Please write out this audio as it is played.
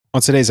On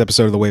today's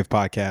episode of the Wave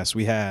Podcast,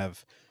 we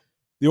have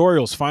the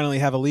Orioles finally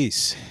have a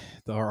lease.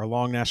 Our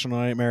long national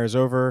nightmare is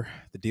over.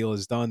 The deal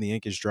is done. The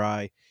ink is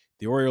dry.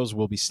 The Orioles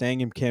will be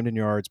staying in Camden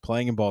Yards,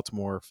 playing in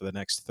Baltimore for the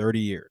next 30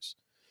 years.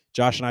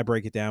 Josh and I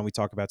break it down. We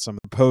talk about some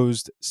of the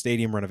proposed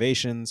stadium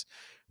renovations.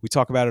 We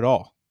talk about it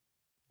all.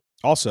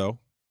 Also,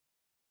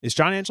 is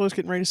John Angelos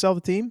getting ready to sell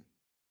the team?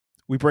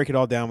 We break it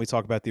all down. We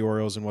talk about the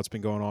Orioles and what's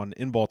been going on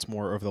in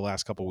Baltimore over the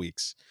last couple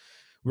weeks.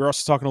 We're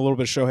also talking a little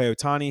bit of Shohei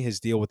Ohtani. His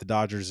deal with the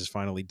Dodgers is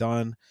finally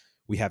done.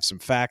 We have some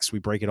facts. We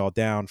break it all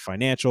down,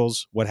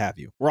 financials, what have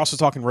you. We're also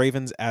talking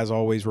Ravens. As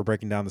always, we're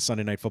breaking down the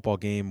Sunday Night Football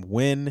game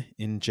win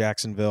in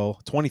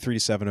Jacksonville,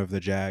 23-7 over the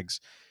Jags.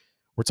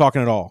 We're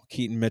talking it all.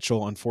 Keaton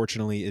Mitchell,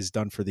 unfortunately, is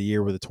done for the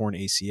year with a torn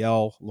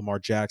ACL. Lamar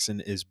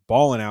Jackson is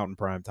balling out in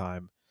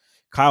primetime.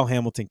 Kyle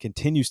Hamilton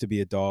continues to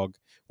be a dog.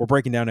 We're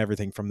breaking down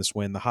everything from this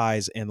win, the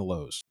highs and the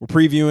lows. We're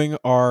previewing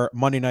our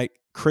Monday night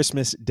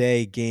Christmas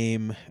Day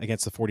game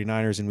against the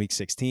 49ers in Week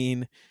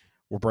 16.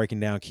 We're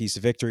breaking down keys to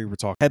victory. We're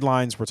talking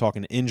headlines. We're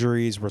talking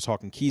injuries. We're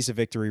talking keys to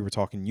victory. We're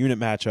talking unit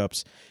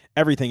matchups,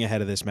 everything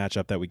ahead of this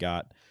matchup that we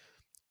got.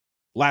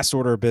 Last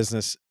order of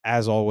business,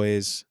 as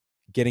always,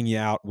 getting you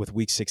out with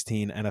Week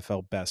 16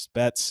 NFL best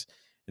bets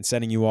and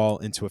sending you all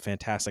into a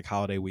fantastic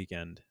holiday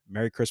weekend.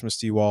 Merry Christmas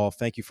to you all.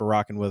 Thank you for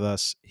rocking with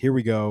us. Here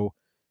we go.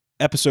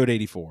 Episode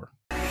 84.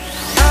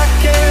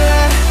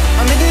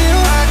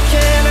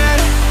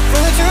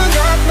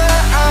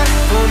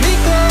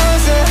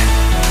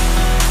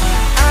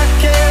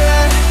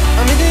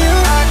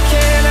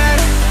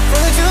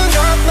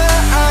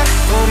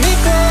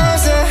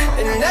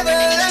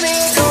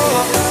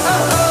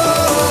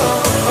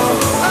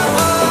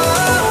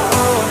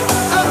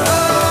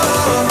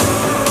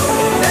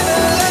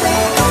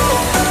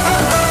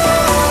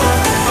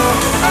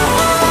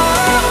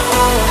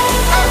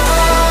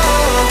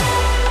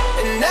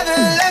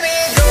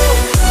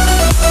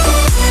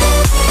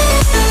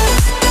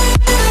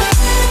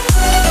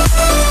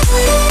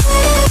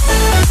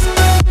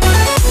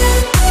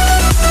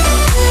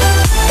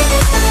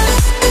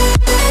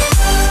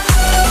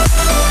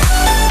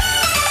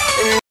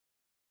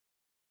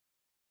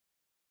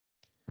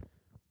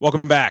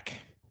 Welcome back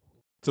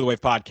to the Wave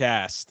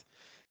Podcast.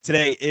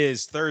 Today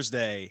is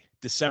Thursday,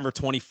 December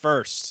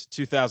 21st,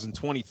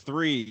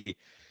 2023.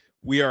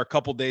 We are a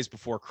couple days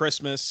before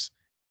Christmas.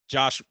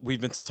 Josh,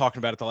 we've been talking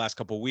about it the last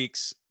couple of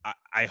weeks.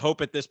 I hope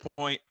at this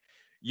point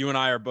you and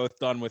I are both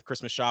done with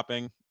Christmas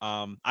shopping.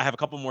 I have a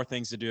couple more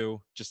things to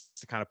do just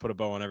to kind of put a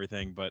bow on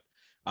everything. But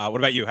what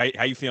about you?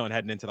 How you feeling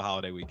heading into the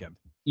holiday weekend?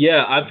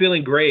 Yeah, I'm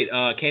feeling great.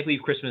 Can't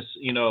believe Christmas,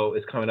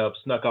 is coming up.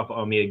 Snuck up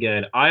on me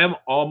again. I am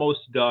almost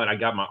done. I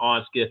got my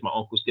aunt's gift, my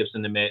uncle's gifts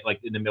in the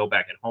mail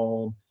back at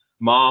home.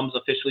 Mom's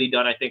officially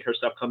done. I think her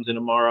stuff comes in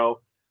tomorrow.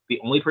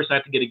 The only person I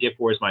have to get a gift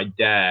for is my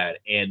dad.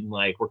 And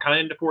we're kind of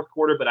in the fourth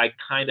quarter, but I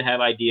kind of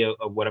have idea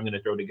of what I'm going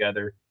to throw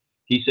together.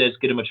 He says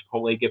get him a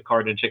Chipotle gift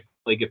card and a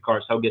Chick-fil-A gift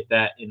card, so I'll get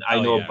that. And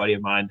I know a buddy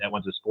of mine that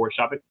wants a sports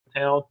shop in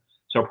town,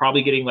 so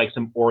probably getting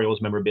some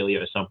Orioles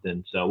memorabilia or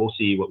something. So we'll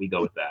see what we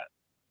go with that.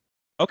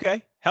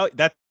 Okay,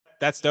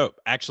 that's dope.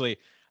 Actually,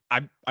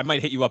 I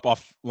might hit you up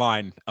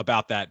offline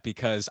about that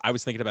because I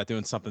was thinking about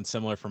doing something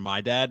similar for my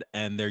dad.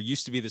 And there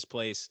used to be this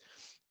place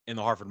in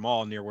the Harvard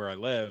Mall near where I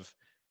live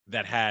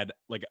that had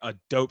a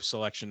dope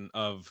selection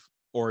of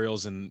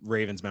Orioles and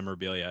Ravens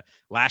memorabilia.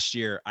 Last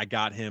year, I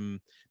got him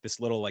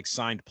this little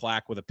signed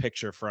plaque with a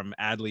picture from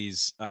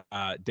Adley's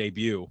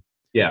debut.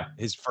 Yeah.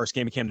 His first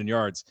game at Camden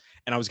Yards.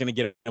 And I was going to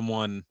get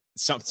him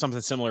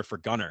something similar for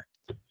Gunner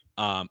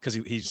because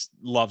he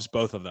loves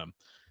both of them.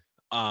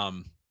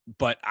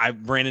 But I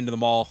ran into the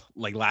mall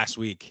last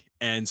week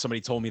and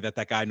somebody told me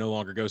that guy no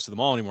longer goes to the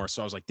mall anymore.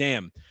 So I was like,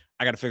 damn,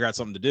 I got to figure out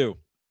something to do.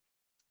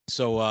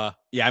 So,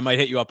 yeah, I might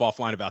hit you up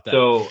offline about that.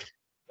 So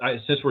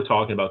since we're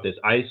talking about this,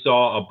 I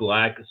saw a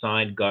black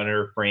signed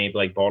Gunner framed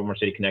Baltimore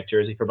City Connect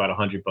jersey for about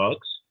 $100.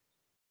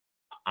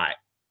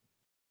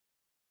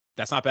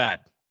 That's not bad.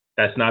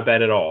 That's not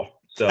bad at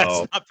all. So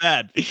that's not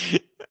bad.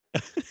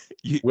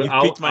 you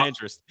piqued my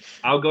interest.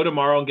 I'll go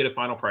tomorrow and get a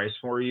final price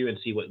for you and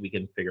see what we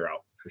can figure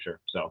out. For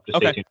sure. So just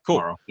stay tuned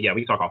tomorrow. Yeah,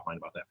 we can talk offline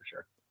about that for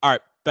sure. All right,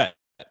 bet.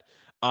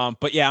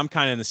 But yeah, I'm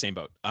kind of in the same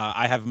boat.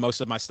 I have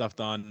most of my stuff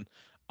done.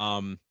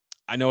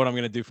 I know what I'm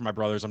going to do for my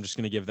brothers. I'm just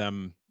going to give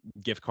them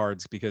gift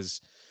cards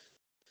because,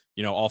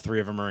 all three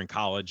of them are in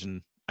college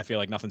and I feel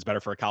like nothing's better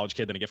for a college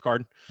kid than a gift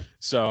card.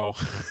 So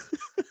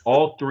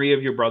all three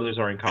of your brothers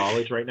are in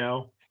college right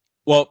now?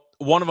 Well,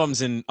 one of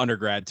them's in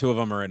undergrad. Two of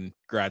them are in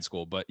grad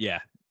school, but yeah.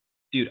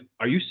 Dude,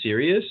 are you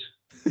serious?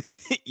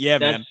 Yeah,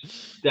 man.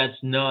 That's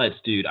nuts,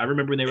 dude. I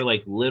remember when they were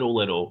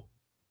little.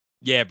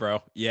 Yeah,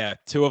 bro. Yeah.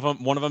 Two of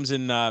them. One of them's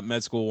in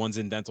med school. One's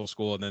in dental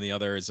school. And then the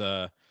other is,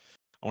 I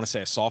want to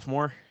say a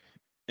sophomore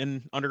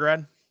in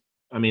undergrad.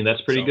 I mean,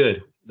 that's pretty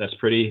good. That's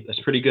pretty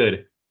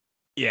good.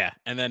 Yeah.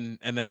 And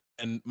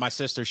then my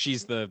sister,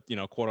 she's the,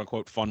 quote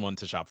unquote fun one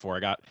to shop for.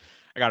 I got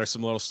her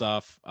some little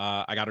stuff.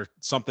 I got her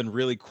something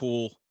really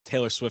cool,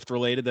 Taylor Swift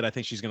related that I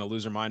think she's going to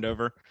lose her mind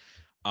over.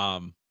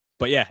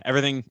 But yeah,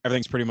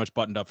 everything's pretty much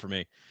buttoned up for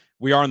me.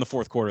 We are in the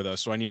fourth quarter though,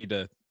 so I need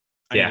to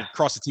I need to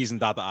cross the T's and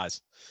dot the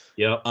I's.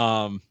 Yep.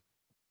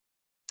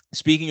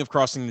 Speaking of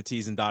crossing the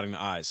T's and dotting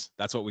the I's,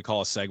 that's what we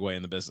call a segue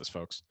in the business,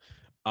 folks.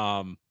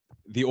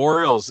 The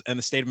Orioles and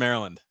the state of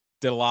Maryland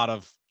did a lot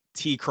of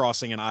T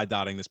crossing and I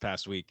dotting this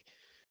past week.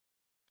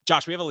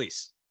 Josh, we have a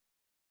lease.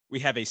 We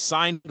have a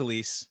signed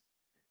lease.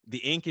 The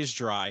ink is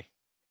dry.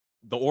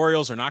 The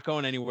Orioles are not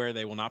going anywhere.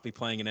 They will not be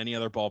playing in any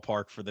other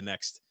ballpark for the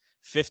next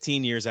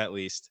 15 years at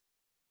least,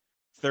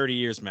 30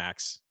 years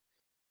max.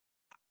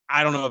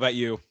 I don't know about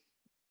you.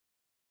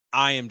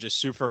 I am just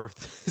super,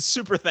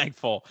 super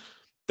thankful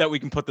that we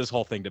can put this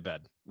whole thing to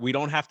bed. We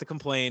don't have to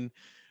complain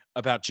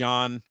about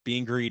John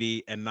being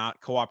greedy and not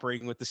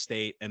cooperating with the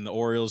state and the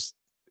Orioles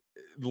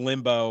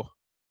limbo.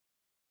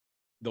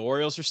 The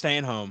Orioles are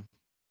staying home.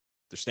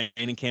 They're staying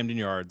in Camden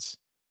Yards.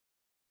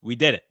 We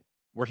did it.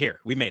 We're here.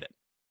 We made it.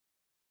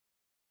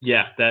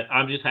 Yeah,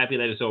 I'm just happy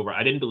that it's over.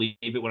 I didn't believe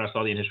it when I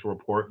saw the initial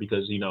report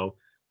because,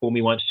 fool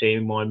me once,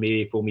 shame on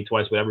me, fool me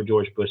twice, whatever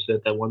George Bush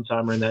said that one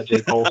time in that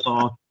J. Cole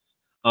song.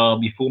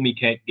 You fool me,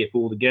 can't get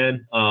fooled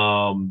again.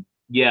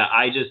 Yeah,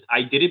 I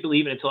didn't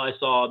believe it until I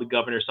saw the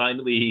governor sign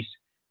the lease.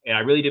 And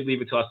I really didn't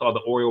believe it until I saw the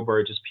Oriole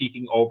bird just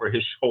peeking over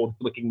his shoulder,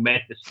 looking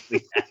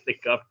menacingly at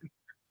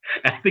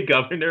the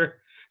governor.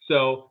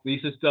 So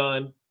lease is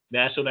done.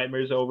 National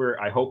Nightmare is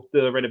over. I hope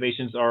the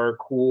renovations are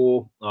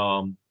cool.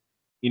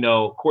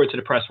 According to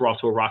the press, we're off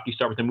to a rocky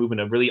start with them moving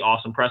a really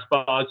awesome press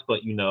box,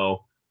 but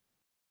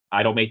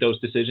I don't make those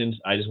decisions.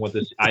 I just want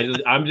this.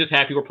 I'm just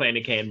happy we're playing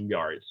in Camden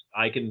Yards.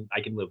 I can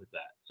live with that.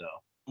 So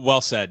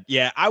well said.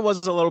 Yeah, I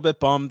was a little bit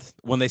bummed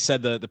when they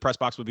said the press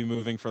box would be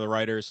moving for the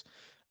writers,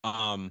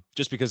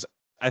 just because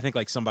I think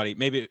like somebody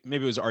maybe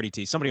it was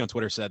RDT. Somebody on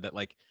Twitter said that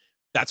like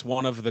that's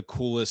one of the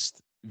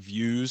coolest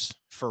views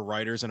for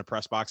writers in a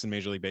press box in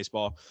Major League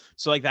Baseball.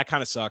 So like that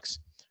kind of sucks.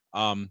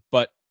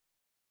 But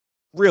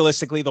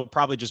realistically, they'll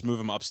probably just move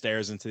them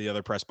upstairs into the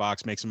other press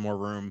box, make some more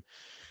room.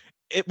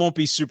 It won't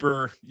be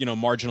super,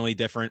 marginally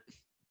different,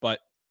 but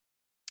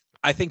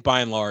I think by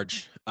and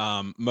large,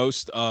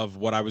 most of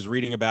what I was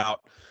reading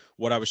about,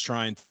 what I was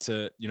trying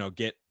to,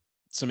 get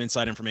some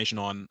inside information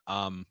on,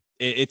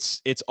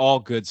 it's all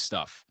good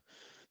stuff.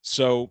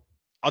 So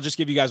I'll just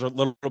give you guys a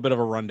little bit of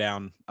a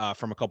rundown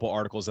from a couple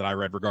articles that I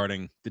read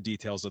regarding the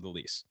details of the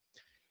lease.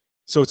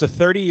 So it's a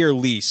 30-year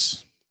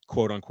lease,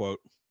 quote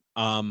unquote.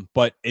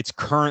 But it's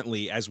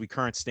currently, as we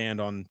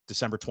stand on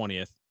December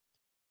 20th,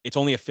 it's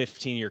only a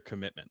 15-year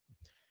commitment.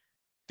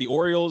 The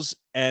Orioles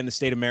and the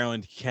state of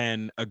Maryland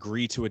can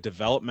agree to a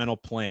developmental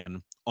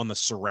plan on the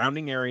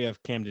surrounding area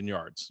of Camden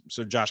Yards.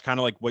 So, Josh, kind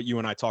of like what you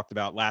and I talked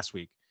about last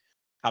week,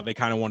 how they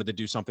kind of wanted to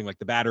do something like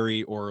the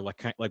Battery or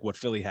like what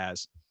Philly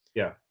has.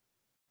 Yeah.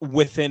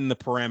 Within the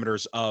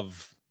parameters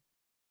of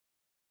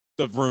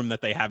the room that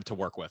they have to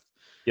work with.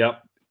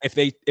 Yep.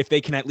 If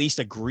they can at least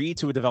agree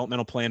to a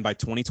developmental plan by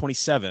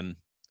 2027,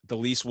 the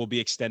lease will be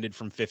extended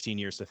from 15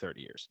 years to 30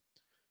 years.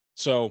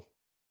 So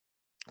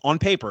on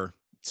paper,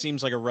 it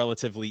seems like a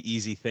relatively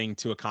easy thing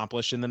to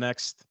accomplish in the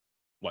next,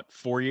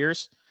 4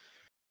 years?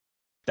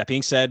 That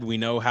being said, we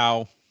know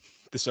how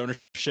this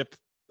ownership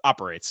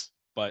operates,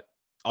 but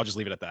I'll just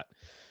leave it at that.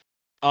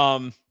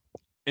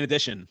 In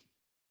addition,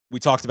 we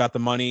talked about the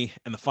money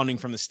and the funding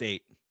from the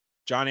state.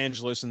 John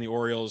Angelos and the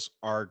Orioles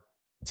are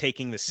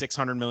taking the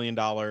 $600 million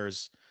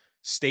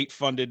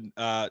state-funded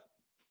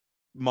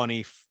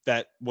money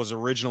that was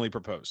originally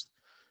proposed.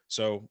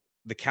 So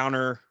the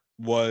counter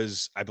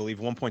was, I believe,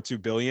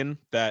 $1.2 billion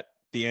that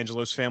the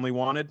Angelos family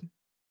wanted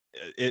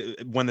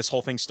when this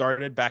whole thing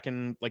started back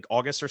in like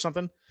August or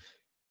something.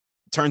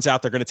 Turns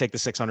out they're going to take the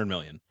 $600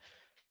 million.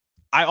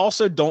 I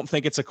also don't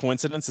think it's a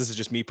coincidence. This is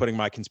just me putting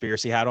my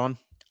conspiracy hat on.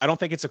 I don't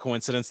think it's a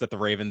coincidence that the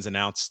Ravens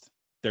announced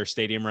their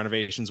stadium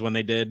renovations when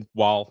they did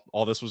while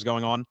all this was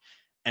going on,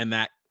 and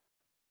that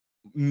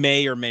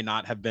may or may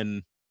not have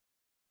been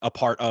a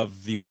part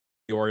of the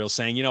Orioles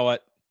saying, you know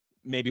what,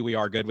 maybe we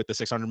are good with the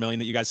 $600 million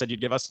that you guys said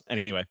you'd give us.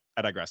 Anyway,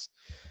 I digress.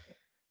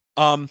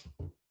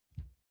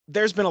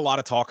 There's been a lot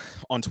of talk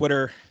on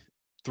Twitter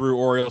through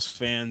Orioles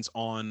fans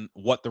on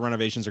what the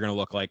renovations are going to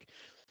look like.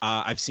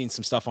 I've seen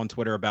some stuff on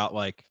Twitter about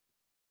like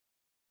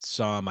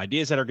some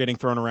ideas that are getting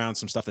thrown around,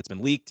 some stuff that's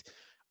been leaked.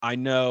 I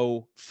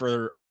know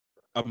for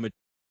a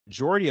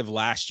majority of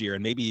last year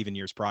and maybe even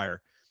years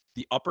prior,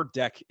 the upper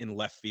deck in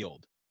left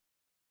field,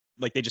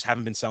 like they just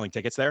haven't been selling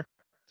tickets there.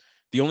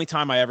 The only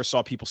time I ever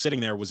saw people sitting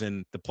there was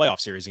in the playoff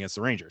series against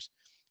the Rangers,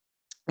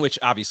 which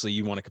obviously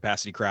you want a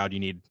capacity crowd, you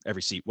need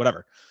every seat,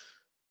 whatever.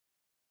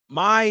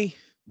 My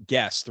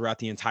guess throughout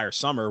the entire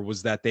summer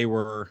was that they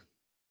were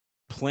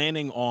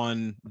planning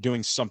on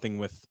doing something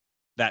with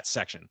that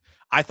section.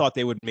 I thought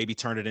they would maybe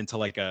turn it into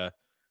like a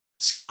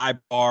sky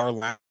bar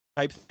lounge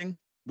type thing,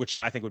 which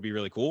I think would be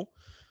really cool.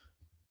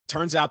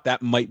 Turns out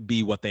that might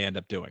be what they end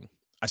up doing.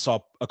 I saw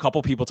a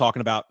couple people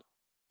talking about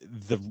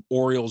the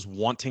Orioles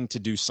wanting to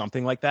do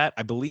something like that.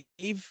 I believe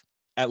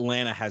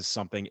Atlanta has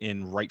something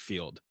in right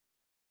field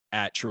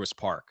at Truist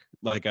Park.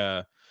 Like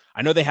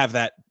I know they have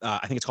that.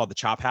 I think it's called the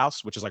Chop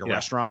House, which is like a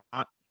restaurant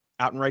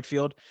out in right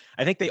field.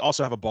 I think they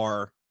also have a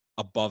bar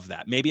above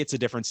that. Maybe it's a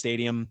different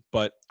stadium,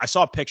 but I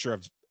saw a picture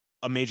of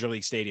a major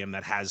league stadium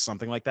that has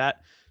something like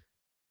that.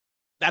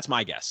 That's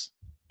my guess.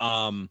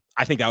 I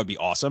think that would be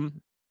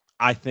awesome.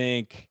 I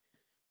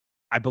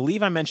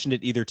believe I mentioned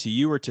it either to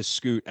you or to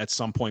Scoot at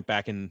some point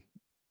back in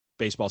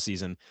baseball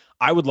season.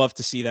 I would love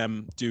to see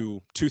them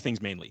do two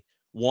things mainly.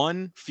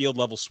 One, field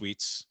level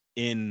suites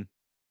in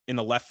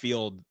the left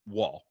field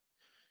wall.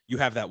 You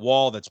have that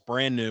wall that's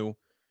brand new.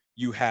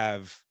 You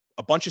have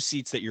a bunch of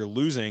seats that you're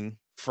losing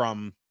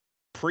from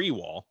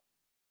pre-wall.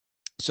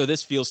 So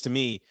this feels to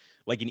me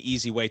like an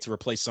easy way to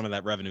replace some of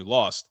that revenue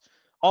lost.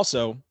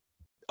 Also,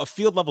 a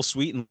field level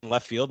suite in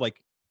left field,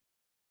 like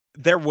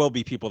there will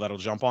be people that'll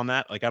jump on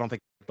that. Like I don't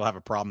think they'll have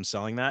a problem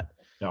selling that.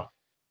 No.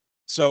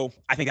 So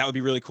I think that would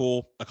be really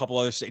cool. A couple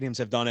other stadiums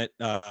have done it.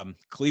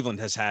 Cleveland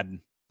has had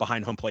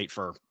behind home plate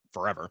for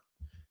forever.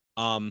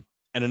 And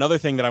another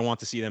thing that I want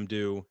to see them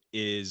do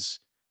is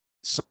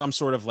some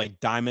sort of like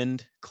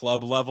diamond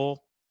club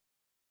level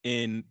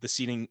in the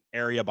seating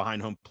area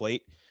behind home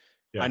plate.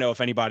 Yeah. I know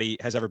if anybody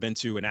has ever been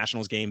to a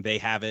Nationals game, they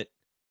have it.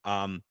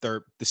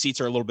 The seats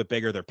are a little bit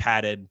bigger. They're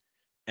padded,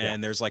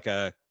 and there's like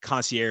a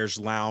concierge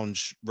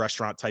lounge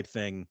restaurant type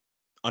thing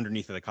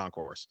underneath of the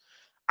concourse.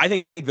 I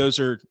think those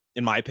are,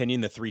 in my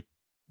opinion, the three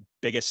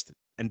biggest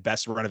and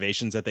best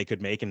renovations that they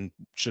could make and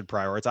should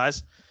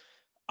prioritize.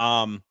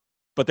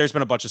 But there's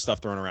been a bunch of stuff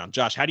thrown around.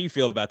 Josh, how do you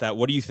feel about that?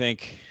 What do you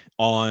think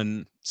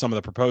on some of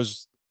the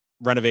proposed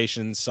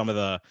renovations, some of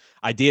the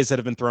ideas that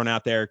have been thrown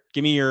out there?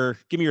 Give me your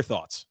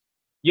thoughts.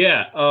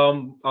 Yeah, I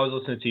was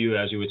listening to you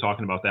as you were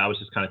talking about that. I was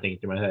just kind of thinking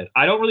through my head.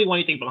 I don't really want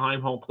anything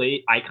behind home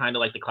plate. I kind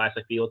of like the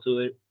classic feel to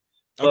it.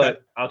 But okay.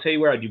 I'll tell you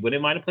where I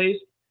wouldn't mind a place.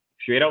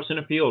 Straight out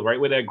center field, right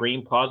where that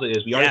green plaza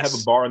is. We already have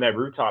a bar in that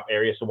rooftop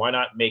area, so why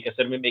not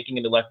instead of making it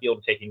in the left field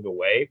and taking it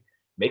away,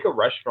 make a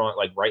restaurant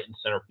like right in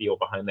center field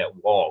behind that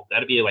wall.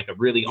 That'd be like a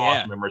really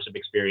awesome immersive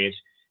experience.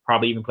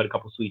 Probably even put a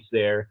couple suites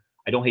there.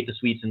 I don't hate the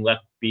suites in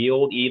left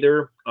field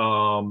either.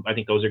 I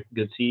think those are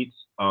good seats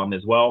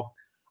as well.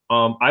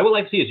 I would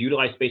like to see us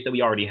utilize space that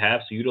we already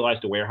have. So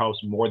utilize the warehouse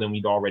more than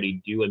we'd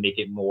already do and make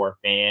it more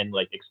fan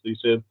like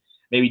exclusive.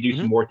 Maybe do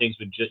some more things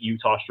with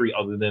Utah Street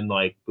other than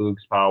like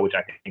Boog's Pow, which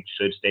I think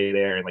should stay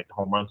there, and like the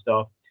home run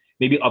stuff.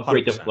 Maybe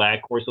upgrade 100%. The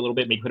flag course a little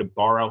bit. Maybe put a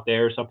bar out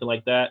there or something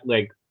like that.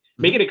 Like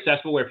make it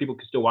accessible where people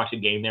can still watch a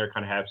game there,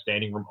 kind of have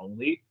standing room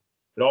only,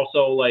 but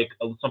also like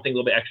something a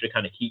little bit extra to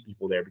kind of keep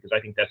people there, because I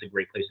think that's a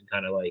great place to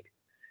kind of like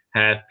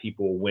have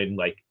people win,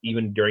 like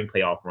even during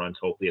playoff runs,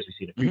 hopefully, as we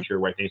see in the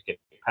future where things get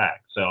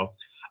packed. So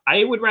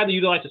I would rather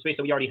utilize the space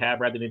that we already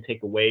have rather than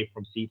take away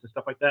from seats and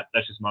stuff like that.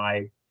 That's just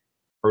my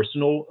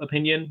personal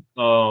opinion.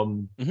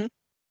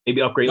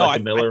 Maybe upgrade the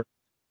Miller.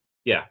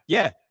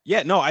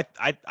 No,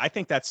 I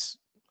think that's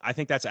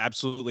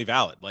absolutely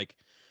valid. Like,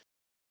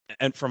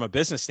 and from a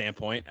business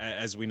standpoint,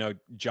 as we know,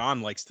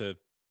 John likes to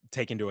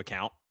take into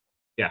account.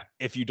 Yeah.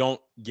 If you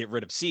don't get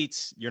rid of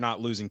seats, you're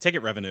not losing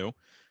ticket revenue.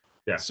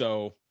 Yeah.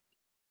 So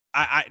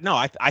I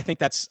think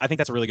that's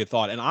a really good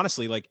thought. And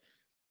honestly, like,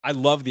 I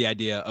love the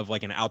idea of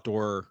like an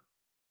outdoor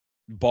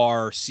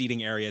bar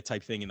seating area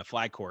type thing in the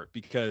flag court,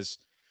 because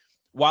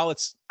while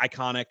it's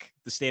iconic,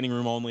 the standing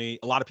room only,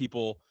 a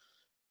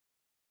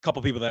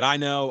couple people that I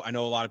know a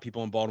lot of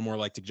people in Baltimore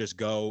like to just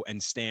go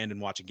and stand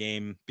and watch a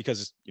game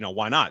because,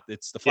 why not?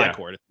 It's the flag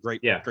court. It's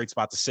a great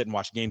spot to sit and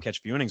watch a game, catch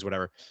a few innings,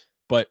 whatever.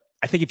 But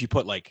I think if you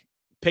put like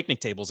picnic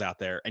tables out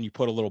there and you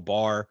put a little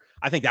bar,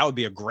 I think that would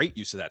be a great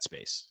use of that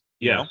space.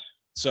 You know?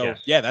 So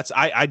that's,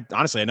 I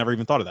honestly, I never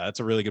even thought of that. That's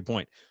a really good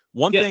point.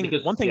 One thing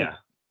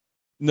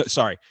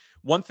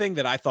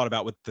that I thought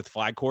about with the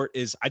flag court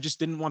is I just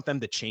didn't want them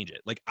to change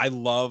it. Like, I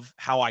love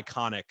how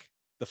iconic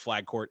the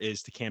flag court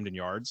is to Camden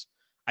Yards.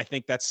 I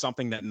think that's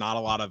something that not a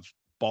lot of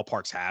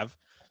ballparks have.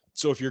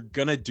 So if you're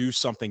going to do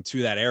something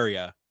to that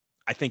area,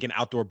 I think an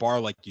outdoor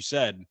bar, like you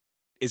said,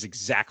 is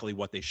exactly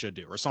what they should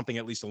do, or something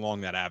at least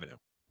along that avenue.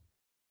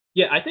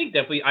 Yeah, I think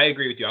definitely, I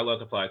agree with you. I love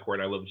the flag court.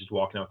 I love just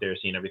walking out there,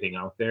 seeing everything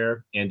out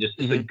there, and just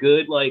it's a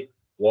good like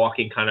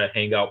walking kind of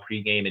hangout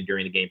pregame and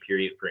during the game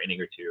period for an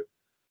inning or two.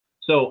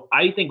 So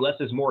I think less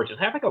is more.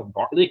 Just have like a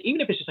bar, like even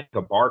if it's just like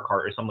a bar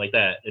cart or something like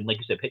that, and like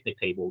you said, picnic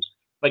tables,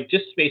 like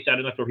just spaced out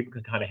enough where people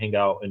can kind of hang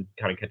out and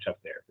kind of catch up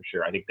there for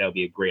sure. I think that would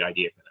be a great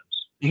idea for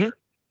them. Sure.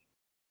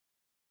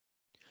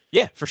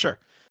 Yeah, for sure.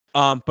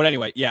 But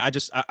anyway, yeah,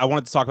 I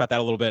wanted to talk about that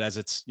a little bit, as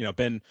it's,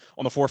 been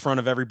on the forefront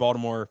of every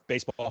Baltimore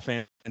baseball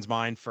fan's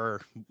mind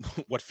for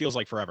what feels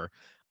like forever.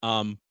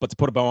 But to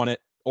put a bow on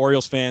it,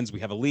 Orioles fans, we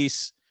have a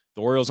lease.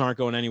 The Orioles aren't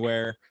going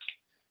anywhere.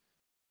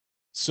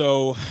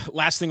 So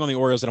last thing on the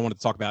Orioles that I wanted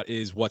to talk about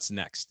is what's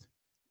next.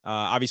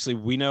 Obviously,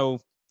 we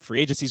know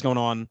free agency's going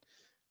on.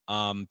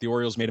 The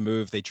Orioles made a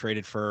move. They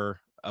traded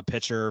for a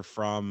pitcher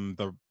from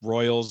the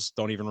Royals.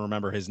 Don't even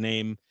remember his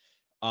name.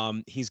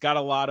 He's got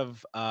a lot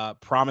of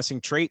promising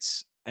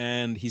traits,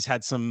 and he's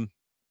had some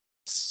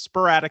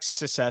sporadic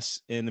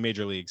success in the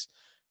major leagues.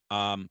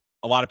 A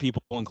lot of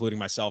people, including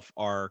myself,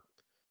 are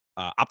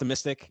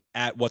optimistic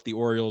at what the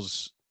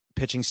Orioles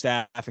pitching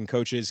staff and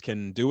coaches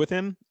can do with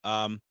him.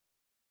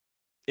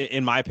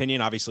 In my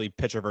opinion, obviously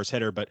pitcher versus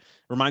hitter, but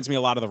reminds me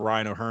a lot of the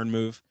Ryan O'Hearn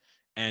move.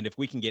 And if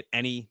we can get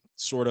any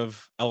sort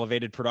of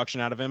elevated production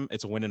out of him,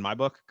 it's a win in my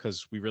book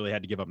because we really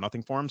had to give up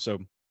nothing for him. So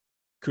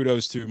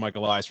kudos to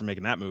Michael Elias for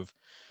making that move.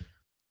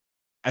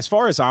 As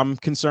far as I'm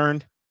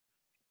concerned,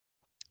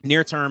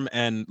 near term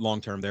and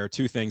long term, there are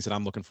two things that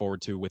I'm looking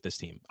forward to with this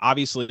team.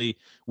 Obviously,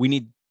 we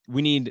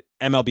need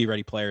MLB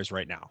ready players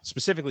right now,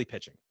 specifically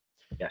pitching.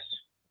 Yes.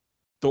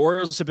 The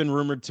Orioles have been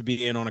rumored to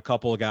be in on a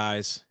couple of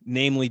guys,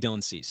 namely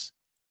Dylan Cease.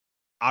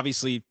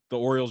 Obviously, the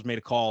Orioles made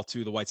a call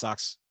to the White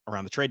Sox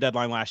around the trade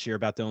deadline last year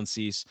about Dylan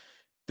Cease.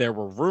 There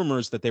were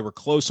rumors that they were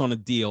close on a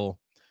deal,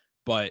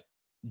 but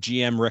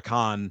GM Rick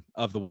Hahn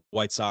of the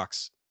White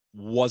Sox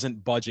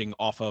wasn't budging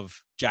off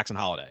of Jackson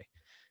Holliday.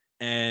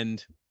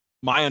 And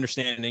my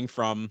understanding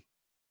from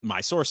my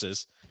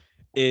sources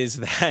is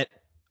that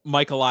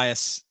Mike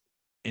Elias,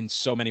 in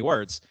so many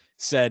words,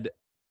 said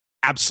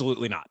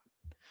absolutely not,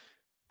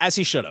 as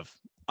he should have.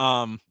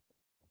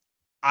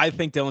 I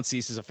think Dylan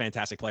Cease is a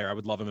fantastic player. I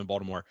would love him in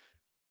Baltimore.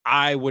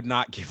 I would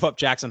not give up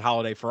Jackson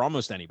Holliday for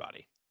almost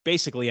anybody,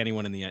 basically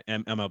anyone in the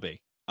MLB.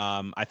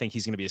 I think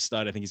he's going to be a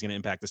stud. I think he's going to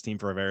impact this team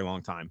for a very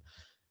long time.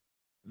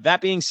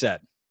 That being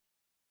said,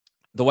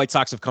 the White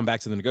Sox have come back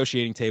to the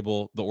negotiating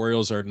table. The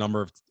Orioles are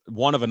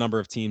one of a number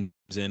of teams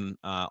in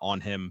on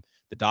him.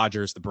 The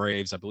Dodgers, the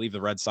Braves, I believe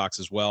the Red Sox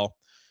as well.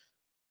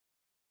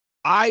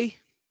 I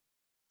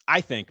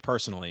think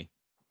personally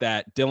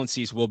that Dylan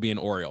Cease will be an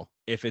Oriole.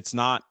 If it's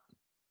not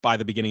by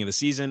the beginning of the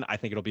season, I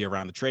think it'll be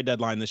around the trade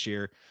deadline this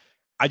year.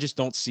 I just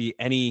don't see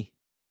any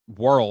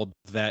world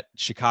that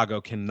Chicago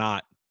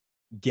cannot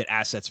get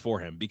assets for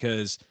him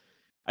because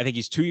I think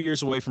he's 2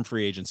 years away from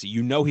free agency.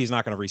 You know he's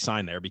not going to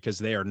re-sign there because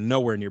they are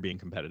nowhere near being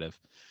competitive.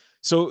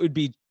 So it would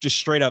be just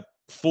straight up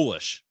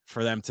foolish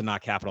for them to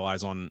not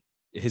capitalize on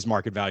his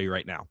market value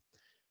right now.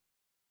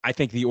 I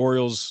think the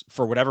Orioles,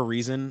 for whatever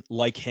reason,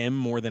 like him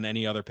more than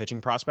any other pitching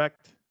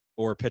prospect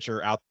or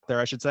pitcher out there,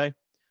 I should say.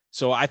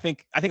 So I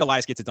think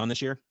Elias gets it done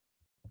this year.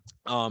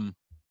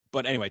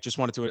 But anyway, just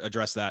wanted to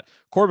address that.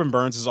 Corbin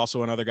Burns is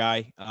also another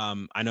guy.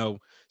 I know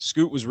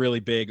Scoot was really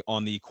big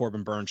on the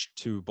Corbin Burns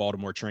to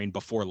Baltimore train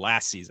before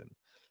last season,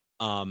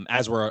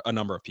 as were a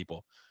number of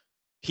people.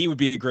 He would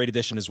be a great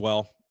addition as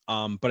well.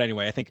 But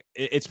anyway, I think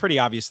it's pretty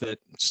obvious that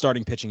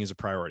starting pitching is a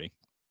priority.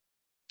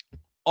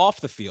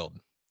 Off the field,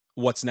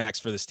 what's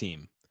next for this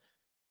team?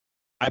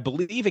 I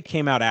believe it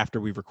came out after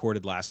we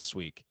recorded last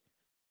week,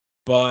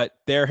 but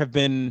there have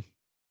been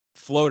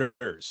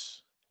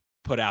floaters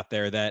put out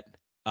there that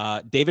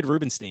David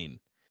Rubenstein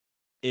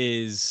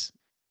is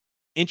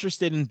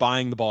interested in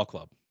buying the ball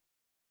club.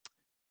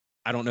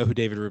 I don't know who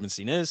David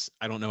Rubenstein is.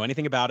 I don't know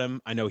anything about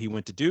him. I know he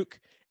went to Duke,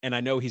 and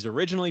I know he's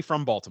originally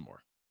from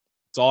Baltimore.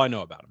 That's all I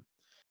know about him.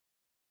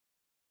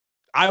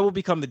 I will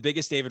become the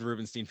biggest David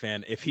Rubenstein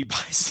fan if he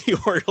buys the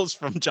Orioles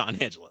from John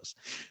Angelos.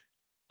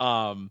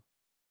 I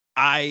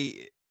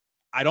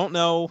don't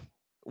know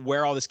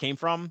where all this came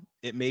from.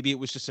 Maybe it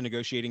was just a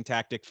negotiating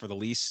tactic for the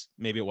lease.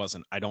 Maybe it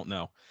wasn't. I don't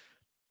know.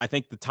 I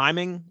think the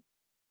timing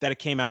that it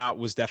came out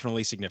was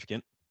definitely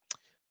significant.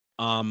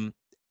 And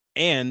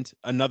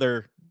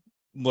another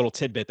little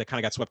tidbit that kind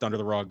of got swept under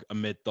the rug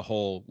amid the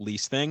whole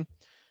lease thing.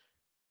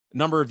 A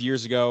number of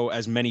years ago,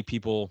 as many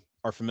people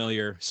are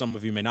familiar, some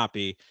of you may not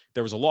be,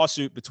 there was a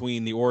lawsuit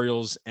between the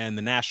Orioles and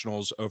the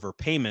Nationals over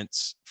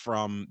payments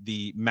from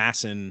the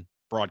Masson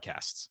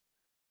broadcasts.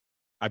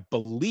 I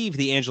believe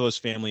the Angelos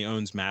family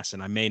owns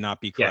Masson. I may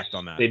not be correct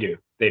on that. They do.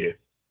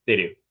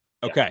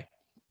 Okay. Yeah.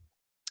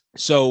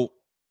 So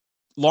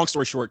long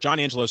story short, John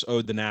Angelos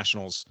owed the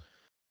Nationals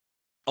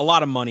a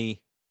lot of money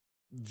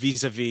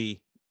vis-a-vis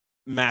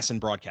Masson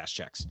broadcast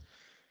checks.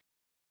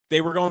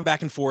 They were going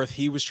back and forth.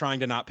 He was trying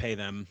to not pay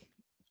them.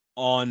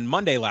 On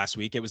Monday last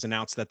week, it was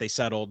announced that they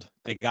settled,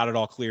 they got it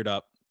all cleared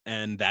up,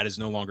 and that is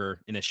no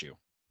longer an issue.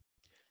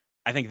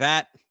 I think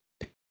that,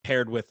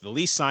 paired with the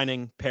lease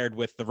signing, paired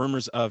with the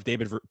rumors of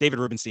David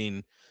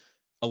Rubenstein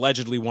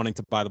allegedly wanting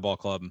to buy the ball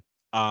club,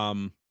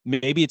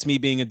 maybe it's me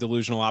being a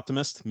delusional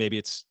optimist. Maybe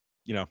it's,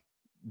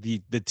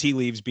 the tea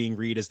leaves being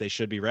read as they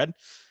should be read.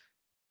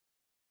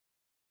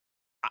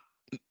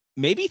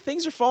 Maybe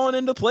things are falling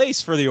into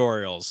place for the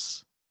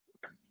Orioles.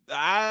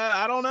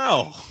 I don't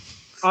know.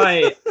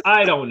 I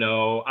don't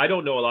know. I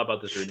don't know a lot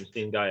about this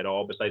Rubenstein guy at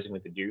all, besides he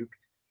went to Duke,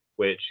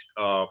 which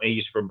and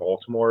he's from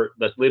Baltimore.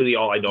 That's literally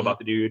all I know about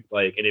the dude.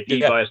 Like, and if he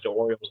buys the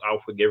Orioles,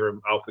 I'll forgive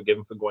him. I'll forgive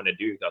him for going to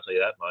Duke. I'll say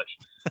that much.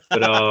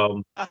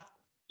 But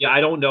yeah,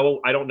 I don't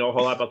know. I don't know a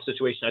whole lot about the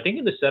situation. I think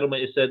in the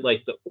settlement it said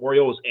like the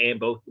Orioles and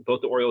both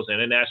the Orioles and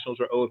the Nationals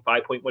are owed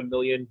 $5.1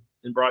 million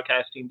in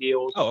broadcasting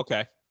deals. Oh,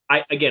 okay.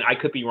 I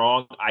could be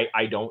wrong.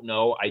 I don't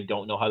know. I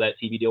don't know how that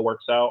TV deal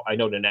works out. I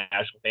know the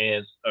national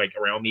fans like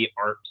around me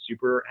aren't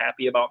super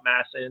happy about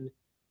Masson.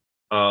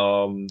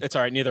 It's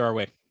all right. Neither are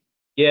we.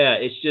 Yeah,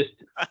 it's just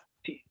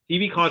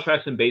TV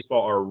contracts in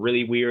baseball are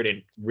really weird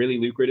and really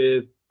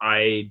lucrative.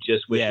 I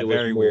just wish it was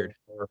very weird.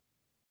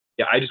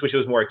 Yeah, I just wish it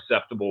was more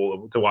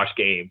acceptable to watch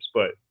games,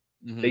 but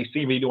they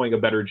seem to be doing a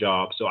better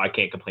job, so I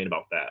can't complain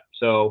about that.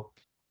 So,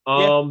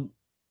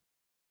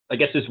 I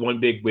guess it's one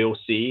big we'll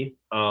see.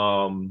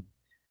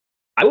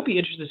 I would be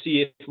interested to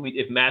see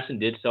if Masson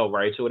did sell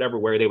rights or whatever,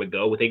 where they would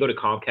go. Would they go to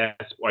Comcast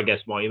or I guess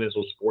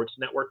Monumental Sports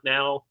Network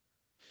now?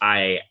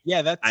 I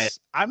Yeah, I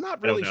I'm not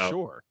I don't really know.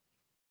 sure.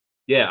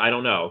 Yeah, I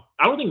don't know.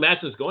 I don't think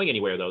Masson's going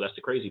anywhere though. That's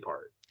the crazy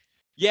part.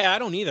 Yeah, I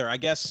don't either. I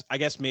guess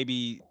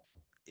maybe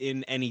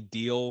in any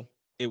deal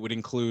it would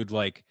include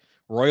like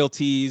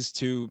royalties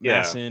to Yeah.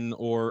 Masson,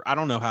 or I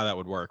don't know how that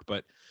would work,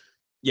 but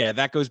yeah,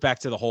 that goes back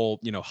to the whole,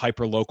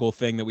 hyper local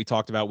thing that we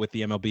talked about with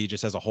the MLB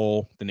just as a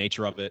whole, the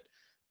nature of it.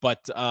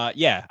 But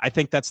yeah, I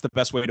think that's the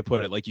best way to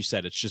put it. Like you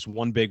said, it's just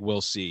one big we'll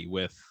see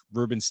with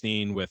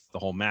Rubenstein, with the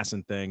whole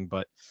Masson thing.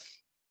 But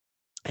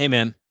hey,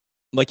 man,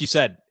 like you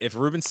said, if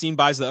Rubenstein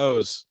buys the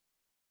O's,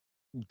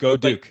 go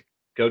Like Duke.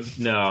 go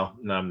no,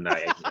 I'm not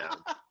no,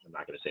 I'm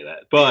not gonna say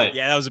that. But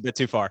Yeah, that was a bit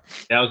too far.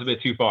 that was a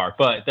bit too far,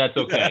 but that's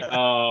okay.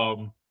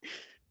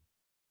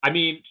 I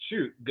mean,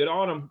 shoot, good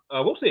on him.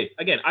 We'll see.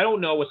 Again, I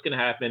don't know what's going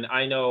to happen.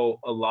 I know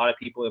a lot of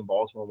people in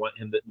Baltimore want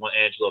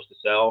Angelos to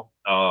sell.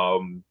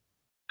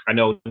 I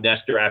know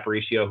Nestor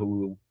Aparicio,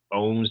 who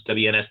owns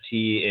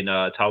WNST in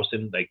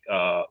Towson,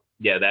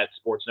 yeah, that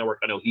sports network.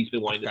 I know he's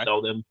been wanting to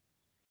sell them.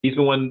 He's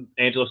been wanting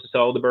Angelos to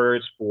sell the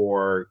Birds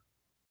for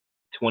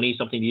 20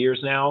 something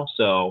years now.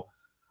 So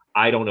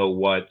I don't know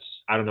what's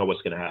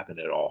going to happen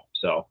at all.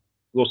 So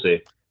we'll see.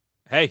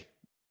 Hey,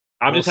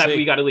 I'm we'll just happy see.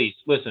 we got a lease.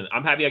 Listen,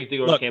 I'm happy I get to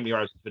go to Look, Camden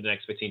Yards for the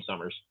next 15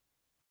 summers.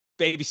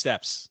 baby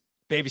steps.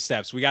 Baby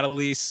steps. We got a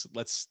lease.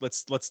 Let's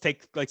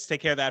take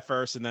care of that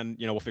first, and then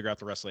we'll figure out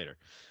the rest later.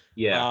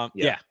 Yeah.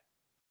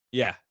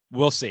 Yeah.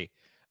 We'll see.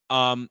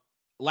 Um,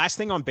 Last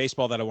thing on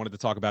baseball that I wanted to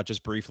talk about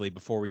just briefly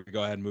before we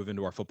go ahead and move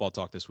into our football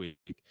talk this week.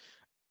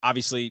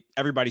 Obviously,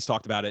 everybody's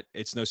talked about it.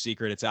 It's no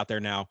secret. It's out there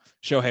now.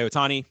 Shohei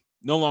Ohtani,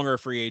 no longer a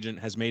free agent,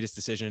 has made his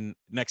decision.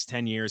 Next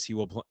 10 years, he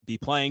will be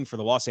playing for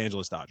the Los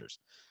Angeles Dodgers.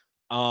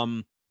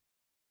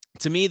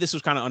 To me, this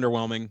was kind of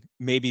underwhelming,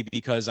 maybe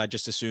because I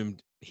just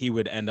assumed he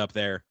would end up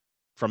there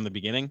from the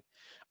beginning.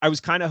 I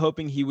was kind of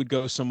hoping he would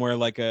go somewhere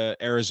like a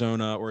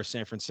Arizona or a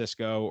San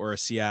Francisco or a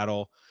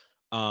Seattle.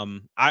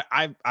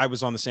 I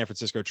was on the San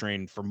Francisco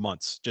train for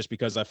months just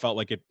because I felt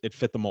like it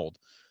fit the mold.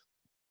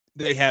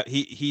 They have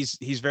he's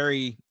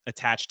very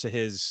attached to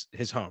his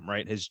home,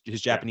 right? His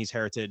Japanese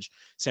heritage.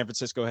 San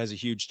Francisco has a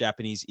huge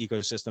Japanese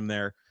ecosystem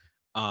there.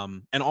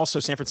 And also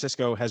San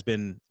Francisco has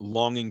been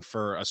longing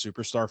for a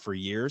superstar for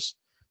years.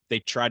 They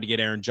tried to get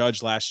Aaron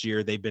Judge last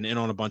year. They've been in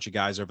on a bunch of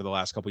guys over the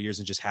last couple of years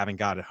and just haven't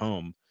got it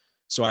home.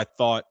 So I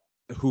thought,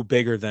 who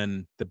bigger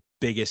than the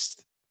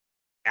biggest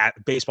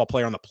baseball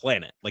player on the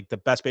planet, like the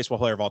best baseball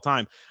player of all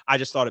time? I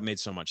just thought it made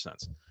so much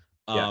sense.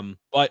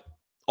 But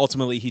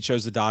ultimately, he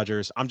chose the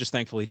Dodgers. I'm just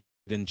thankful he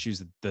didn't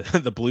choose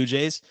the Blue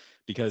Jays,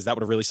 because that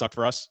would have really sucked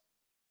for us.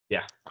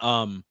 Yeah.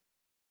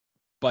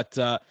 But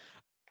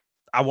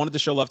I wanted to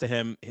show love to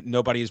him.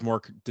 Nobody is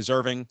more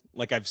deserving.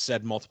 Like I've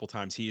said multiple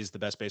times, he is the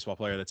best baseball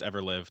player that's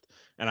ever lived,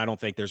 and I don't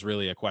think there's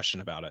really a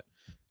question about it.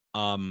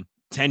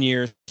 10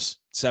 years,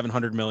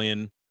 700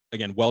 million,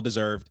 again, well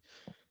deserved.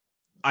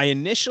 I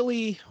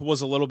initially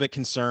was a little bit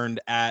concerned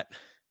at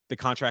the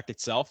contract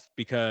itself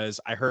because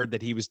I heard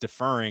that he was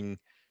deferring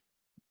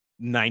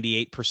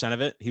 98%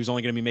 of it. He was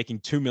only going to be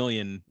making $2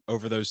 million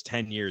over those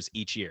 10 years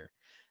each year.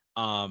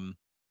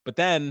 But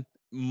then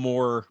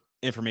more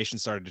information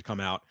started to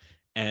come out,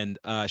 and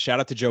shout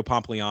out to Joe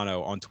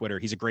Pompliano on Twitter.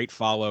 He's a great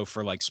follow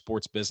for like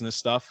sports business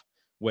stuff,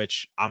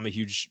 which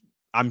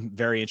I'm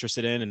very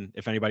interested in. And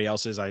if anybody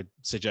else is, I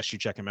suggest you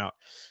check him out.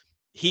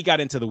 He got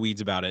into the weeds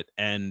about it.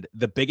 And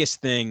the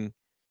biggest thing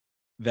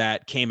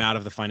that came out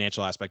of the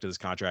financial aspect of this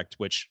contract,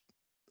 which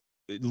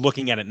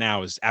looking at it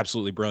now is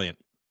absolutely brilliant.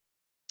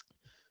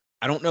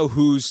 I don't know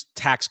whose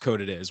tax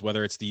code it is,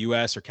 whether it's the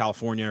US or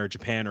California or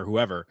Japan or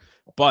whoever,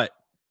 but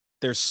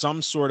there's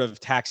some sort of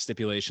tax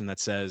stipulation that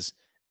says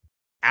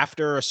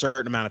after a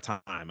certain amount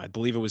of time, I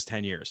believe it was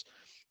 10 years,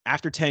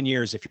 after 10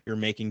 years, if you're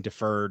making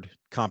deferred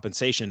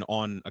compensation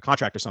on a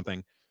contract or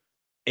something,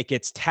 it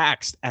gets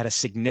taxed at a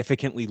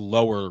significantly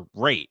lower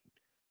rate.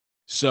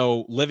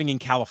 So living in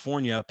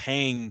California,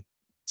 paying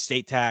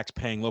state tax,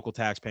 paying local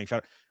tax, paying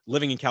federal,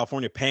 living in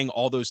California, paying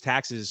all those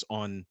taxes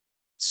on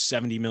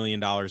 $70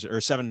 million or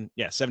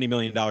 $70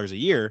 million a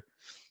year,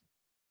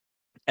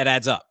 it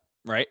adds up,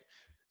 right?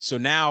 So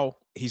now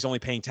he's only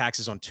paying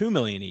taxes on $2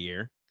 million a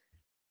year.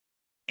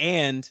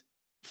 And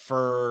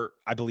for,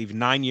 I believe,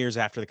 9 years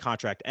after the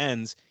contract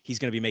ends, he's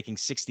going to be making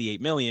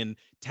 $68 million,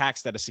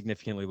 taxed at a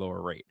significantly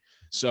lower rate.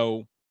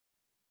 So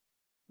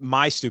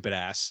my stupid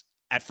ass,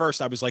 at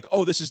first I was like,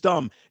 oh, this is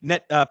dumb.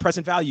 Net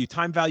present value,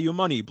 time value of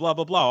money, blah,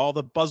 blah, blah. All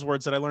the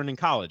buzzwords that I learned in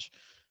college.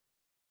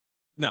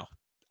 No,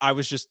 I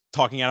was just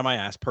talking out of my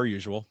ass per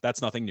usual.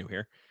 That's nothing new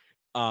here.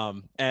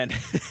 And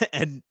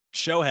and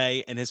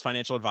Shohei and his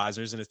financial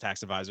advisors and his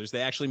tax advisors,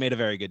 they actually made a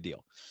very good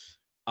deal.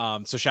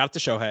 So shout out to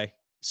Shohei,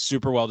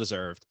 super well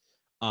deserved.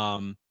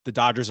 The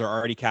Dodgers are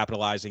already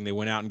capitalizing. They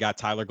went out and got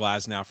Tyler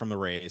Glasnow from the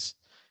Rays.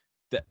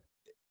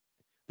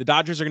 The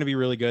Dodgers are going to be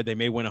really good. They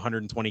may win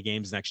 120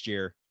 games next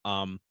year.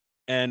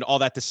 And all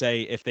that to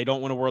say, if they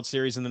don't win a World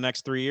Series in the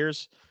next 3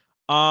 years,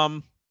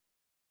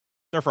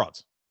 they're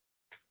frauds.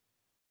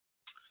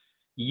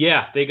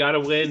 Yeah, they got to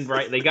win,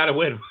 right? They got to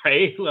win,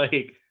 right?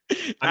 Like,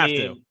 I Have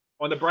to. mean,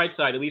 on the bright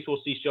side, at least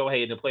we'll see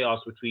Shohei in the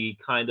playoffs, which we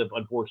kind of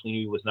unfortunately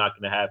knew was not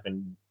going to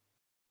happen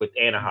with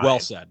Well Anaheim.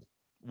 said.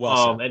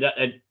 Well said.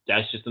 And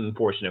that's just an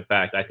unfortunate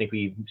fact. I think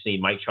we've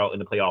seen Mike Trout in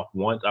the playoff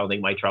once. I don't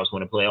think Mike Trout's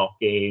won a playoff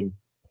game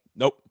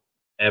Nope.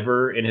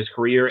 ever in his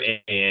career,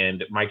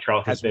 and Mike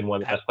Trout has been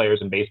one of the best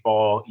players in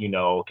baseball,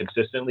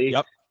 consistently.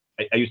 Yep.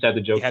 I used to have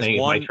the He joke has saying,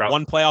 "If Mike Trout."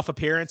 one playoff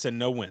appearance and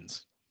no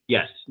wins.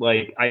 Yes,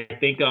 like I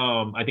think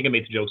I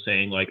made the joke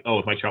saying like, "Oh,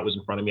 if Mike Trout was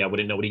in front of me, I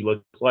wouldn't know what he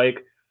looked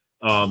like,"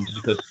 just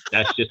because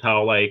that's just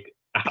how like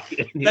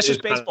That's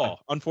just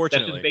baseball,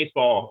 unfortunately. That's just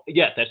baseball.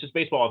 Yeah, that's just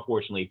baseball,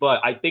 unfortunately.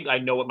 But I think I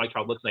know what Mike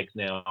Trout looks like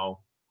now,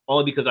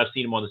 only because I've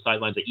seen him on the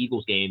sidelines of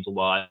Eagles games a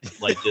lot.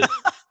 Like,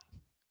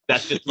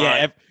 that's just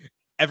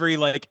every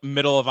like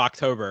middle of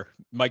October,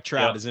 Mike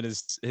Trout Yep. is in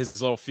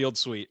his little field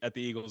suite at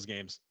the Eagles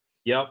games.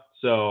 Yep.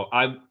 So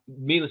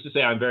needless to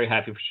say, I'm very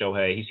happy for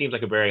Shohei. He seems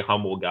like a very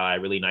humble guy,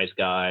 really nice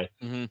guy.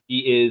 Mm-hmm.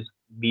 He is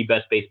the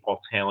best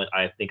baseball talent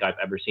I think I've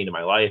ever seen in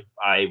my life.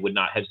 I would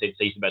not hesitate to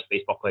say he's the best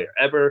baseball player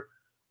ever.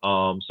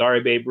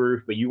 Sorry, Babe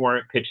Ruth, but you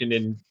weren't pitching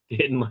and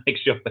hitting like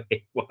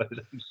Shohei was.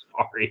 I'm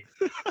sorry.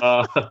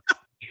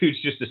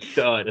 Dude's just a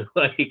stud.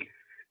 Like,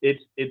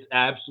 it's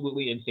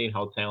absolutely insane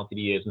how talented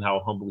he is and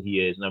how humble he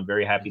is. And I'm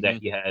very happy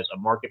that he has a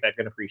market that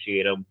can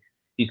appreciate him.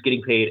 He's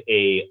getting paid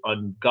a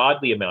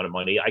ungodly amount of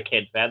money. I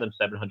can't fathom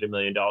 $700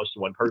 million to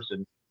one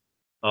person.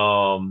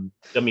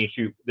 I mean,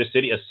 shoot,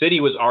 a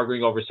city was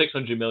arguing over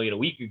 $600 million a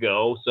week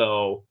ago.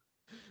 So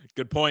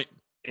good point.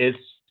 It's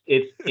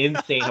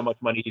insane how much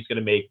money he's going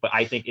to make, but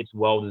I think it's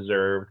well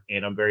deserved,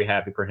 and I'm very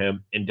happy for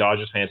him. And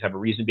Dodgers fans have a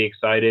reason to be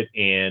excited.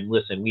 And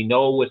listen, we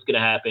know what's going to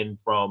happen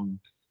from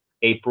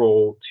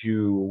April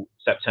to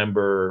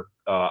September.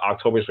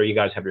 October is where you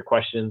guys have your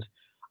questions.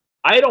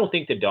 I don't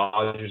think the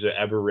Dodgers are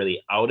ever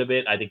really out of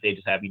it. I think they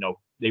just have,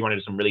 they run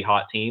into some really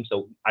hot teams.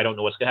 So I don't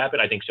know what's going to happen.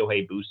 I think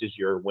Shohei boosts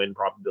your win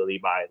probability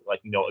by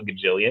a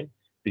gajillion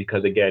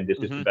because, again, this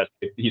is the best.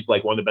 He's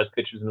like one of the best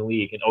pitchers in the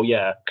league. And, oh,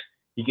 yeah,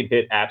 he can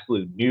hit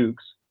absolute nukes.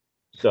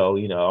 So,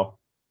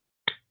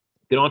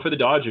 good on for the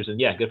Dodgers. And,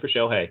 yeah, good for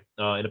Shohei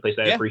in a place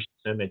that appreciates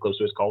him and close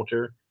to his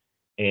culture.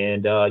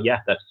 And,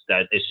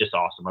 it's just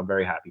awesome. I'm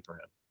very happy for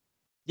him.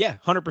 Yeah,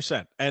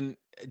 100%. And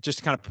just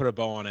to kind of put a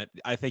bow on it,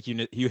 I think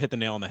you hit the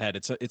nail on the head.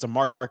 It's a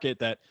market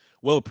that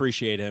will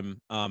appreciate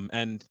him.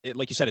 And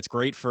like you said, it's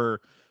great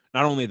for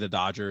not only the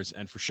Dodgers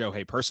and for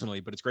Shohei personally,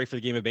 but it's great for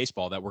the game of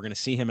baseball that we're going to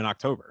see him in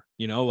October.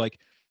 Like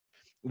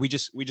we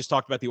just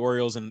talked about the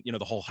Orioles and,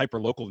 the whole hyper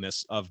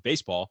localness of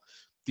baseball.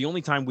 The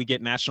only time we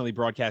get nationally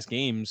broadcast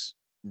games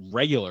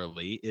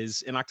regularly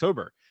is in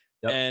October.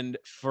 Yep. And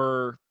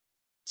for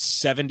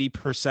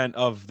 70%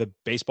 of the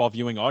baseball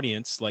viewing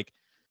audience, like,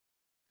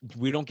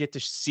 we don't get to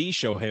see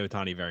Shohei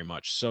Ohtani very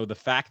much. So the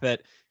fact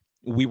that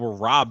we were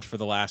robbed for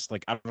the last,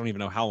 I don't even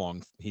know how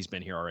long he's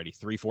been here already,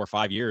 3, 4,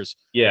 5 years.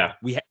 Yeah.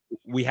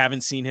 We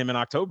haven't seen him in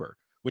October,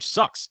 which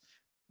sucks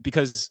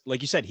because,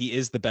 like you said, he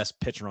is the best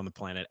pitcher on the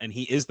planet and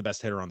he is the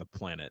best hitter on the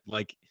planet.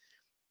 Like,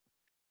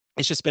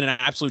 it's just been an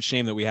absolute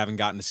shame that we haven't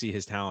gotten to see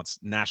his talents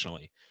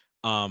nationally.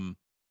 Now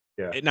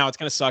it's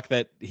going to suck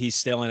that he's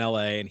still in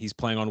LA and he's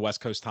playing on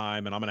West Coast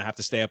time, and I'm going to have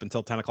to stay up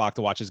until 10 o'clock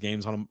to watch his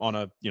games on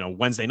a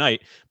Wednesday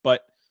night.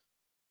 But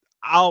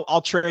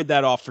I'll trade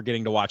that off for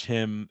getting to watch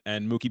him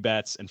and Mookie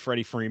Betts and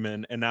Freddie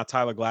Freeman and now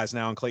Tyler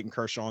Glasnow and Clayton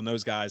Kershaw and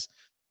those guys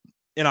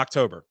in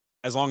October,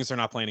 as long as they're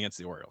not playing against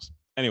the Orioles.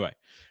 Anyway,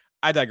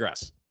 I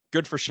digress.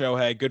 Good for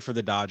Shohei, good for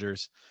the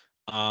Dodgers.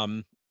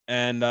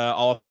 And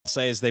all I'll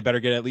say is they better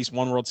get at least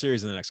one World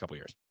Series in the next couple of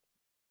years.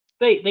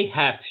 They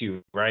have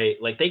to, right?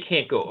 Like, they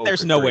can't go.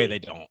 There's no way they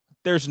don't.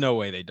 There's no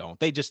way they don't.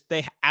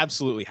 They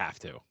absolutely have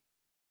to.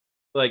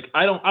 Like,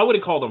 I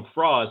wouldn't call them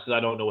frauds because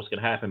I don't know what's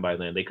going to happen by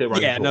then. They could run.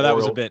 That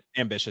was a bit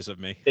ambitious of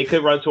me. They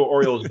could run to an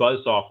Orioles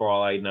buzzsaw for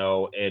all I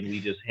know, and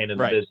we just hand them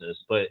the business.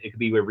 But it could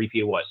be a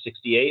repeat of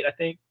 68, I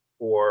think,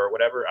 or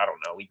whatever. I don't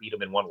know. We beat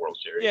them in one World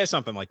Series. Yeah,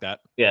 something like that.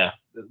 Yeah,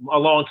 a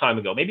long time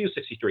ago. Maybe it was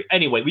 63.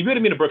 Anyway, we beat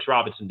them in the Brooks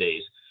Robinson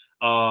days.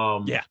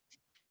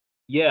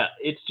 Yeah,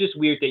 it's just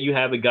weird that you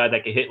have a guy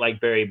that can hit like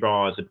Barry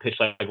Bonds and pitch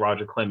like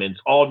Roger Clemens,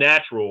 all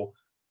natural.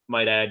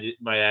 Might add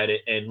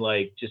it,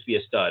 and just be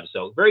a stud.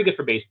 So very good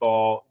for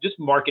baseball. Just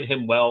market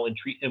him well and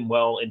treat him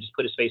well, and just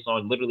put his face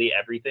on literally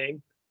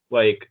everything,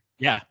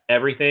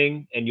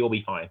 everything, and you'll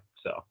be fine.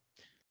 So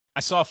I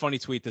saw a funny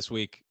tweet this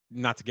week.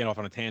 Not to get off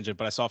on a tangent,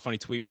 but I saw a funny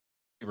tweet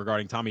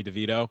regarding Tommy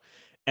DeVito,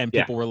 and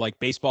people were like,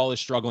 "Baseball is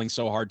struggling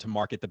so hard to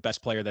market the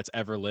best player that's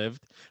ever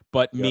lived."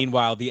 But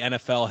meanwhile, the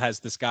NFL has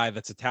this guy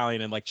that's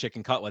Italian and like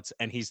chicken cutlets,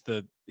 and he's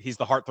the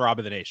heartthrob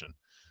of the nation.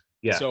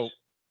 Yeah. So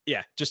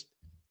just.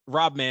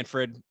 Rob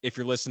Manfred, if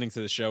you're listening to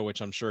the show,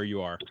 which I'm sure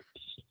you are,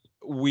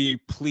 we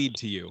plead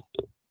to you.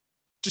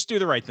 Just do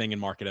the right thing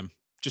and market him.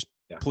 Just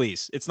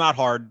please. It's not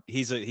hard.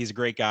 He's a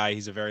great guy.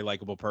 He's a very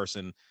likable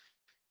person.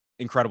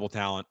 Incredible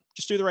talent.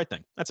 Just do the right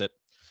thing. That's it.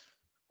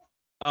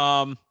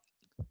 All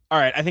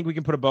right. I think we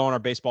can put a bow on our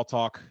baseball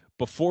talk.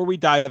 Before we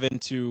dive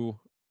into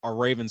our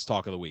Ravens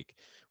talk of the week,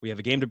 we have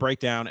a game to break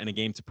down and a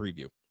game to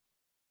preview.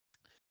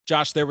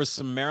 Josh, there was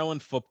some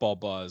Maryland football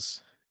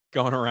buzz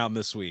going around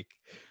this week.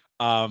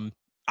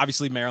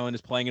 Obviously, Maryland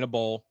is playing in a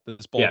bowl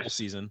this bowl Yes.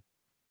 season.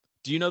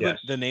 Do you know Yes.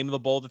 the name of the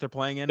bowl that they're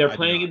playing in? They're I do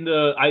playing not. in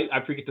the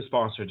I forget the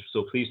sponsor,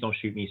 so please don't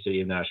shoot me,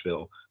 City of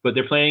Nashville. But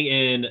they're playing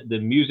in the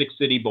Music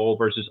City Bowl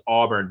versus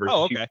Auburn versus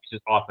Oh, okay.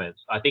 Houston's offense.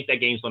 I think that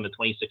game's on the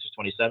 26th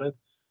or 27th.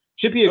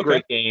 Should be a Okay.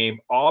 great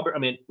game. Auburn, I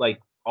mean, like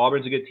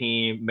Auburn's a good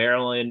team.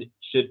 Maryland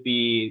should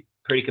be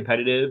pretty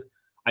competitive.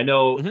 I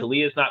know Mhm.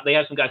 Talia's not. They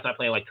have some guys not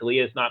playing, like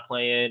Talia's not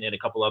playing, and a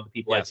couple other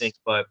people I Yes. think,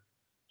 but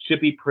should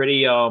be a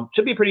pretty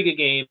good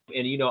game.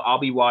 And I'll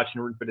be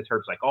watching rooting for the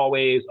Terps like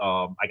always.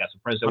 I got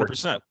some friends that work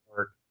 100%. at.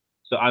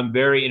 So I'm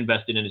very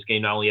invested in this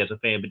game, not only as a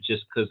fan, but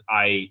just because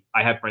I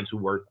have friends who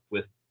work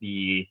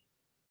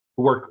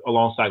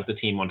alongside with the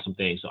team on some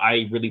things. So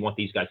I really want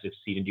these guys to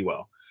succeed and do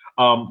well.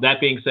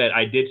 That being said,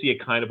 I did see a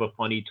kind of a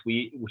funny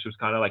tweet, which was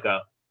kind of like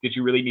did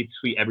you really need to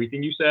tweet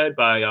everything you said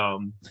by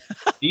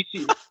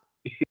DC?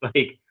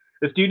 Like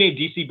this dude named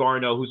DC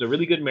Barno, who's a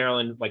really good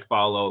Maryland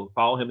follow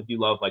him if you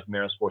love like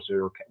Maryland sports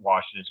or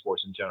Washington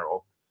sports in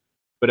general.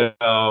 But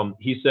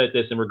he said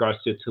this in regards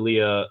to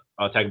Talia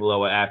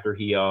Tagovailoa after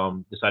he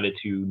decided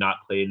to not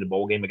play in the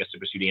bowl game, I guess, to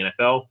pursue the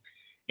NFL.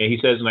 And he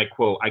says, and I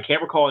quote, "I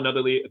can't recall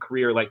another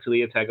career like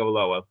Talia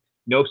Tagovailoa.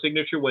 No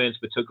signature wins,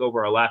 but took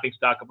over a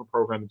laughingstock of a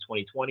program in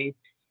 2020.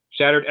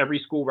 Shattered every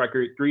school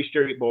record, 3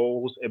 straight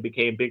bowls, and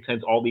became Big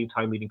Ten's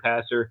all-time leading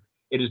passer.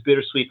 It is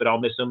bittersweet, but I'll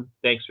miss him.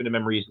 Thanks for the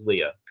memories,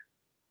 Leah."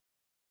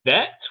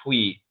 That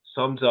tweet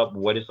sums up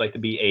what it's like to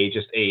be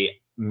just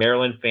a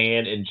Maryland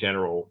fan in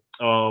general.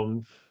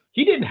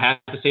 He didn't have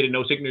to say the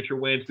no signature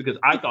wins because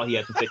I thought he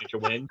had some signature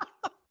wins.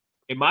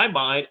 In my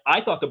mind,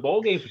 I thought the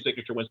bowl games were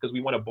signature wins because we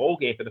won a bowl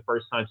game for the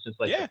first time since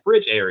the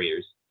fridge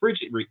area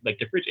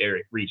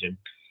region.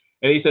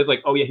 And he says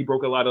oh yeah, he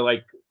broke a lot of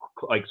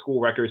school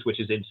records, which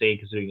is insane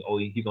considering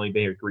he's only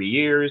been here 3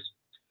 years.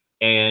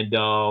 And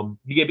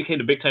he became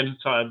the Big Ten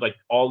time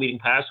all leading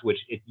pass, which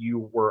if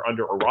you were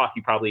under a rock,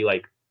 you probably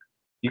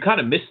you kind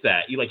of missed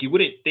that. You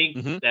wouldn't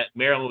think that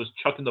Maryland was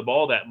chucking the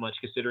ball that much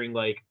considering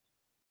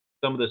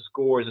some of the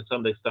scores and some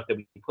of the stuff that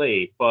we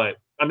played. But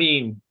I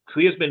mean,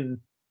 Clea's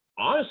been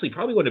honestly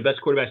probably one of the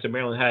best quarterbacks that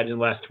Maryland had in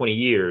the last 20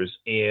 years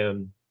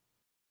and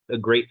a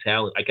great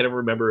talent. I can't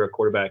remember a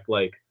quarterback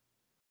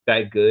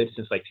that good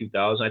since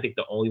 2000. I think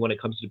the only one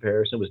that comes to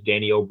comparison was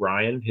Danny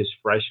O'Brien his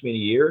freshman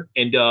year.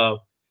 And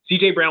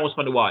CJ Brown was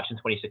fun to watch in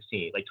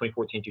 2016,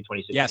 2014 to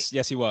 2016.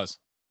 Yes, he was.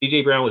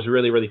 CJ Brown was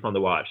really, really fun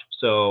to watch.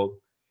 So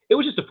it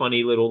was just a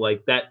funny little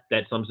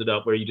that sums it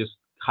up where you just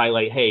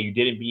highlight, hey, you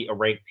didn't beat a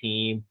ranked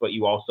team, but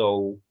you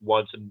also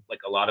won some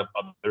a lot of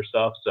other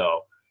stuff.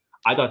 So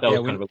I thought that was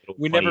kind of a little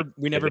funny.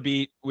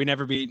 We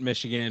never beat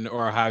Michigan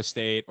or Ohio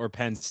State or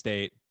Penn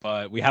State,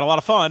 but we had a lot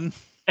of fun.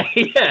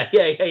 yeah,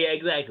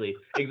 exactly.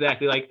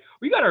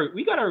 We got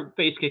our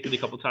face kicked in a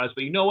couple times,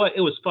 but you know what?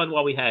 It was fun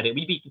while we had it.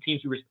 We beat the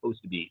teams we were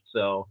supposed to beat.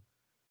 So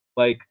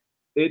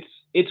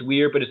it's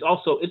weird, but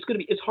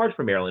it's hard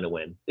for Maryland to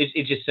win.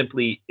 It just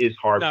simply is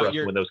hard for us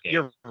to win those games.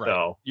 You're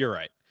right. You're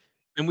right.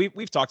 And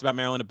we've talked about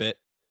Maryland a bit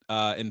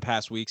in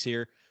past weeks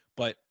here,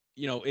 but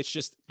it's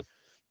just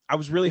I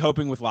was really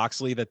hoping with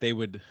Loxley that they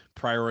would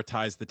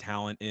prioritize the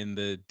talent in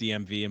the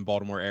DMV and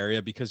Baltimore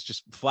area because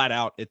just flat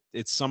out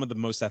it's some of the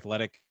most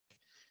athletically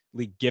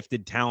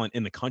gifted talent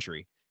in the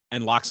country.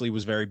 And Loxley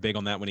was very big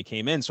on that when he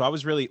came in. So I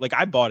was really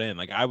I bought in.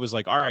 I was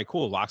all right,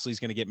 cool. Loxley's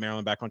going to get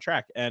Maryland back on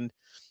track. And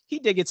he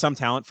did get some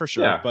talent for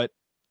sure. Yeah. But,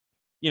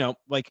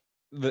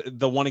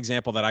 the one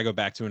example that I go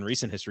back to in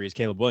recent history is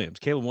Caleb Williams.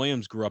 Caleb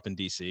Williams grew up in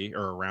DC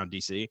or around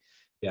DC.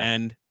 Yeah.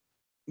 And,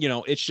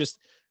 it's just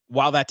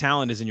while that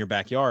talent is in your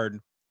backyard,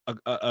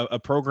 a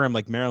program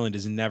like Maryland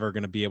is never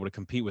going to be able to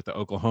compete with the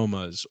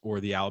Oklahomas or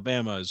the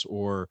Alabamas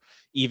or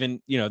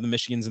even, the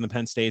Michigans and the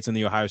Penn States and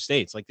the Ohio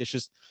States. It's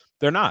just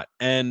they're not.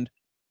 And,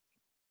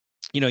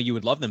 you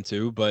would love them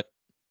to, but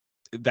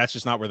that's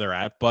just not where they're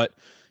at. But,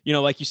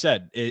 like you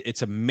said,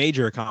 it's a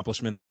major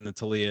accomplishment that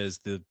Talia is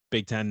the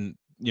Big Ten,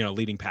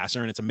 leading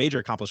passer. And it's a major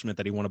accomplishment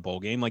that he won a bowl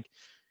game.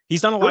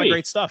 He's done a lot of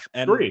great stuff.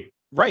 And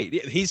right.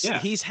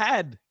 He's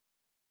had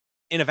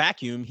in a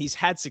vacuum, he's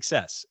had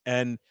success.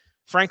 And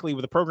frankly,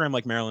 with a program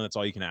like Maryland, that's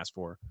all you can ask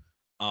for.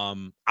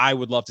 I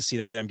would love to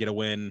see them get a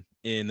win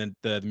in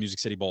the Music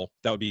City Bowl.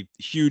 That would be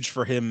huge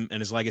for him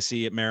and his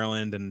legacy at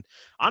Maryland. And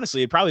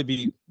honestly, it'd probably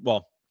be,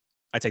 well,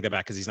 I take that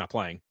back because he's not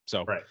playing.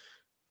 So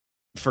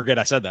forget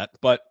I said that.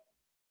 But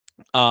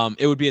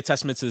it would be a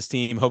testament to this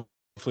team.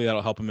 Hopefully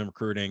that'll help him in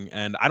recruiting.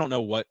 And I don't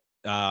know what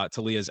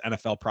Talia's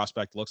NFL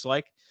prospect looks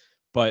like,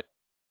 but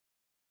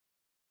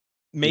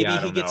maybe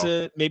he gets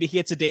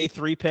a day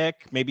 3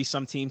 pick. Maybe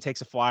some team takes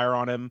a flyer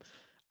on him.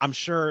 I'm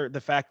sure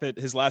the fact that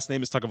his last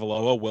name is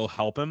Tagovailoa will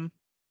help him.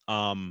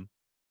 I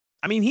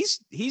mean, he's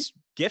he's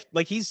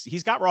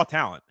got raw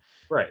talent,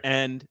 right?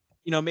 And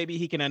maybe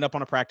he can end up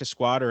on a practice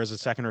squad or as a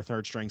second or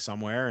third string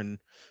somewhere. And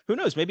who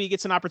knows? Maybe he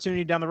gets an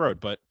opportunity down the road.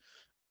 But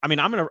I mean,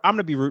 I'm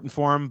gonna be rooting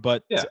for him.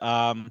 But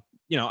I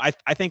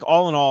think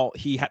all in all,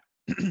 he had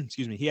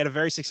he had a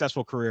very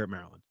successful career at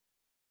Maryland.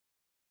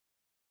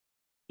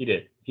 He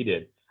did.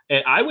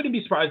 And I wouldn't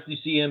be surprised to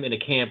see him in a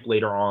camp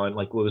later on,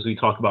 like what was we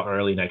talked about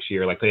early next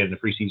year, like playing in a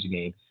preseason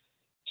game.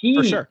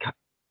 For sure.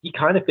 He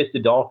kind of fits the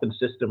Dolphins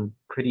system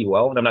pretty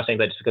well, and I'm not saying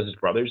that just because his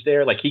brother's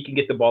there. Like he can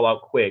get the ball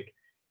out quick,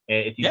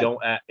 and if you don't,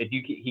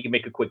 he can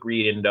make a quick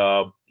read,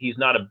 and he's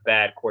not a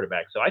bad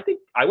quarterback. So I think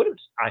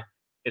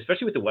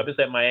especially with the weapons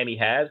that Miami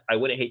has, I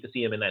wouldn't hate to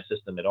see him in that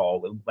system at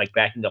all, like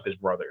backing up his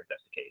brother if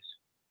that's the case.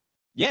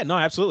 Yeah, no,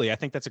 absolutely. I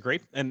think that's a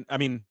great, and I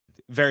mean,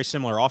 very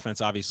similar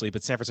offense, obviously,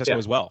 but San Francisco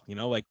as well. You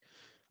know, like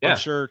I'm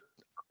sure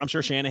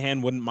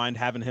Shanahan wouldn't mind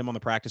having him on the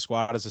practice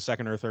squad as a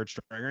second or third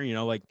stringer. You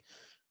know, like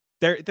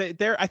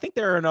I think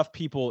there are enough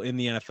people in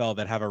the NFL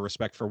that have a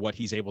respect for what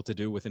he's able to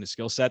do within his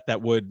skill set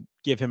that would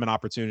give him an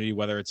opportunity,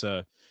 whether it's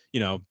a,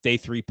 day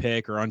 3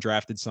 pick or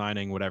undrafted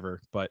signing,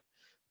 whatever. But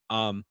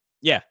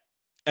yeah,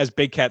 as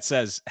Big Cat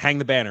says, hang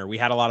the banner. We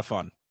had a lot of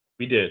fun.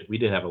 We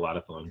did have a lot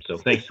of fun. So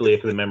thanks to Leah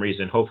for the memories,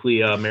 and hopefully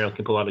Maryland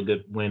can pull out a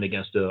good win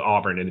against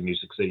Auburn in the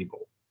Music City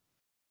Bowl.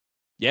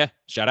 Yeah,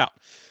 shout out.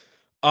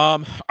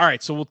 All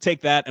right, so we'll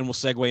take that and we'll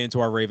segue into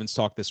our Ravens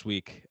talk this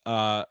week.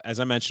 As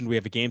I mentioned, we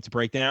have a game to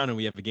break down and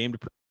we have a game to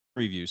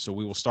preview. So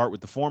we will start with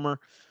the former.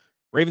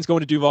 Ravens going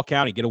to Duval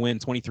County, get a win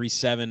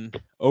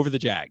 23-7 over the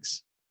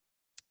Jags.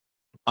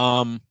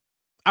 I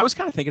was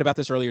kind of thinking about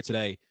this earlier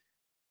today.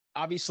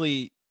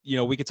 Obviously,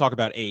 we could talk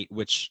about 8,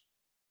 which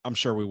I'm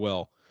sure we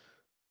will.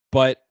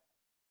 But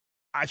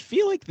I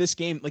feel like this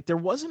game, like there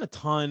wasn't a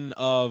ton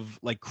of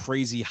like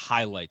crazy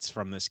highlights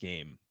from this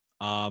game.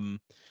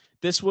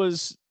 This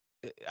was,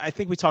 I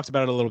think we talked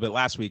about it a little bit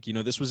last week.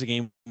 This was a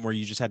game where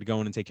you just had to go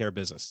in and take care of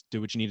business,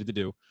 do what you needed to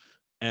do,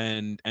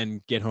 and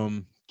get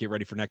home, get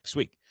ready for next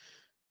week,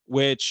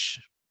 which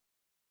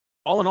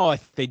all in all, I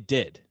think they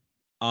did.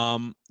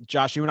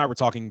 Josh, you and I were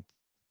talking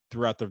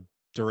throughout the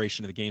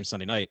duration of the game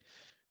Sunday night,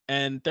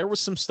 and there was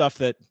some stuff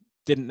that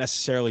didn't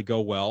necessarily go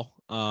well.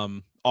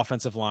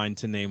 Offensive line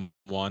to name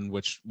one,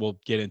 which we'll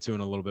get into in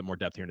a little bit more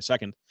depth here in a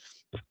second.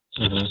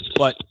 Mm-hmm.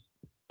 But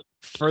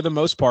for the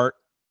most part,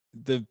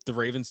 the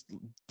Ravens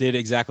did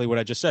exactly what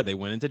I just said. They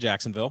went into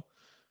Jacksonville.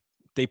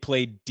 They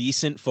played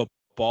decent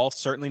football,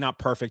 certainly not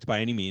perfect by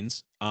any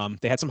means.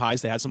 They had some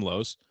highs, they had some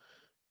lows,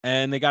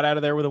 and they got out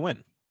of there with a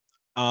win.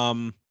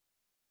 I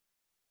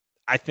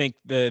think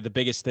the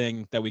biggest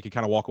thing that we could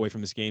kind of walk away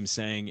from this game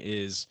saying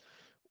is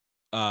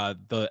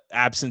the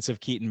absence of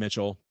Keaton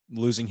Mitchell,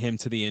 losing him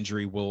to the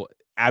injury will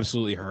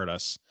absolutely hurt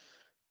us.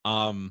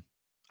 I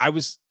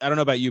don't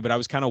know about you, but I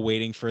was kind of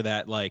waiting for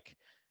that like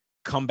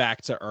come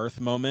back to earth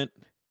moment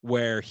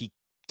where he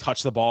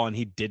touched the ball and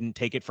he didn't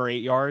take it for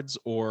 8 yards,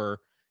 or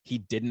he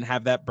didn't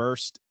have that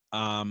burst.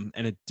 And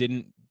it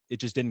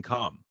just didn't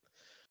come.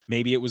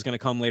 Maybe it was going to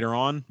come later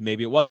on.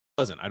 Maybe it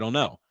wasn't. I don't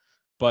know.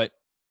 But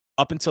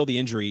up until the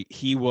injury,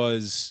 he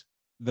was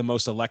the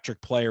most electric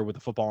player with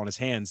the football in his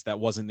hands that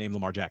wasn't named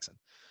Lamar Jackson.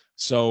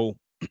 So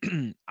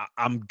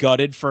I'm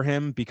gutted for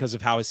him because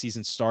of how his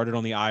season started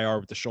on the IR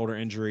with the shoulder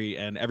injury,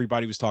 and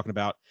everybody was talking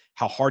about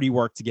how hard he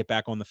worked to get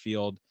back on the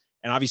field.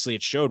 And obviously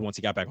it showed once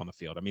he got back on the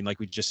field. I mean, like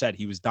we just said,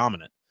 he was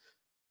dominant.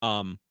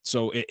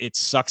 So it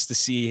sucks to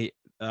see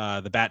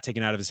the bat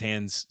taken out of his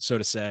hands, so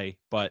to say.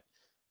 But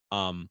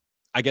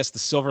I guess the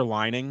silver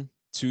lining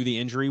to the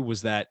injury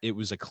was that it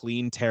was a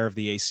clean tear of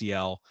the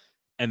ACL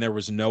and there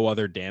was no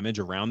other damage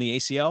around the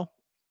ACL.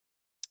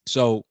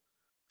 So,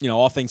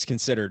 all things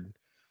considered,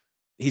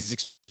 he's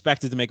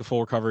expected to make a full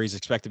recovery. He's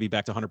expected to be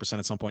back to 100%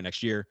 at some point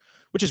next year,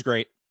 which is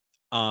great.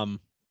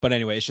 But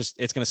anyway, it's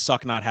going to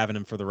suck not having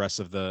him for the rest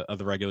of the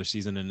regular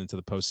season and into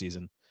the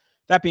postseason.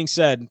 That being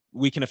said,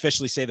 we can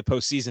officially say the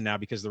postseason now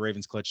because the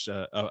Ravens clinched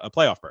a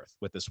playoff berth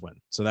with this win.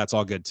 So that's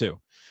all good too.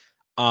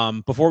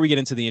 Before we get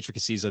into the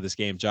intricacies of this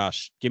game,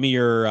 Josh, give me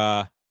your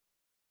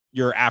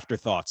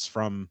afterthoughts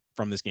from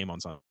this game on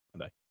Sunday.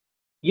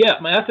 Yeah,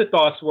 my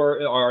afterthoughts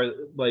are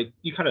like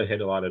you kind of hit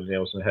a lot of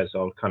nails in the head,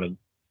 so I'll kind of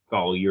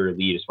follow your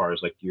lead as far as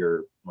like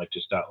your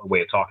just a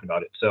way of talking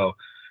about it. So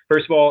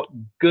first of all,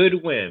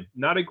 good win.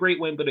 Not a great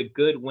win, but a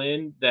good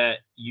win that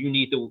you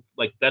need to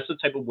that's the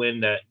type of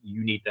win that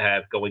you need to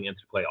have going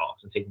into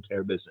playoffs and taking care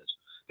of business.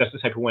 That's the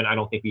type of win I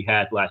don't think we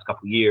had the last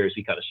couple of years.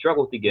 We kind of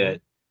struggled to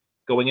get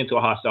going into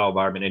a hostile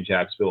environment in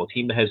Jacksonville, a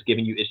team that has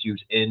given you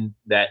issues in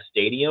that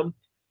stadium,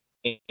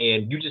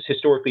 and you just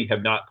historically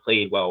have not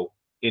played well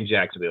in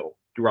Jacksonville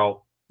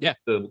throughout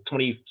the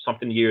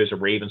 20-something years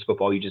of Ravens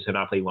football. You just have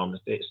not played well in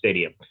the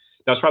stadium.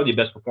 That was probably the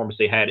best performance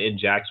they had in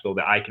Jacksonville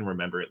that I can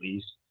remember, at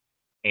least.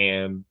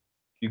 And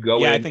you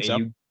go in and so.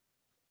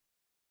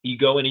 you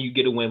go in and you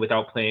get a win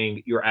without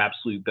playing your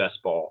absolute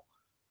best ball.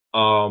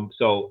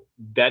 So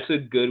that's a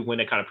good win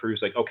that kind of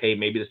proves like, okay,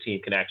 maybe this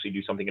team can actually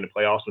do something in the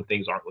playoffs when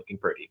things aren't looking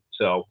pretty.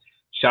 So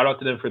shout out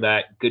to them for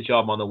that. Good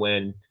job on the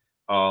win.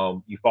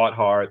 You fought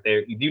hard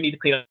there. You do need to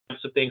clean up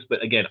some things,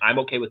 but again, I'm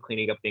okay with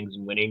cleaning up things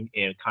and winning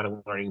and kind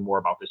of learning more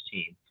about this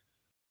team.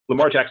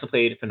 Lamar Jackson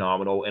played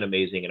phenomenal and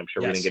amazing, and I'm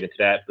sure we're going to get into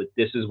that. But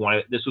this was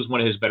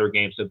one of his better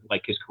games of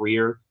like his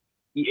career,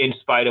 in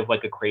spite of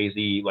like a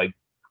crazy like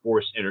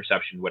forced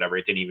interception, whatever.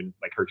 It didn't even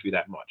like hurt you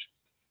that much.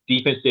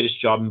 Defense did its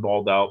job and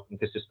balled out and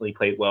consistently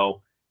played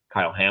well.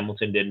 Kyle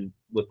Hamilton didn't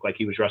look like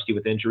he was rusty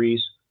with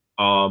injuries.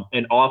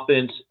 And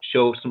offense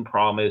showed some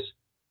promise.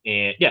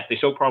 And yeah, they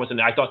showed promise.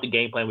 And I thought the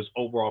game plan was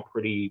overall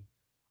pretty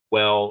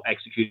well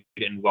executed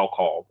and well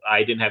called.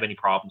 I didn't have any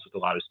problems with a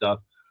lot of stuff.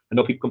 I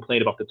know people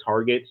complain about the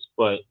targets,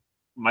 but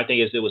my thing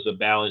is it was a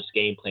balanced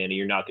game plan, and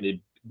you're not going to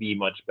be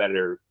much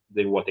better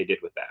than what they did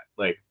with that.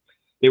 Like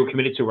they were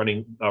committed to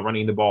running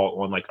the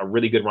ball on like a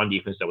really good run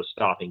defense that was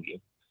stopping you.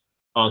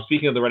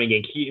 Speaking of the running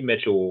game, Keaton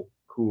Mitchell,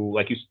 who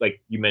like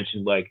you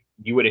mentioned, like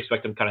you would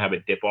expect him to kind of have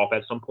a dip off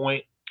at some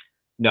point.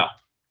 No,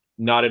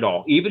 not at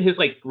all. Even his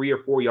like 3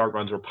 or 4 yard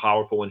runs were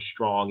powerful and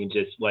strong and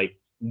just like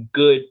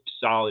good,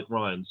 solid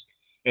runs.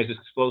 And his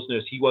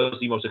explosiveness, he was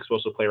the most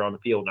explosive player on the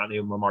field, not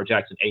named Lamar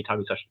Jackson, anytime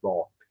he touched the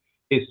ball.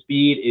 His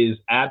speed is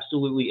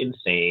absolutely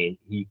insane.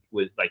 He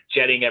was like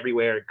jetting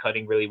everywhere and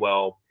cutting really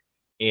well.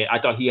 And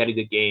I thought he had a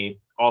good game.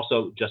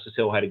 Also, Justice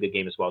Hill had a good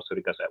game as well. So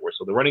did Gus Edwards.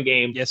 So the running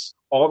game, Yes.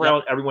 all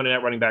around, everyone in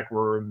that running back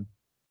room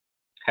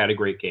had a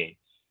great game.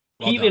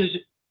 Well done.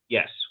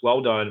 Yes,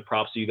 well done.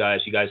 Props to you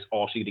guys. You guys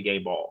all should get a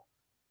game ball.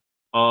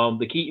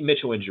 The Keaton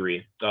Mitchell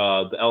injury,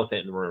 the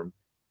elephant in the room.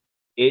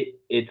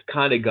 It's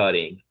kind of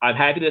gutting. I'm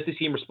happy that the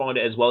team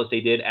responded as well as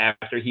they did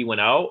after he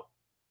went out,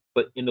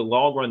 but in the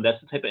long run,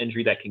 that's the type of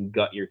injury that can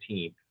gut your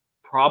team.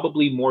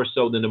 Probably more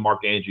so than the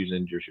Mark Andrews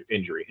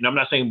injury. And I'm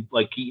not saying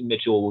like Keaton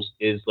Mitchell's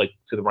is like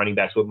to the running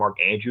backs what Mark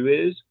Andrew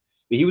is,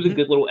 but he was a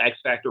good little X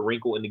factor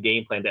wrinkle in the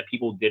game plan that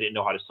people didn't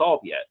know how to solve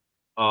yet.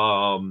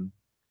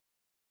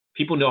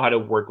 People know how to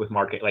work with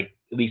Mark, like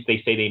at least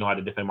they say they know how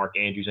to defend Mark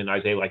Andrews and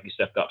Isaiah like he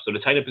stepped up. So the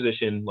tight end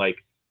position, like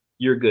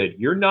you're good.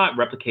 You're not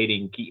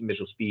replicating Keaton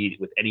Mitchell's speed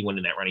with anyone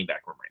in that running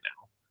back room right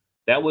now.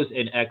 That was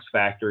an X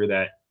factor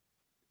that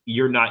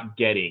you're not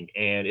getting,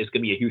 and it's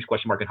going to be a huge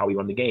question mark on how we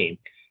run the game.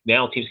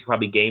 Now teams can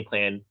probably game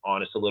plan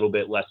on us a little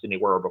bit less than they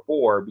were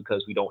before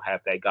because we don't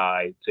have that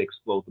guy to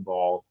explode the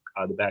ball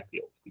out of the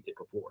backfield we did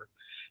before.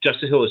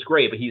 Justice Hill is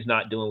great, but he's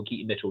not doing what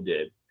Keaton Mitchell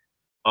did.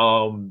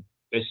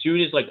 As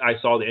soon as like I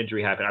saw the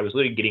injury happen, I was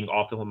literally getting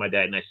off the phone with my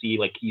dad, and I see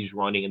like he's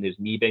running and his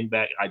knee banged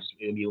back. I just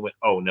immediately went,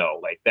 "Oh no!"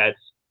 Like that's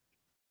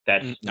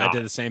not. I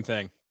did the same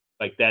thing.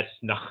 Like that's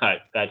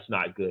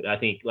not good. I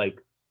think like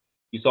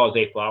you saw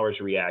Zay Flowers'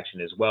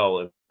 reaction as well,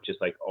 of just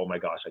like, "Oh my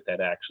gosh!" Like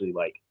that actually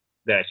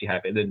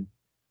happened. And then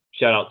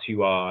shout out to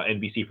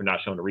NBC for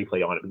not showing the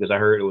replay on it because I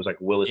heard it was like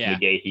Willis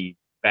McGahee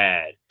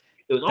bad.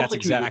 It was that's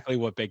like exactly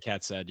what Big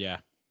Cat said. Yeah.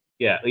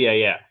 Yeah.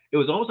 It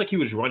was almost like he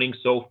was running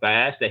so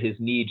fast that his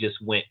knee just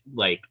went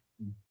like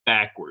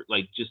backward,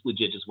 like just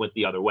legit just went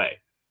the other way.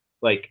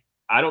 Like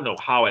I don't know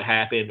how it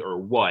happened or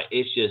what.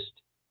 It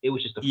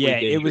was just a freak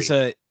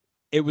injury.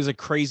 It was a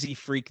crazy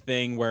freak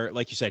thing where,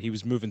 like you said, he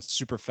was moving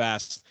super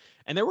fast.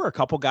 And there were a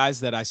couple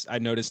guys that I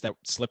noticed that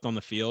slipped on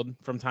the field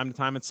from time to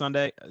time at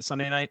Sunday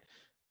night.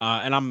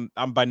 And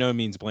I'm by no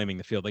means blaming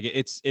the field. Like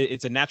it's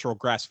a natural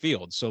grass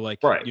field. So like,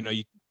 right.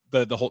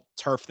 The whole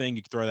turf thing,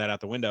 you can throw that out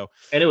the window.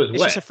 And it was wet.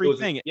 It's just a freak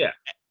thing. Yeah.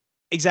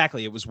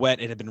 Exactly. It was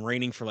wet. It had been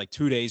raining for like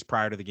 2 days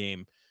prior to the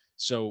game.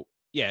 So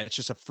yeah, it's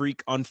just a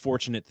freak,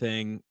 unfortunate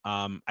thing.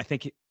 I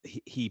think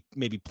he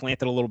maybe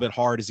planted a little bit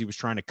hard as he was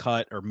trying to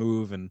cut or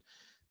move, and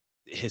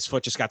his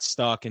foot just got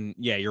stuck. And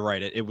yeah, you're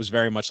right. It was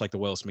very much like the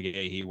Willis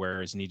McGahee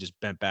where his knee just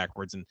bent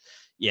backwards. And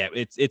yeah,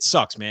 it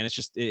sucks, man. It's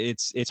just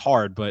it's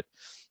hard, but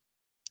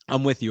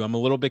I'm with you. I'm a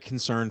little bit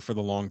concerned for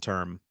the long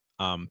term.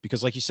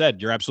 Because like you said,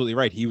 you're absolutely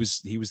right. He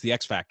was the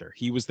X factor.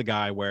 He was the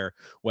guy where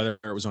whether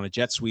it was on a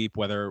jet sweep,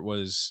 whether it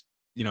was,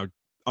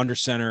 under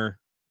center,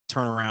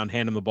 turn around,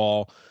 hand him the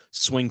ball,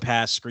 swing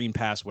pass, screen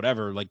pass,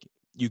 whatever, like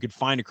you could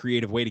find a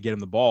creative way to get him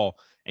the ball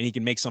and he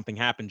can make something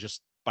happen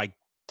just by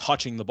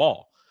touching the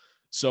ball.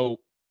 So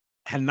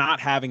not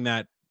having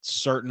that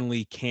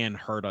certainly can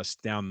hurt us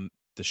down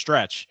the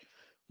stretch.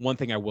 One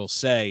thing I will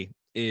say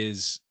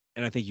is,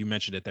 and I think you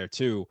mentioned it there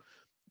too,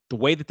 the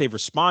way that they've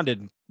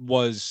responded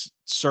was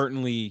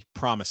certainly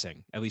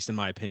promising, at least in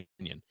my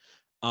opinion.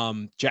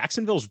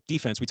 Jacksonville's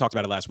defense, we talked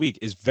about it last week,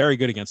 is very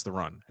good against the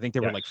run. I think they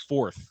were like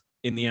 4th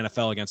in the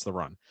NFL against the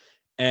run.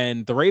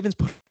 And the Ravens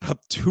put up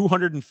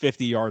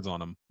 250 yards on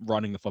them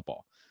running the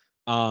football.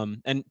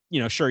 And,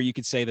 sure, you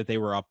could say that they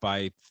were up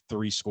by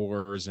 3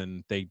 scores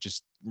and they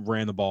just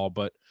ran the ball.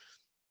 But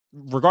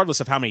regardless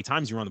of how many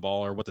times you run the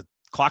ball or what the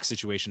clock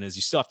situation is,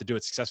 you still have to do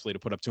it successfully to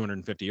put up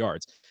 250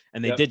 yards.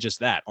 And they did just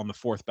that on the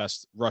 4th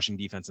best rushing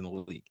defense in the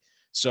league.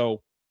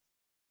 So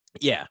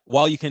yeah,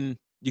 while you could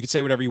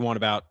say whatever you want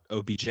about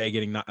OBJ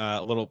getting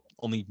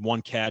only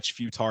 1 catch,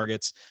 few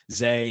targets,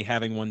 Zay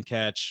having 1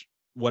 catch,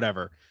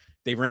 whatever,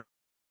 they ran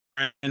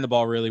the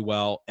ball really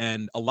well.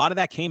 And a lot of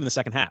that came in the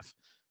second half.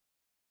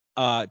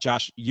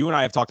 Josh, you and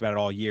I have talked about it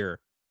all year.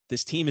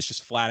 This team is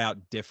just flat out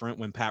different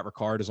when Pat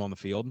Ricard is on the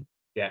field,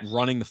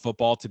 running the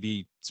football, to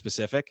be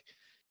specific.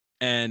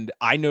 And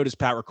I noticed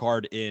Pat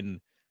Ricard in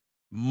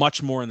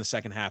much more in the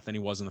second half than he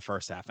was in the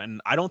first half.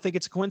 And I don't think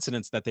it's a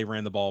coincidence that they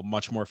ran the ball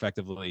much more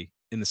effectively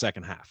in the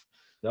second half.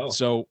 No.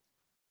 So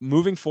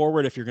moving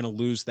forward, if you're going to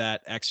lose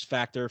that X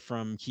factor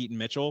from Keaton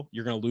Mitchell,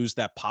 you're going to lose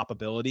that pop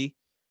ability.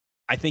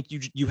 I think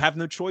you have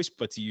no choice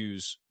but to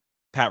use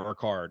Pat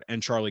Ricard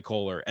and Charlie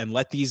Kohler and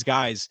let these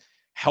guys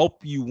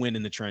help you win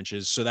in the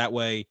trenches. So that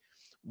way,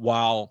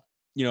 While,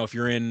 if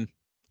you're in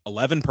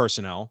 11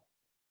 personnel,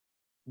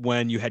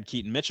 when you had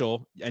Keaton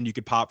Mitchell and you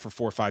could pop for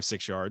 4, 5,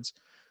 6 yards,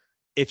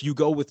 if you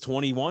go with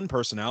 21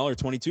 personnel or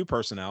 22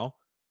 personnel,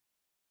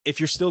 if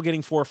you're still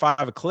getting 4 or 5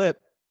 a clip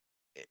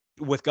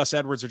with Gus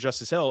Edwards or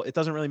Justice Hill, it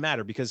doesn't really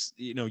matter because,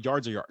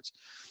 yards are yards.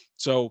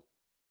 So,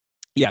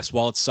 yes,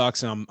 while it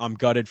sucks and I'm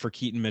gutted for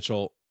Keaton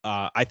Mitchell,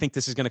 I think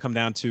this is going to come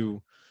down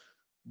to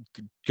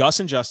Gus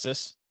and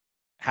Justice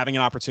having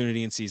an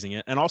opportunity and seizing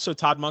it, and also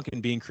Todd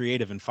Monken being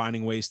creative and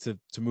finding ways to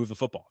move the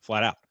football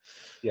flat out.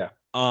 Yeah.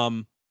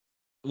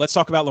 Let's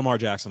talk about Lamar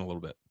Jackson a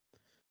little bit.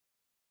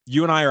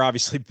 You and I are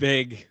obviously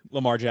big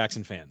Lamar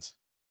Jackson fans.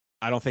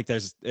 I don't think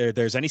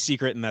there's any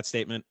secret in that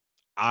statement.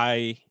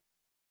 I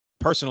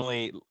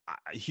personally,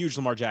 a huge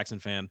Lamar Jackson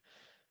fan.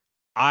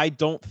 I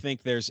don't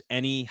think there's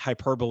any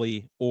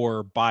hyperbole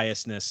or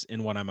biasness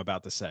in what I'm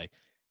about to say.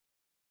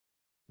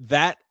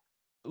 That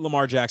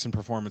Lamar Jackson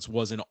performance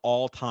was an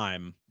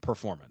all-time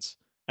performance.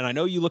 And I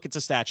know you look at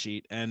the stat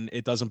sheet and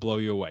it doesn't blow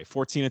you away.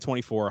 14 of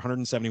 24,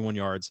 171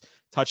 yards,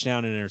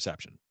 touchdown and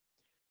interception.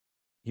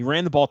 He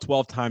ran the ball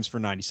 12 times for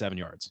 97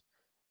 yards.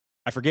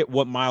 I forget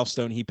what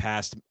milestone he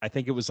passed. I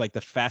think it was like the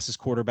fastest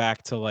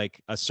quarterback to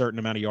like a certain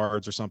amount of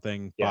yards or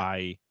something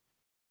by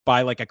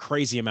like a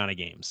crazy amount of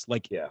games.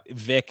 Like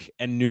Vic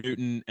and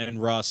Newton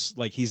and Russ,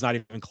 like he's not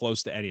even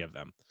close to any of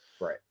them.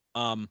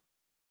 Right.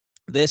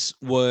 This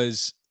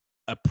was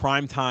a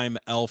primetime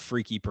El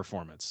Freaky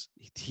performance.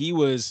 I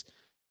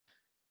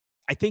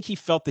think he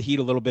felt the heat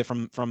a little bit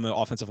from the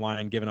offensive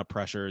line, giving up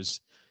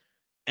pressures.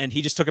 And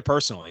he just took it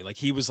personally. Like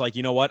he was like,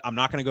 you know what? I'm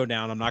not going to go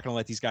down. I'm not going to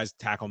let these guys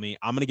tackle me.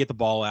 I'm going to get the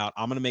ball out.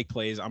 I'm going to make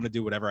plays. I'm going to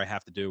do whatever I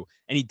have to do.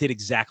 And he did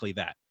exactly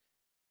that.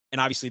 And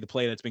obviously the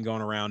play that's been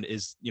going around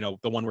is,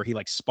 the one where he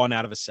like spun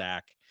out of a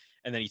sack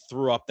and then he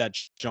threw up that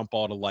jump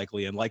ball to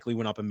Likely, and Likely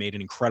went up and made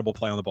an incredible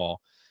play on the ball.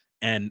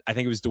 And I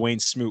think it was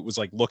Dwayne Smoot was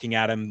like looking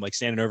at him, like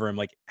standing over him,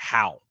 like,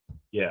 how?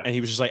 Yeah. And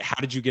he was just like,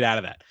 how did you get out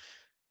of that?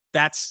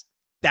 That's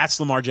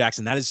Lamar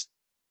Jackson. That is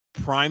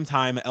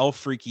primetime El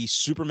Freaky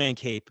Superman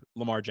cape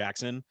Lamar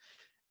Jackson.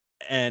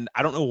 And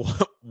I don't know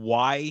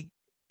why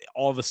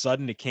all of a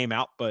sudden it came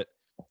out, but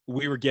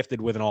we were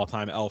gifted with an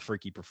all-time El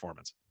Freaky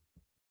performance.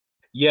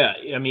 Yeah,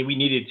 I mean, we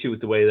needed to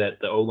with the way that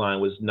the O-line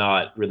was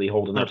not really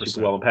holding up 100%.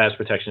 super well in pass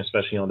protection,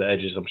 especially on the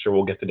edges. I'm sure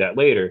we'll get to that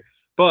later.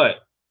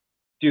 But,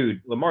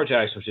 dude, Lamar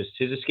Jackson was just,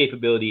 his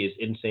escapability is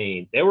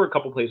insane. There were a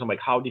couple plays I'm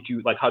like, how did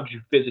you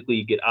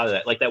physically get out of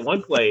that? Like that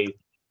one play,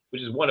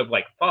 which is one of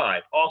like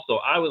 5. Also,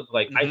 I was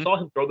like, I saw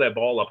him throw that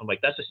ball up. I'm like,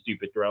 that's a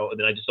stupid throw. And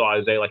then I just saw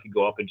Isaiah like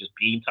go up and just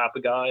beam top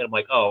a guy. And I'm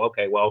like, oh,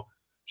 okay, well,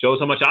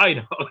 shows how much I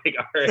know. Like,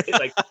 all right,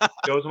 like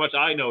shows how much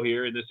I know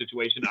here in this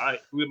situation.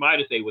 Who am I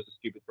to say was a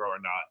stupid throw or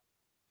not?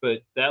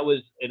 But that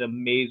was an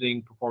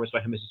amazing performance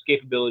by him. His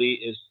escapability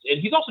is, and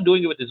he's also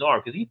doing it with his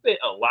arm because he fit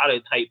a lot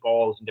of tight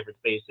balls in different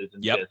spaces.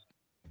 And just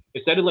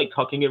instead of like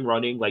tucking and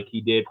running like he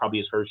did probably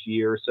his first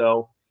year or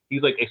so,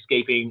 he's like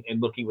escaping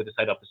and looking with his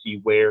head up to see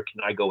where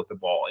can I go with the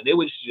ball. And it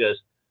was just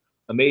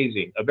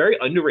amazing. A very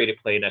underrated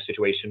play in that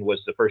situation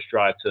was the first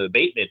drive to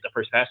Bateman, the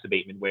first pass to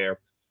Bateman, where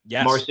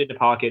Lamar's in the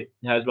pocket,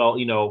 has about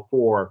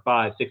 4,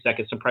 5, 6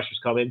 seconds, some pressure's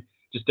coming,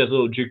 just does a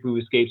little juke move,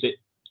 escapes it,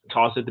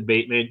 tosses it to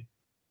Bateman.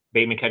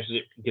 Bateman catches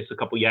it, gets a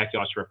couple yak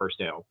yards for a first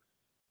down.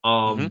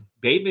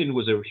 Bateman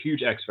was a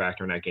huge X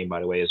factor in that game, by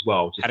the way, as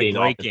well. Just had a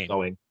great game.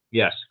 Going.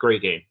 Yes,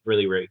 great game.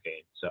 Really great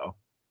game. So,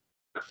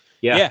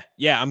 yeah.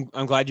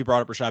 I'm glad you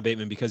brought up Rashad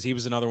Bateman because he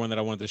was another one that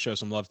I wanted to show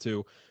some love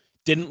to.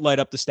 Didn't light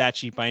up the stat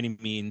sheet by any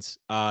means.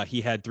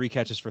 He had 3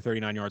 catches for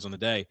 39 yards on the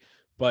day.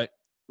 But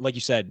like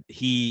you said,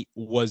 he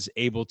was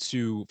able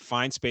to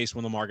find space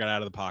when Lamar got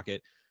out of the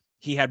pocket.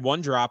 He had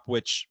one drop,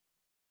 which,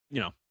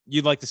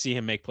 you'd like to see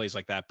him make plays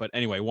like that. But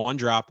anyway, one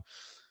drop.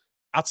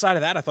 Outside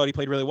of that, I thought he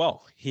played really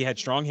well. He had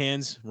strong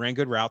hands, ran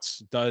good routes,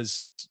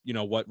 does,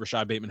 what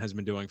Rashad Bateman has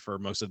been doing for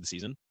most of the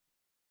season.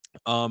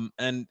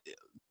 And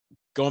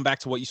going back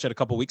to what you said a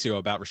couple weeks ago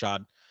about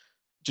Rashad,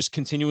 just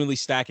continually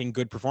stacking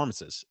good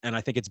performances. And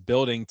I think it's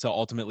building to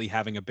ultimately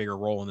having a bigger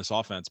role in this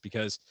offense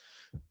because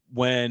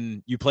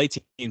when you play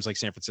teams like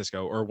San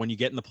Francisco or when you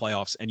get in the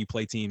playoffs and you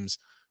play teams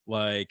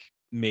like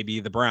maybe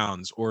the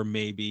Browns or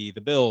maybe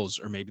the Bills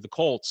or maybe the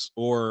Colts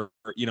or,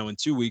 in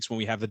 2 weeks when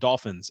we have the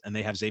Dolphins and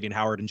they have Xavier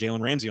Howard and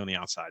Jalen Ramsey on the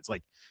outsides,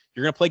 like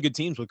you're going to play good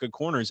teams with good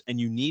corners and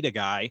you need a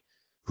guy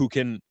who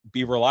can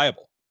be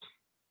reliable,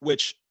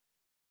 which,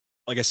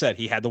 like I said,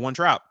 he had the one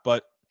drop,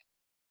 but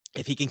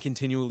if he can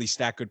continually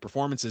stack good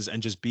performances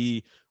and just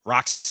be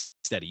rock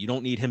steady, you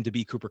don't need him to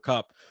be Cooper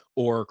Kupp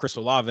or Chris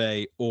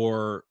Olave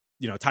or,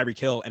 Tyreek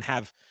Hill and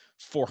have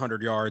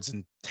 400 yards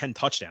and 10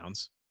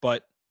 touchdowns.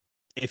 But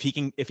if he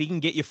can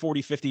get you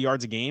 40, 50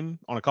 yards a game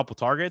on a couple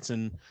targets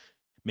and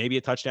maybe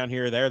a touchdown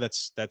here or there,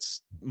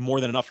 that's more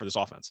than enough for this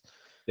offense.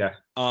 Yeah.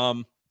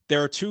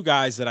 There are 2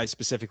 guys that I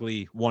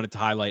specifically wanted to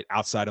highlight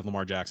outside of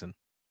Lamar Jackson.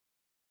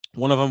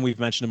 One of them, we've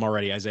mentioned him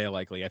already, Isaiah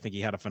Likely. I think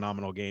he had a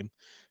phenomenal game.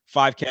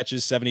 5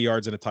 catches, 70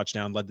 yards and a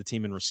touchdown, led the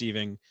team in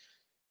receiving.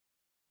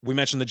 We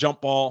mentioned the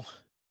jump ball.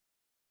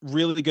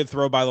 Really good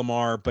throw by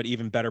Lamar, but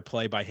even better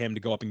play by him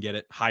to go up and get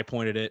it. High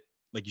pointed it.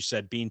 like you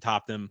said, Bean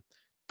topped them,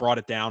 brought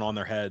it down on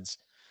their heads.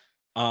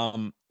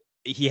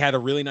 He had a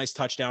really nice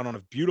touchdown on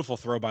a beautiful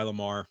throw by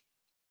Lamar.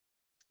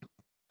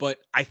 But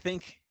I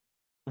think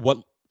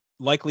what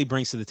likely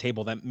brings to the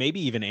table that maybe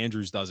even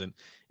Andrews doesn't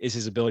is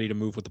his ability to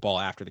move with the ball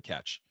after the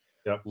catch.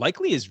 Yep.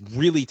 Likely is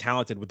really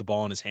talented with the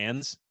ball in his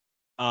hands.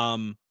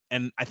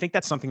 And I think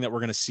that's something that we're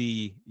going to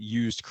see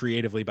used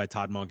creatively by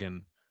Todd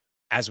Monken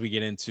as we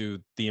get into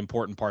the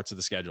important parts of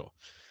the schedule.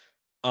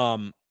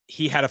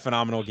 He had a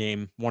phenomenal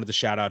game. Wanted to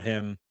shout out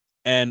him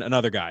and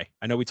another guy.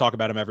 I know we talk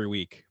about him every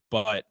week,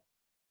 but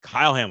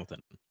Kyle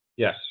Hamilton.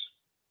 Yes.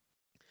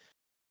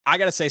 I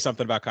got to say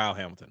something about Kyle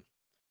Hamilton.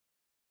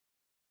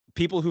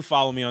 People who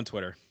follow me on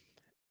Twitter,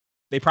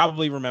 they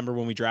probably remember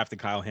when we drafted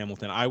Kyle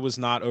Hamilton. I was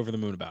not over the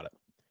moon about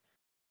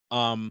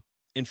it.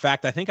 In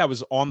fact, I think I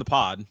was on the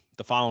pod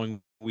the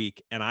following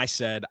week, and I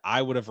said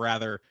I would have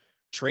rather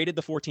traded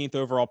the 14th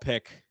overall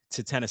pick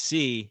to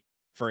Tennessee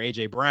for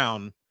A.J.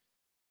 Brown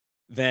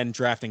than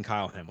drafting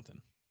Kyle Hamilton.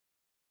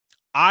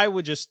 I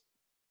would just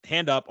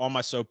hand up on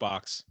my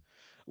soapbox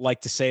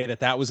like to say that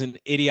that was an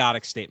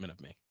idiotic statement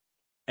of me,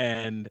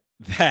 and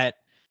that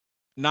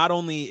not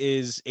only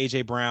is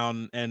A.J.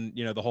 Brown and,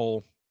 you know, the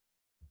whole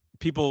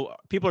people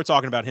are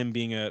talking about him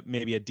being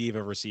maybe a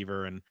diva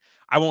receiver, and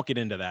I won't get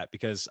into that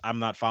because I'm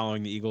not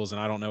following the Eagles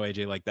and I don't know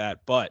AJ like that.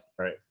 But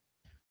right.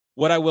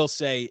 What I will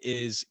say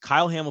is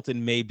Kyle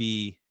Hamilton may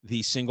be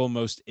the single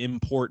most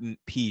important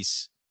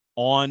piece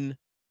on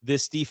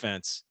this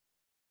defense,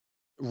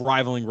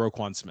 rivaling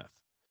Roquan Smith.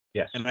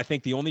 Yes. And I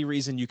think the only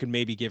reason you can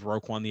maybe give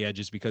Roquan the edge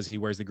is because he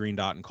wears the green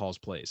dot and calls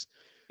plays.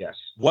 Yes.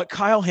 What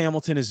Kyle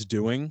Hamilton is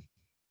doing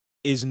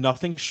is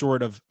nothing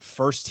short of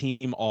first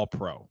team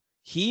All-Pro.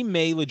 He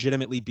may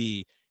legitimately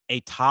be a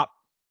top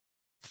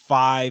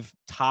 5,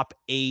 top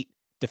 8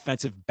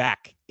 defensive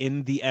back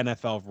in the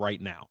NFL right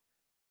now.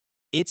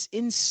 It's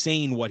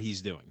insane what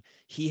he's doing.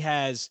 He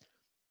has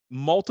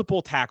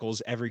multiple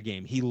tackles every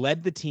game. He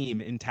led the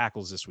team in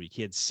tackles this week.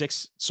 He had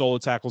 6 solo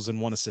tackles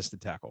and 1 assisted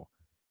tackle.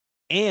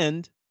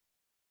 And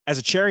as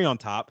a cherry on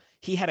top,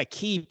 he had a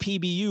key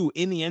PBU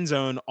in the end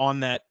zone on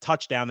that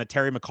touchdown that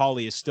Terry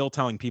McAuley is still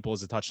telling people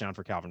is a touchdown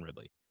for Calvin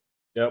Ridley.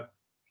 Yep.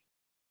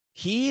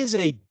 He is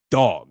a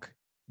dog.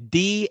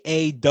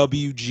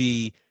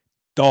 DAWG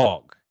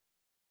dog.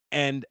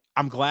 And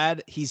I'm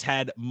glad he's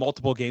had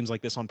multiple games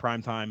like this on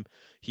primetime.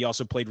 He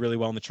also played really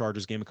well in the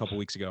Chargers game a couple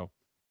weeks ago,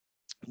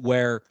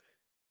 where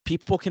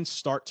people can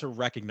start to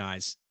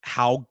recognize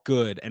how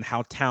good and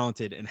how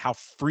talented and how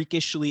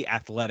freakishly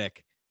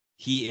athletic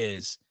he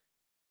is,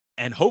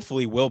 and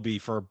hopefully will be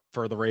for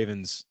the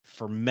Ravens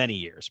for many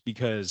years,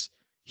 because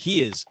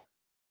he is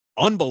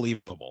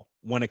unbelievable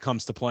when it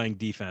comes to playing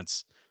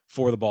defense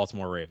for the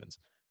Baltimore Ravens.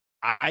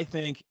 I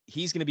think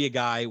he's going to be a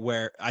guy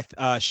where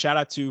shout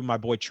out to my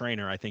boy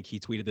Trainer. I think he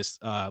tweeted this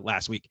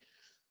last week.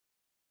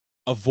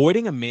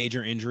 Avoiding a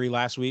major injury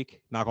last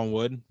week, knock on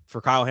wood,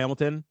 for Kyle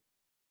Hamilton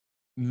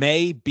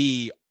may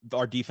be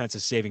our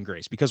defense's saving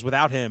grace, because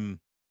without him,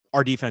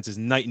 our defense is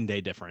night and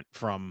day different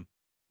from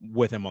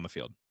with him on the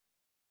field.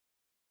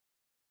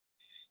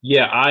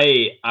 Yeah,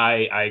 I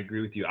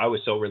agree with you. I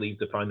was so relieved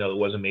to find out it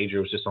wasn't major.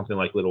 It was just something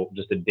like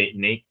just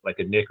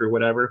a nick or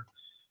whatever.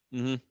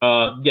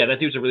 Mm-hmm. Yeah, that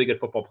dude's a really good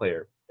football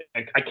player.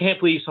 I can't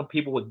believe some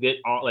people would get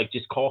on, like,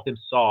 just call him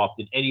soft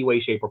in any way,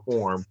 shape, or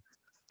form.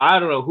 I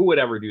don't know who would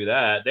ever do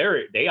that.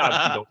 They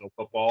obviously don't know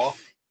football.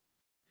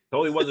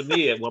 Totally wasn't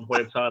me at one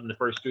point in time in the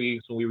first 3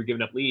 weeks when we were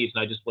giving up leads,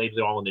 and I just blamed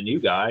it all on the new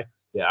guy.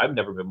 Yeah, I've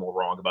never been more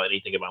wrong about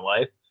anything in my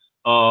life.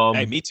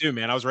 Hey, me too,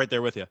 man. I was right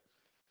there with you.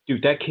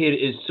 Dude, that kid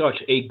is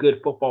such a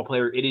good football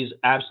player. It is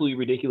absolutely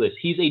ridiculous.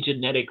 He's a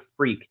genetic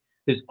freak.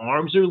 His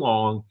arms are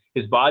long.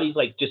 His body's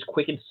like just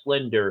quick and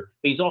slender.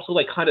 But he's also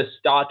like kind of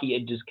stocky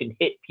and just can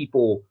hit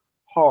people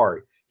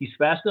hard. He's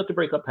fast enough to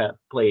break up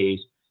plays.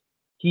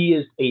 He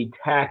is a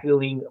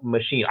tackling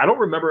machine. I don't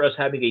remember us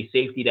having a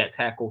safety that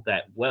tackled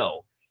that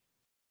well.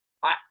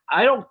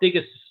 I don't think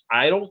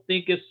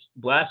it's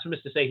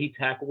blasphemous to say he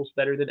tackles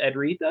better than Ed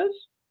Reed does.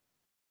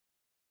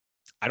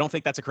 I don't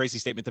think that's a crazy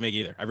statement to make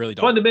either. I really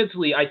don't.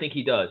 Fundamentally, I think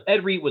he does.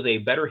 Ed Reed was a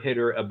better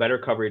hitter, a better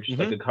coverage,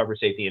 like a cover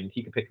safety, and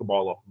he could pick the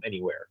ball up from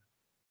anywhere.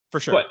 For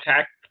sure. But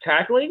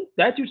tackling,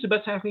 that dude's the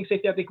best tackling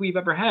safety I think we've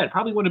ever had.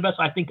 Probably one of the best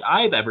I think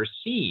I've ever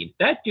seen.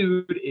 That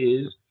dude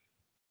is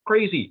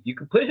crazy. You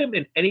can put him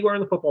in anywhere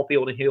on the football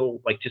field, and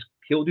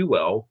he'll do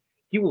well.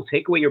 He will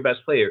take away your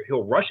best player.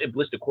 He'll rush and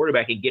blitz the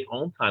quarterback and get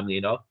home timely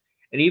enough.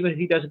 And even if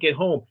he doesn't get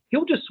home,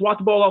 he'll just swat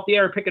the ball off the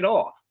air and pick it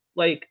off.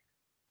 Like,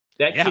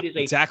 that kid is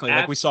exactly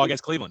like we saw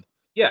against Cleveland.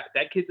 Yeah,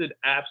 that kid's an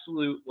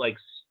absolute like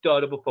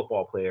stud of a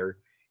football player.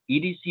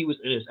 EDC was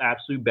in his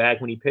absolute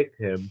bag when he picked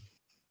him.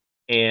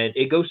 And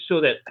it goes to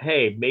show that,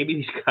 hey, maybe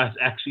these guys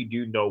actually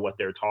do know what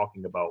they're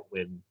talking about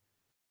when.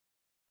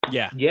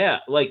 Yeah,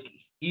 like,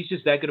 he's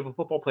just that good of a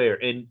football player.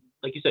 And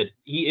like you said,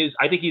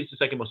 I think he's the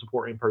second most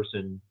important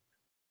person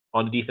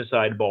on the defense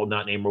side of the ball,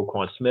 not named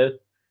Roquan Smith.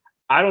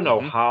 I don't know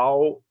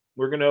how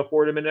we're going to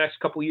afford him in the next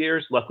couple of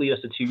years. Luckily,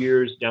 that's a 2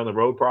 years down the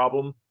road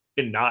problem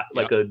and not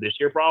like a this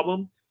year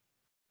problem.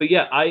 But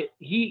yeah,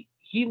 he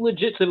he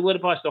legit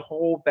solidifies the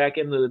whole back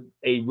end of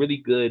a really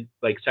good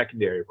like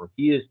secondary room.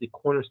 He is the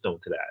cornerstone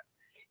to that.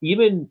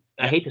 Even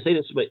I hate to say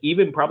this, but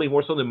even probably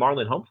more so than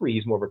Marlon Humphrey,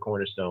 he's more of a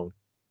cornerstone.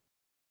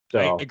 So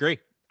I agree.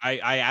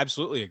 I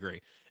absolutely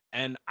agree.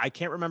 And I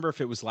can't remember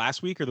if it was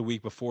last week or the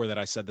week before that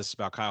I said this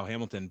about Kyle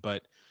Hamilton,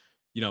 but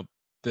you know,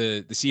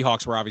 the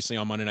Seahawks were obviously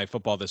on Monday Night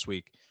Football this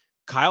week.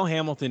 Kyle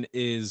Hamilton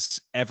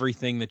is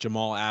everything that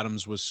Jamal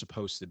Adams was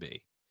supposed to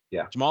be.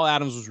 yeah, Jamal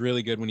Adams was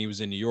really good when he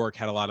was in New York,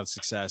 had a lot of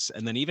success,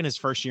 and then even his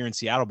first year in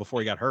Seattle before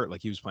he got hurt,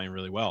 like he was playing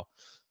really well.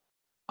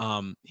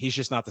 He's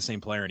just not the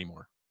same player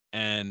anymore.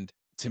 And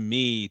to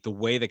me, the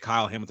way that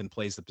Kyle Hamilton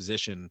plays the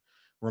position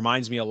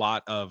reminds me a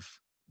lot of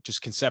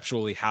just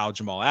conceptually how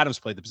Jamal Adams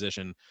played the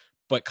position,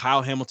 but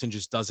Kyle Hamilton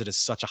just does it at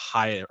such a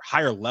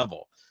higher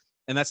level.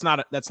 And that's not,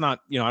 I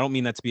don't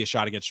mean that to be a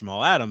shot against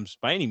Jamal Adams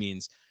by any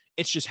means.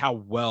 It's just how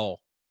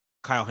well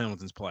Kyle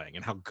Hamilton's playing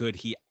and how good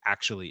he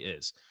actually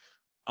is.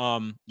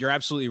 You're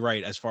absolutely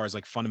right as far as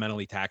like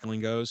fundamentally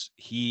tackling goes.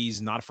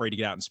 He's not afraid to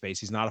get out in space.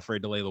 He's not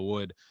afraid to lay the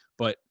wood,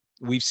 but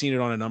we've seen it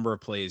on a number of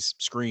plays,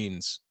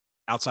 screens,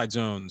 outside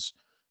zones,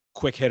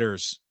 quick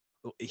hitters.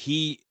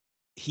 He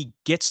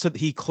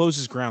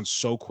closes ground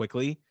so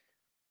quickly,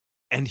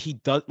 and he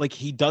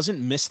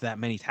doesn't miss that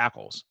many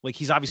tackles. Like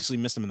he's obviously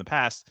missed them in the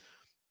past,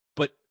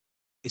 but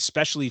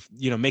especially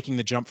making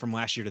the jump from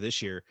last year to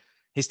this year,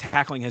 his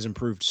tackling has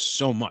improved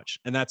so much,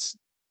 and that's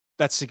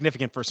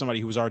significant for somebody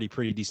who was already a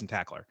pretty decent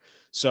tackler.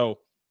 So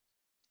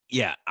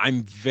yeah,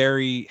 I'm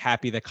very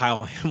happy that Kyle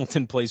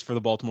Hamilton plays for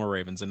the Baltimore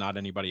Ravens and not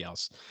anybody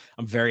else.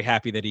 I'm very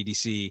happy that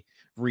EDC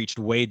reached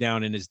way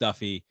down in his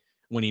Duffy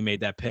when he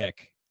made that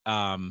pick.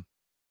 Also,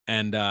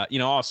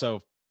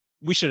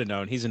 we should have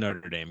known he's a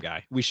Notre Dame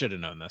guy. We should have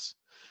known this.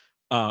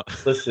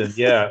 listen,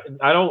 yeah,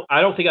 I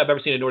don't think I've ever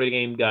seen a Notre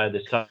Dame guy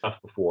this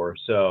tough before.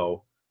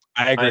 So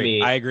I agree. I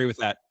mean, I agree with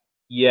that.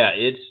 yeah,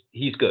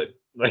 he's good.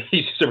 Like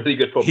he's just a really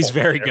good football. He's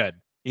very player. good.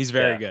 He's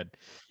very good.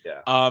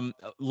 Yeah.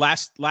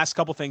 Last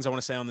couple things I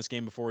want to say on this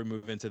game before we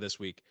move into this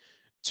week.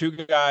 Two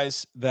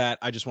guys that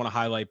I just want to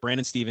highlight.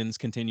 Brandon Stevens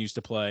continues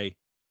to play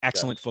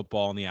excellent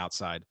football on the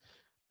outside.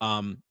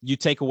 You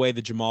take away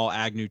the Jamal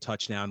Agnew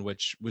touchdown,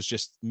 which was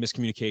just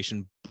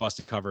miscommunication,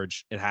 busted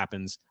coverage. It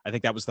happens. I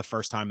think that was the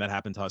first time that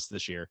happened to us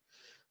this year.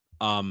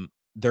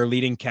 Their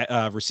leading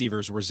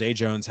receivers were Zay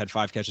Jones, had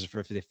 5 catches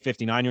for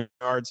 59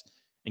 yards,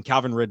 and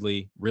Calvin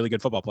Ridley, really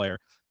good football player,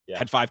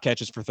 had 5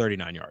 catches for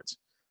 39 yards.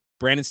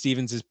 Brandon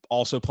Stevens is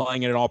also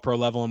playing at an all-pro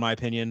level, in my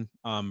opinion.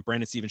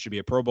 Brandon Stevens should be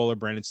a Pro Bowler.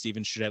 Brandon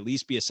Stevens should at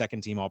least be a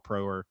second-team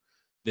all-proer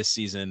this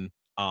season.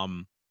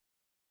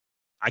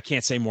 I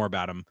can't say more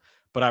about him,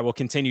 but I will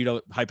continue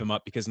to hype him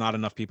up because not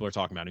enough people are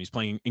talking about him. He's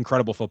playing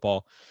incredible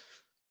football.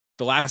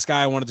 The last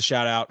guy I wanted to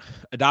shout out,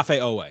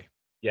 Odafe Owe.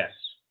 Yes.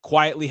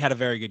 Quietly had a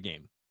very good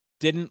game.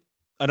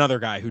 Another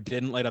guy who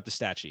didn't light up the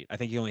stat sheet. I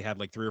think he only had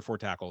like 3 or 4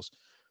 tackles.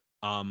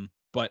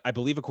 But I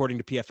believe according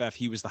to PFF,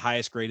 he was the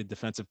highest graded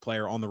defensive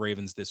player on the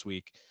Ravens this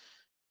week.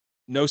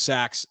 No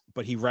sacks,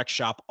 but he wrecked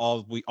shop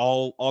all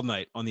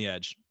night on the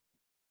edge.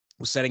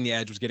 Was setting the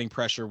edge, was getting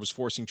pressure, was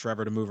forcing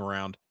Trevor to move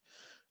around.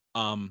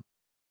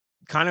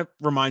 Kind of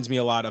reminds me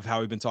a lot of how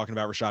we've been talking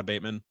about Rashad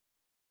Bateman.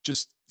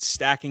 Just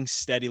stacking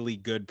steadily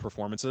good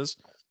performances.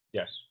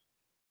 Yes.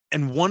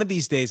 And one of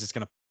these days it's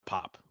going to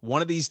pop.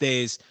 One of these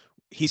days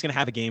he's going to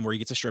have a game where he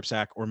gets a strip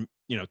sack or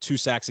 2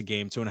 sacks a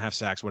game, 2.5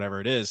 sacks,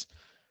 whatever it is.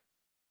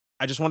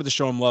 I just wanted to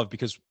show him love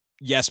because,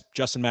 yes,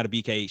 Justin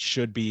Madubuike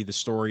should be the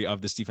story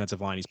of this defensive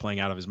line. He's playing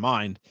out of his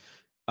mind.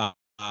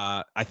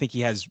 I think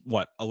he has,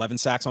 11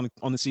 sacks on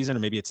the season,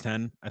 or maybe it's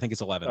 10. I think it's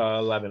 11.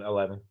 11,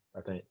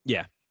 I think.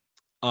 Yeah.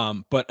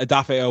 But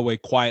Odafe Owe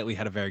quietly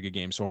had a very good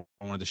game, so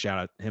I wanted to shout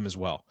out him as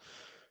well.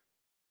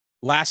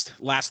 Last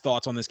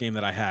thoughts on this game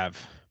that I have.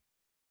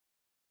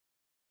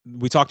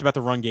 We talked about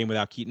the run game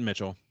without Keaton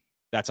Mitchell.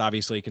 That's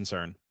obviously a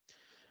concern.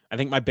 I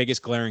think my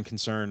biggest glaring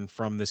concern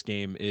from this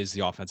game is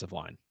the offensive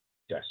line.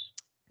 Yes.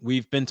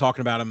 We've been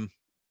talking about him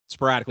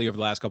sporadically over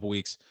the last couple of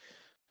weeks.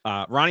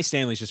 Ronnie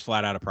Stanley's just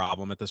flat out a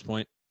problem at this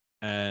point.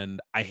 And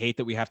I hate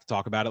that we have to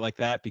talk about it like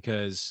that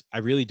because I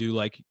really do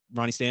like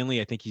Ronnie Stanley.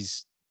 I think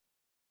he's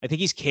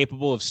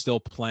capable of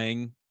still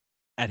playing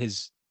at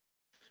his,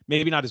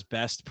 maybe not his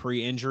best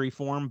pre-injury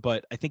form,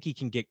 but I think he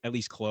can get at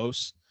least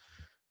close.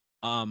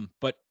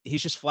 But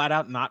he's just flat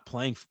out not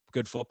playing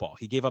good football.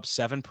 He gave up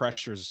 7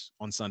 pressures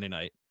on Sunday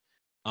night.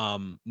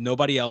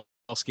 Nobody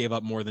else gave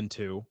up more than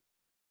 2.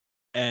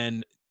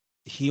 And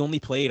he only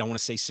played, I want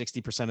to say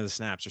 60% of the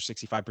snaps or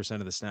 65%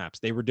 of the snaps.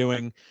 They were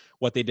doing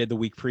what they did the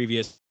week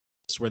previous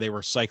where they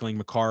were cycling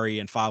Makari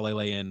and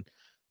Falele in.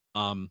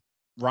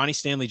 Ronnie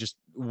Stanley just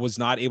was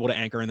not able to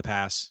anchor in the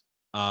pass.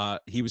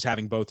 He was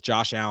having both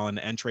Josh Allen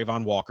and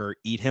Trayvon Walker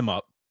eat him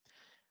up.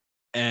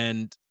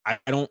 And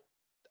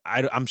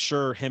I'm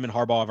sure him and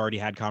Harbaugh have already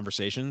had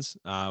conversations.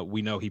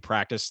 We know he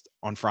practiced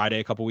on Friday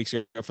a couple weeks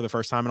ago for the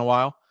first time in a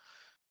while.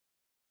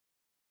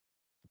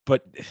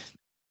 But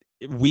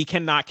we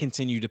cannot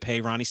continue to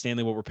pay Ronnie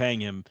Stanley what we're paying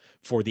him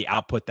for the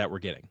output that we're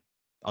getting.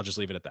 I'll just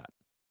leave it at that.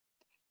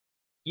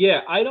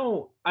 Yeah, I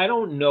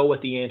don't know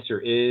what the answer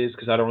is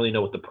because I don't really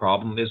know what the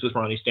problem is with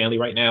Ronnie Stanley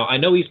right now. I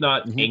know he's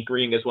not Mm-hmm.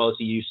 anchoring as well as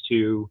he used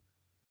to.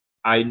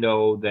 I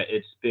know that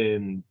it's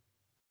been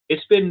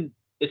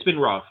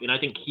rough, and I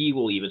think he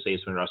will even say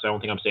it's been rough. So I don't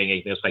think I'm saying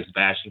anything that's like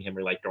bashing him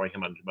or like throwing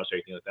him under the bus or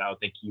anything like that. I don't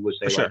think he would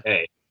say For like, sure.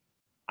 "Hey,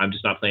 I'm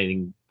just not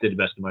playing to the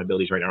best of my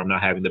abilities right now. I'm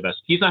not having the best."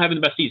 He's not having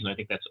the best season. I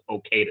think that's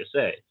okay to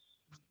say.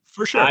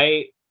 For sure.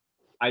 I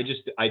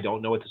I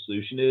don't know what the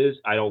solution is.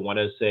 I don't want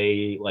to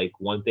say like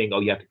one thing.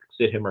 Oh, you have to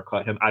sit him or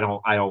cut him. I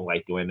don't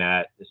like doing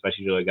that,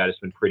 especially to a guy that's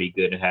been pretty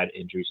good and had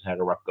injuries and had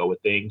a rough go with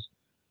things.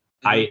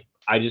 Mm-hmm.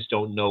 I just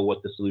don't know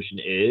what the solution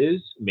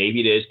is. Maybe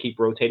it is keep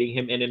rotating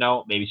him in and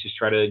out. Maybe it's just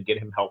try to get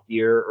him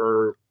healthier,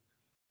 or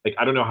like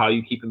I don't know how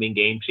you keep him in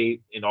game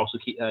shape and also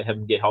keep have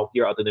him get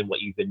healthier other than what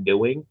you've been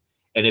doing.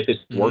 And if it's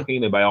Mm-hmm.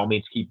 working, then by all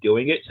means keep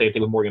doing it. Same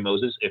thing with Morgan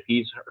Moses. If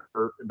he's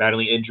hurt,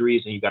 battling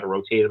injuries and you got to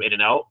rotate him in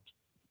and out,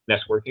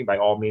 that's working. By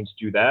all means,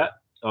 do that.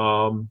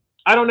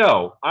 I don't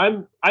know.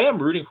 I am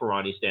rooting for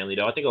Ronnie Stanley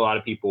though. I think a lot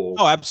of people,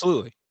 Oh,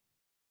 absolutely.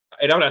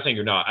 and I'm not saying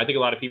you're not. I think a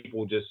lot of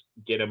people just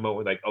get him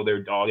over like, oh,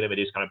 they're dogging him and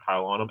they just kind of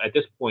pile on him. At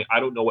this point, I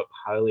don't know what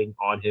piling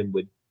on him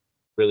would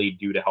really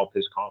do to help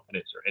his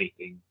confidence or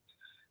anything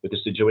with the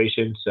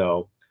situation.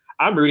 So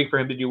I'm rooting for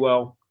him to do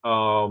well.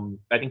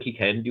 I think he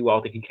can do well.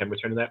 I think he can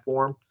return to that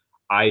form.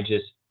 I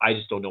just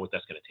don't know what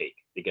that's going to take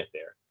to get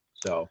there.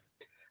 So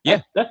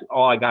Yeah. that's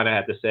all I gotta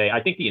have to say.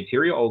 I think the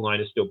interior O line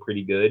is still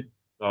pretty good,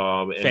 and by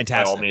all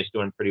Fantastic. means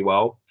doing pretty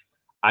well.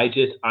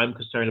 I'm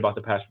concerned about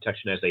the pass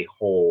protection as a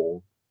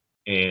whole,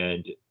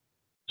 and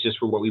just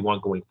for what we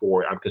want going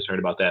forward, I'm concerned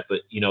about that.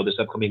 But this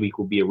upcoming week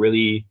will be a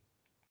really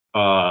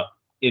uh,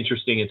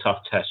 interesting and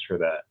tough test for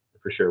that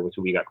for sure. Which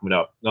we got coming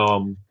up.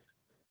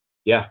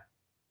 Yeah,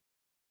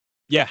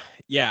 Yeah.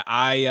 Yeah.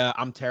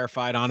 I'm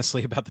terrified,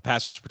 honestly, about the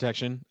pass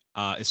protection,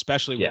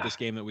 especially with yeah, this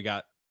game that we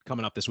got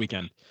coming up this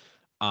weekend.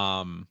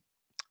 Um,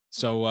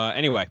 so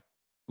anyway,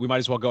 we might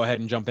as well go ahead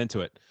and jump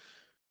into it.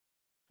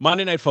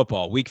 Monday Night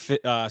Football, week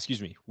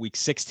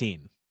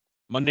 16.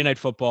 Monday Night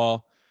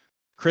Football,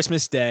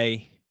 Christmas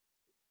Day,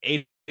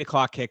 8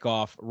 o'clock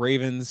kickoff,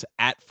 Ravens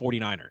at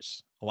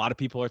 49ers. A lot of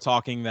people are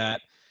talking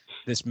that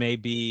this may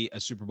be a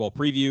Super Bowl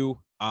preview.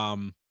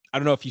 I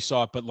don't know if you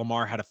saw it, but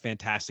Lamar had a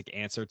fantastic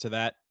answer to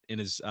that in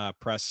his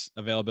press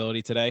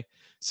availability today.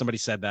 Somebody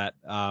said that,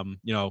 a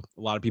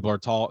lot of people are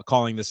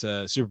calling this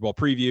a Super Bowl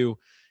preview.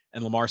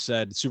 And Lamar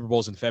said Super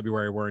Bowl's in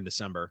February, we're in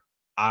December.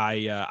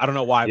 I don't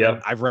know why, but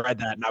yep, I've read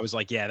that and I was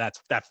like, yeah,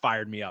 that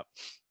fired me up.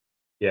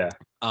 yeah,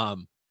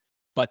 Um,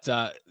 but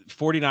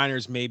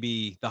 49ers may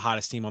be the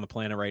hottest team on the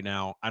planet right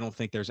now. I don't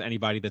think there's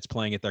anybody that's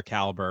playing at their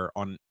caliber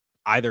on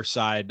either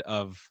side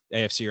of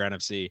AFC or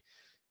NFC.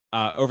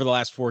 Over the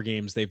last 4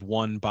 games, they've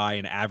won by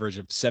an average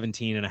of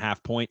 17 and a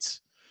half points.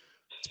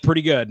 It's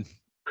pretty good.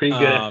 pretty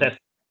good. Um, That's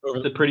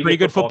a pretty Pretty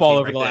good good football football team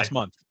over right the there. last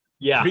month.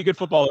 Yeah, Pretty good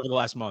football over the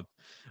last month.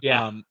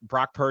 yeah,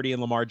 Brock Purdy and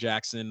Lamar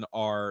Jackson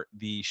are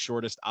the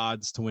shortest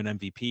odds to win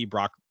MVP.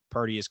 Brock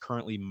Purdy is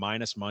currently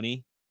minus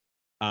money.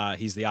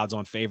 He's the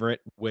odds-on favorite,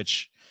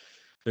 which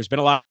there's been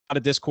a lot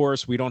of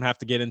discourse. We don't have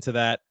to get into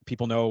that.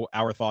 People know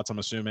our thoughts, I'm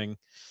assuming.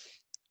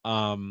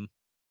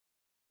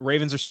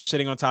 Ravens are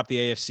sitting on top of the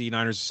AFC.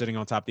 Niners are sitting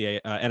on top of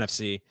the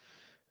NFC.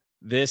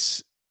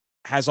 This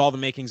has all the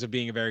makings of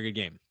being a very good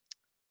game.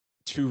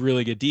 2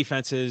 really good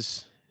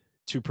defenses,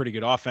 2 pretty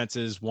good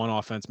offenses. One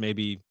offense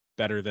maybe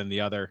better than the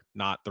other,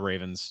 not the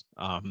Ravens.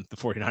 The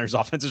 49ers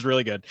offense is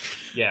really good.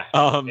 yeah. They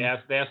Um,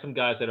 have they have some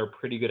guys that are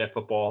pretty good at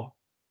football.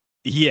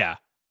 yeah.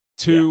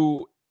 Yeah,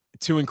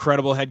 Two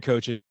incredible head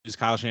coaches,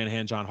 Kyle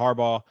Shanahan, John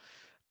Harbaugh.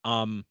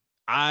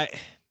 I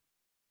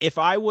if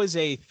I was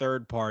a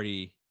third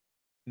party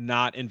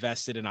not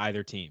invested in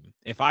either team,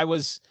 if I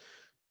was,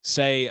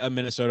 say, a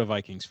Minnesota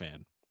Vikings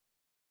fan,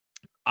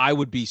 I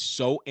would be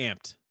so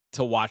amped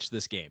to watch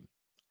this game.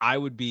 I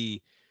would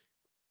be,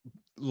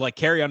 like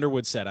Carrie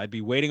Underwood said, I'd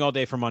be waiting all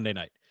day for Monday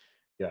night.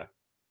 yeah,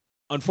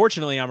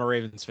 Unfortunately, I'm a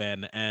Ravens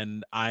fan,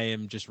 and I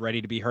am just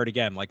ready to be hurt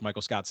again, like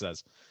Michael Scott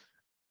says.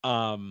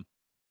 Um,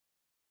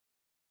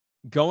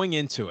 Going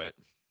into it,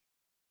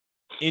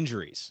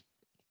 injuries.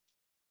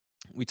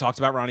 We talked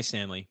about Ronnie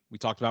Stanley. We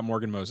talked about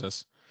Morgan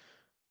Moses.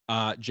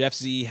 Jeff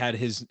Z had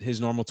his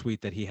normal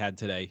tweet that he had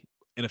today.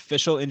 An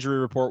official injury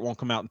report won't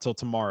come out until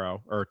tomorrow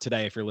or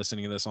today if you're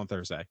listening to this on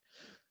Thursday.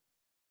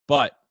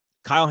 But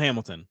Kyle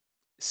Hamilton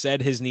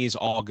said his knee's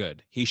all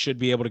good. He should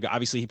be able to go.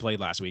 Obviously, he played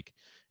last week,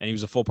 and he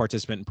was a full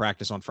participant in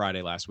practice on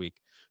Friday last week.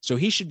 So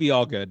he should be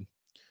all good.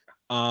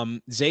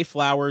 Zay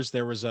Flowers,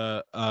 there was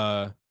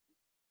a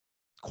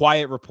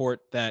quiet report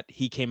that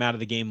he came out of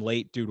the game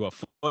late due to a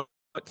foot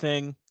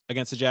thing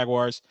against the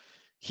Jaguars.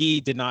 He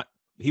did not.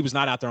 He was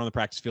not out there on the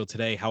practice field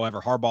today. However,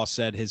 Harbaugh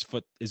said his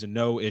foot is a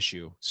no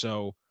issue.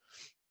 So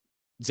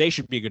Zay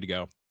should be good to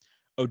go.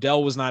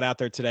 Odell was not out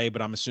there today,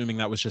 but I'm assuming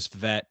that was just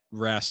vet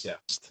rest, yeah.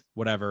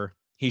 whatever.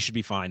 He should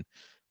be fine.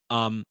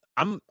 I'm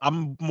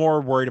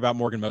more worried about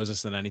Morgan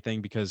Moses than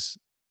anything because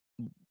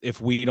if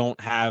we don't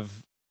have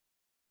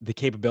the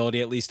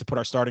capability at least to put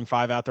our starting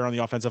 5 out there on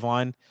the offensive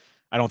line,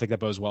 I don't think that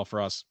bodes well for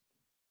us.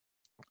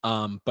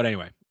 But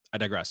anyway, I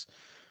digress.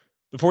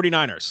 The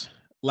 49ers.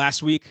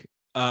 Last week,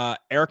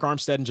 Eric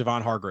Armstead and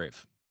Javon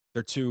Hargrave,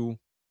 they're two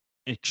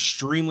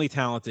extremely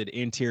talented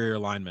interior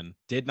linemen,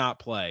 did not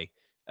play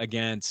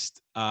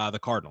against the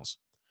Cardinals.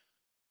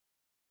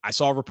 I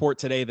saw a report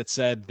today that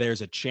said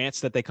there's a chance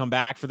that they come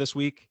back for this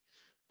week.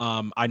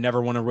 I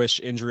never want to wish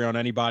injury on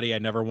anybody. I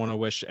never want to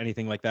wish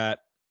anything like that.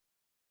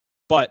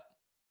 But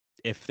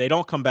if they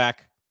don't come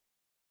back,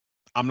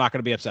 I'm not going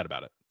to be upset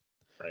about it.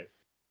 Right.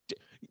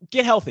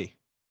 Get healthy.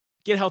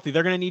 Get healthy.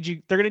 They're going to need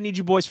you. They're going to need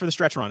you boys for the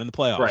stretch run in the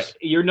playoffs. Right.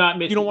 You're not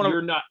missing.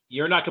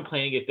 You're not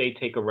complaining if they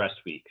take a rest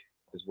week.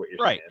 Is what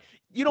you're saying.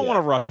 You don't want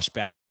to rush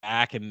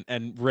back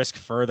and risk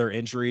further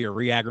injury or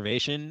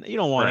re-aggravation. You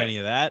don't want any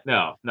of that.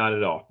 No, not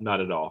at all. Not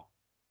at all.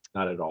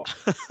 Not at all.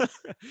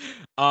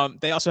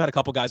 They also had a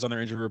couple guys on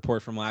their injury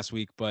report from last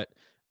week, but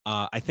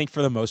I think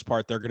for the most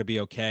part, they're going to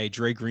be okay.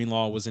 Dre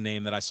Greenlaw was a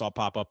name that I saw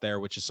pop up there,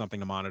 which is something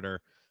to monitor.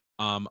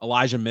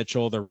 Elijah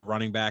Mitchell, the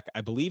running back,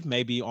 I believe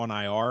may be on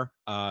IR,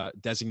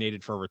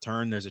 designated for a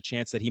return. There's a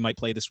chance that he might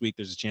play this week.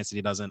 There's a chance that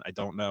he doesn't. I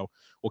don't know.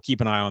 We'll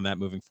keep an eye on that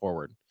moving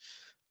forward.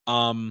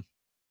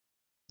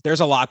 There's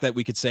a lot that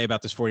we could say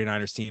about this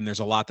 49ers team.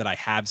 There's a lot that I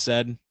have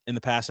said in the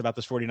past about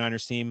this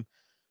 49ers team.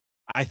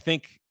 I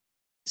think,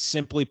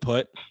 simply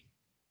put,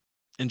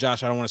 and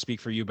Josh, I don't want to speak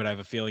for you, but I have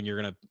a feeling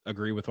you're going to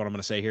agree with what I'm going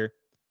to say here.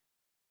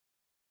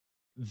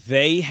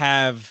 They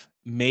have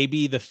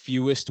maybe the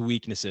fewest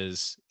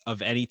weaknesses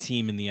of any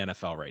team in the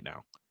NFL right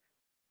now.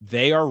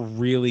 They are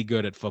really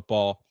good at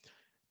football.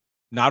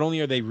 Not only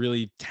are they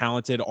really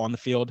talented on the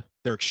field,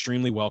 they're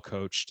extremely well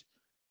coached.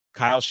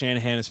 Kyle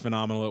Shanahan is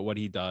phenomenal at what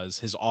he does.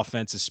 His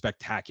offense is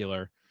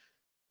spectacular.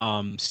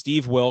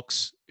 Steve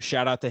Wilkes,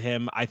 shout out to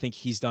him. I think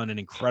he's done an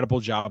incredible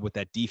job with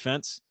that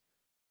defense.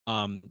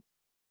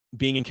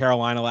 Being in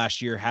Carolina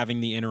last year, having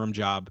the interim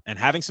job and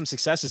having some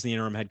success as the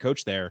interim head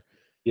coach there.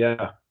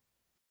 Yeah.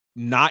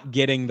 Not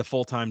getting the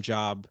full-time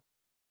job,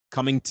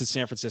 coming to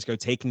San Francisco,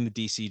 taking the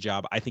DC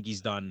job. I think he's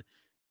done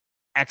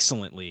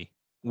excellently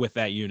with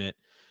that unit.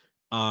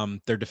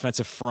 Their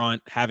defensive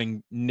front,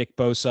 having Nick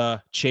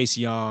Bosa, Chase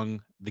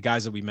Young, the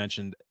guys that we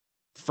mentioned,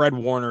 Fred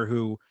Warner,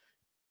 who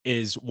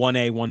is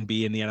 1A,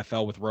 1B in the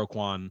NFL with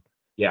Roquan.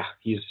 Yeah,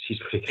 he's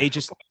pretty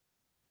good.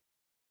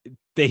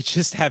 They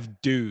just have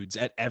dudes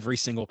at every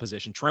single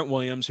position. Trent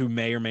Williams, who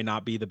may or may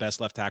not be the best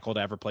left tackle to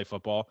ever play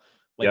football.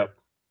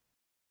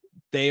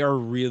 They are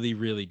really,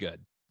 really good.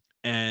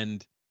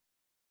 And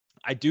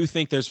I do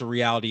think there's a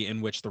reality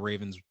in which the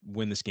Ravens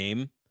win this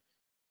game.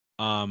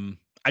 I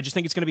just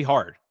think it's going to be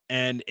hard.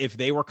 And if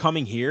they were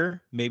coming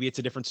here, maybe it's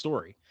a different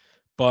story.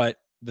 But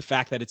the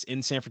fact that it's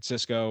in San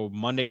Francisco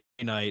Monday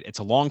night, it's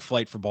a long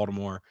flight for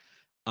Baltimore.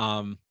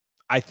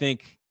 I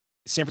think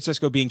San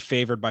Francisco being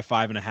favored by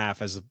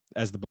 5.5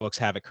 as the books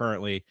have it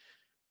currently,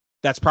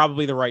 that's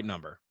probably the right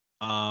number.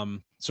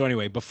 So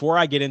anyway, before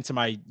I get into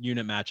my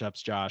unit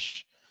matchups,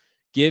 Josh,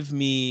 give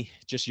me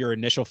just your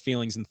initial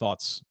feelings and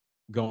thoughts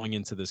going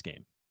into this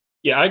game.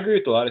 Yeah, I agree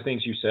with a lot of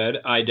things you said.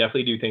 I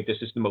definitely do think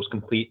this is the most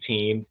complete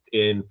team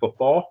in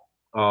football.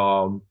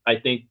 I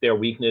think their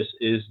weakness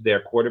is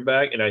their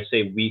quarterback, and I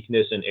say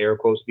weakness in air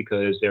quotes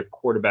because their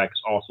quarterback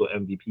is also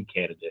MVP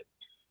candidate.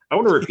 I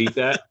want to repeat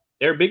that.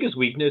 Their biggest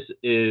weakness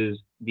is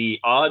the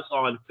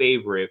odds-on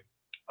favorite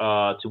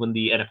to win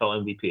the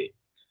NFL MVP.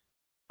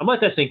 I'm gonna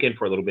let that sink in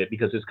for a little bit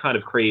because it's kind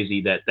of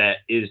crazy that's I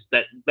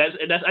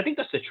think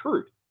that's the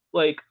truth.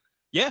 Like,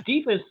 yeah,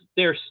 defense,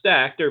 they're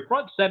stacked. Their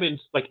front seven's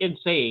like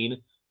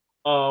insane.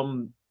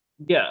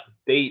 Yeah,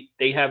 they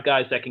have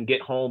guys that can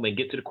get home and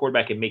get to the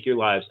quarterback and make your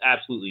lives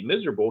absolutely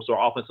miserable. So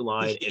our offensive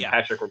line and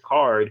Patrick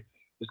Ricard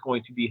is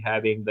going to be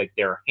having like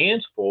their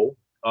hands full.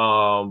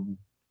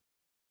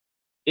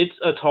 It's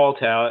a tall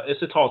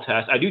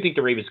task. I do think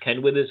the Ravens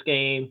can win this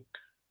game.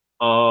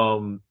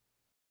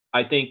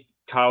 I think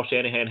Kyle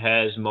Shanahan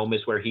has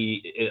moments where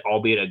he,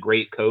 albeit a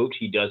great coach,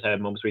 he does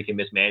have moments where he can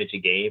mismanage a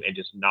game and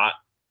just not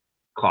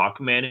clock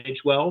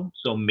manage well.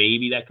 So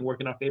maybe that can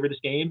work in our favor this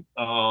game.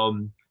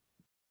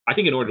 I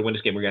think in order to win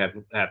this game, we're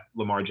gonna have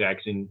Lamar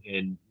Jackson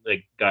and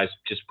like guys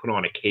just put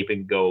on a cape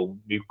and go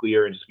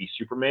nuclear and just be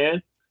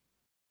Superman.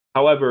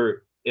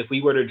 However, if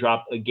we were to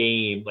drop a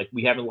game, like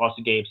we haven't lost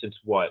a game since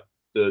what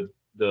the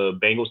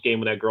Bengals game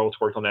when that girl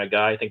twerked on that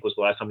guy, I think was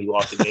the last time we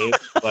lost a game.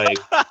 Like,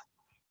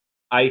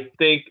 I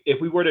think if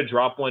we were to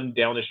drop one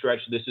down the stretch,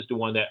 this is the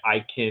one that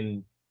I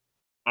don't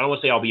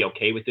want to say I'll be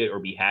okay with it or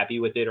be happy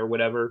with it or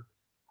whatever.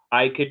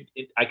 I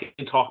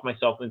can talk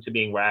myself into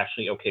being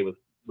rationally okay with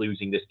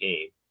losing this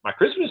game. My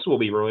Christmas will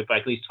be ruined, but I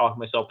at least talk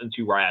myself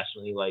into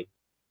rationally like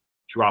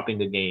dropping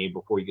the game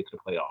before you get to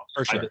the playoffs.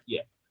 For sure.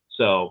 Yeah.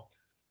 So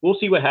we'll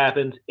see what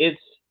happens. It's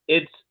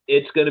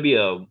gonna be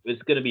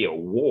a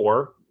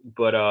war,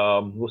 but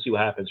we'll see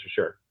what happens for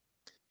sure.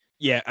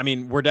 Yeah, I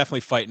mean, we're definitely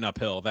fighting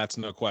uphill. That's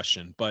no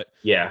question. But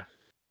yeah,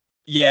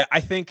 I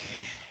think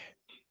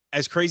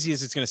as crazy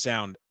as it's going to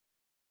sound,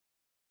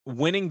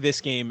 winning this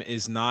game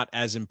is not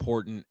as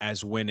important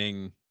as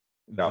winning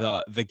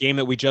the game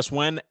that we just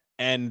won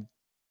and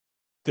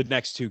the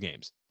next two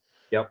games.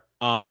 Yep.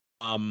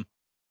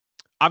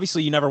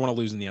 Obviously, you never want to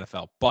lose in the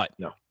NFL, but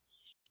no.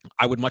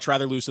 I would much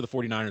rather lose to the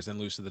 49ers than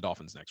lose to the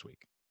Dolphins next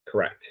week.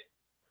 Correct.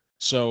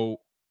 So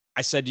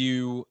I said to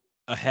you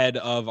ahead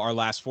of our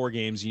last 4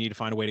 games, you need to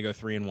find a way to go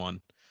 3-1.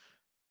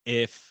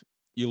 If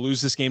you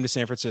lose this game to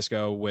San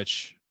Francisco,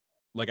 which,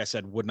 like I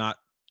said, would not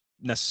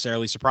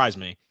necessarily surprise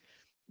me,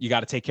 you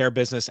got to take care of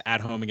business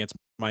at home against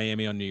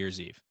Miami on New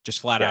Year's Eve. Just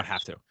flat out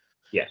have to.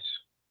 Yes.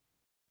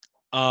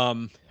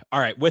 All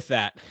right. With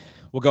that,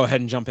 we'll go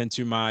ahead and jump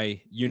into my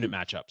unit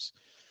matchups.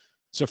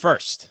 So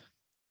first,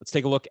 let's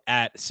take a look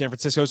at San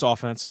Francisco's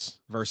offense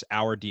versus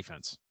our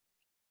defense.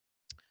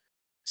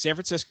 San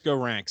Francisco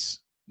ranks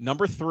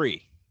number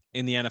 3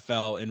 in the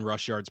NFL in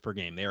rush yards per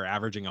game. They are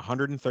averaging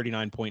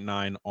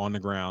 139.9 on the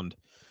ground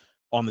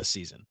on the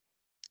season.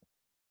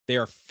 They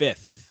are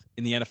 5th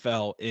in the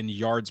NFL in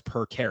yards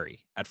per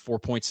carry at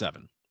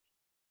 4.7.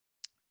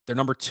 They're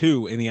number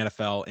 2 in the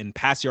NFL in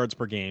pass yards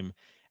per game,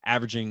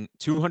 averaging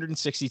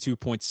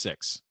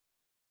 262.6.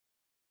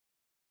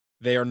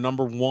 They are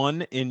number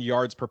 1 in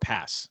yards per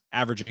pass,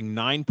 averaging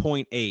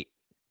 9.8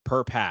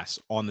 per pass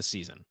on the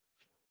season.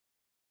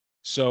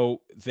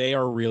 So they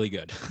are really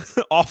good.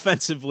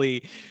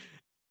 Offensively,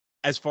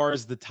 as far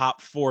as the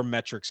top 4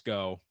 metrics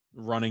go,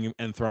 running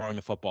and throwing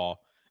the football,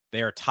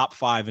 they are top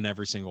 5 in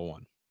every single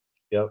one.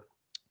 Yep.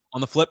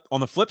 On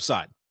the flip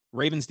side,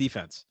 Ravens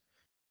defense.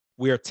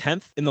 We are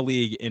 10th in the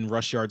league in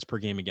rush yards per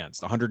game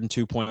against.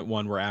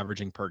 102.1 we're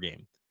averaging per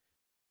game.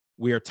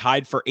 We are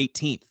tied for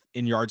 18th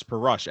in yards per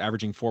rush,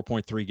 averaging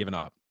 4.3 given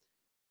up.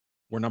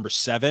 We're number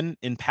 7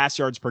 in pass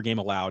yards per game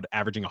allowed,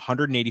 averaging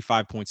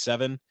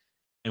 185.7.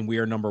 And we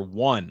are number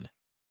 1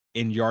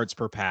 in yards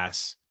per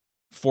pass,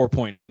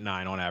 4.9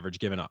 on average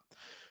given up.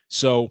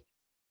 So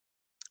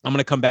I'm going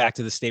to come back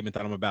to the statement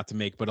that I'm about to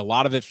make, but a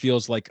lot of it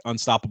feels like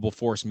unstoppable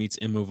force meets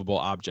immovable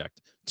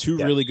object. 2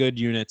 really good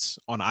units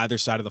on either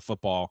side of the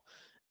football.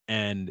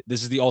 And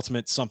this is the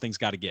ultimate something's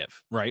got to give,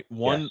 right?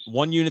 One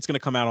unit's going to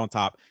come out on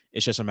top.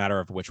 It's just a matter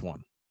of which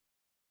one.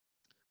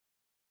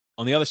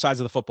 On the other sides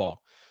of the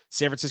football,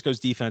 San Francisco's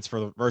defense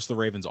versus the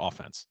Ravens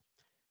offense.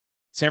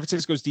 San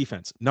Francisco's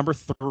defense, number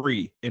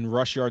 3 in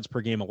rush yards per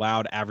game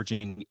allowed,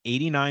 averaging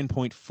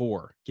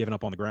 89.4 given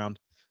up on the ground.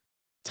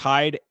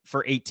 Tied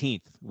for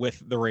 18th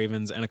with the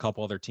Ravens and a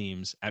couple other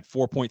teams at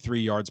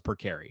 4.3 yards per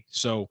carry.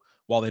 So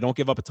while they don't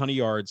give up a ton of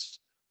yards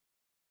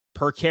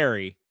per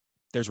carry,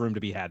 there's room to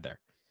be had there.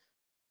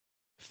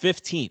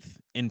 15th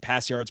in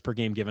pass yards per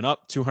game given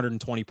up,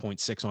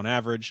 220.6 on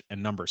average,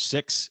 and number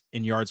 6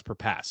 in yards per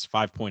pass,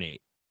 5.8.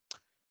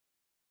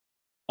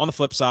 On the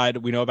flip side,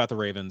 we know about the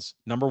Ravens.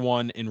 Number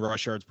 1 in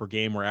rush yards per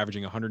game, we're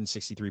averaging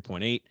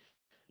 163.8.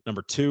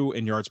 Number 2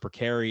 in yards per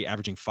carry,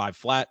 averaging 5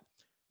 flat.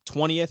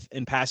 20th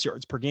in pass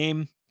yards per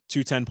game,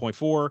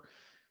 210.4.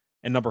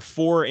 And number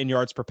 4 in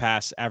yards per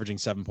pass, averaging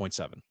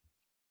 7.7.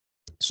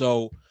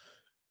 So,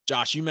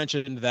 Josh, you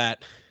mentioned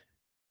that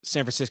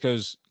San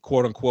Francisco's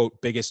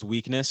quote-unquote biggest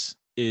weakness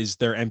is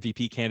their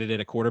MVP candidate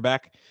at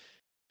quarterback.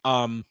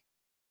 I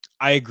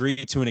agree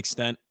to an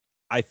extent.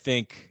 I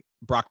think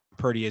Brock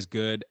Purdy is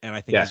good, and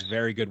I think he's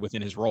very good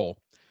within his role.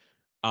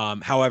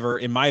 However,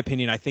 in my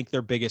opinion, I think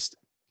their biggest,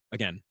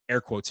 again,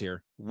 air quotes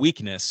here,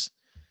 weakness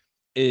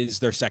is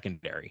their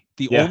secondary.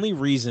 The only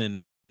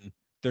reason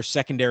their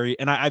secondary,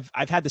 and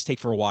I've had this take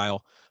for a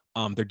while,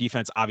 their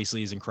defense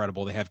obviously is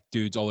incredible. They have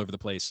dudes all over the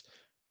place.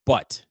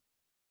 But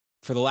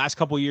for the last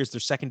couple of years, their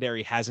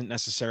secondary hasn't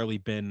necessarily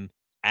been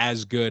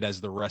as good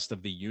as the rest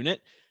of the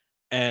unit.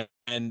 And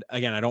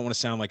again, I don't want to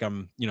sound like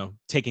I'm,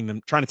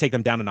 trying to take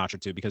them down a notch or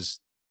two, because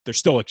they're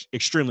still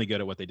extremely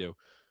good at what they do.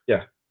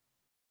 Yeah.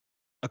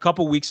 A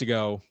couple weeks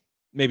ago,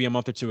 maybe a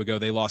month or 2 ago,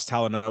 they lost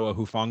Talanoa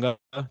Hufanga,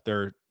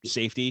 their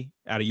safety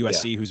out of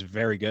USC, who's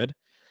very good.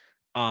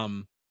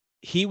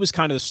 He was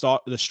kind of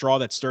the straw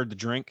that stirred the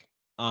drink.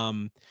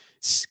 Kind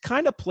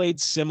of played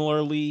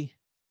similarly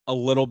a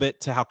little bit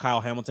to how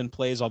Kyle Hamilton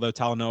plays, although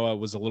Talanoa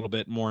was a little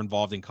bit more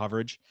involved in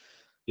coverage.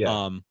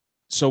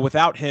 So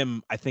without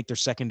him, I think their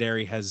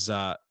secondary has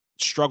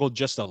struggled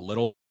just a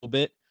little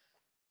bit.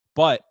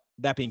 But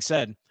that being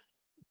said,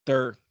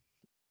 their,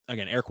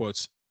 again, air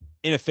quotes,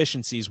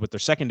 inefficiencies with their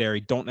secondary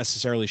don't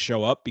necessarily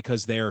show up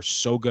because they are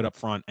so good up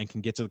front and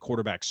can get to the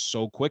quarterback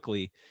so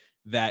quickly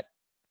that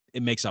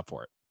it makes up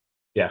for it.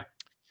 Yeah.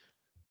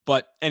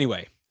 But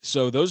anyway,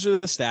 so those are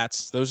the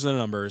stats. Those are the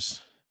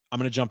numbers. I'm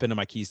going to jump into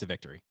my keys to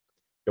victory.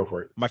 Go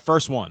for it. My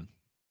first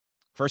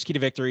key to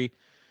victory,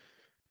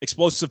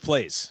 explosive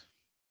plays.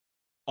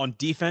 On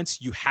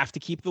defense, you have to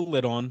keep the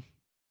lid on.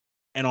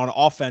 And on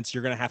offense,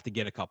 you're going to have to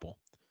get a couple.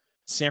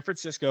 San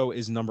Francisco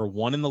is number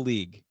 1 in the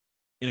league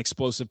in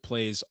explosive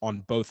plays on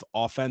both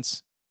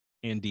offense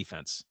and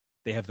defense.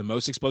 They have the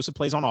most explosive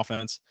plays on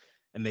offense,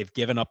 and they've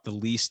given up the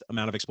least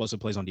amount of explosive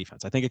plays on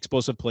defense. I think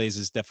explosive plays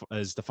is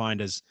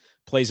defined as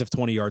plays of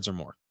 20 yards or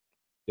more.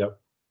 Yep.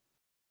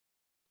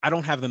 I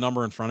don't have the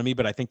number in front of me,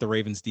 but I think the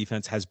Ravens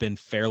defense has been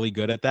fairly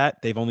good at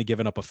that. They've only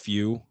given up a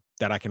few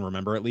that I can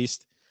remember, at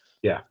least.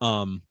 Yeah.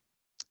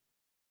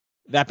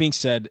 That being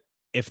said,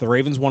 if the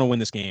Ravens want to win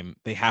this game,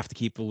 they have to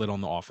keep the lid on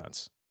the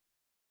offense.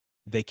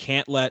 They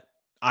can't let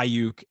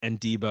Ayuk and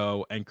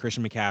Debo and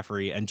Christian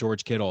McCaffrey and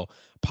George Kittle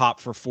pop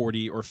for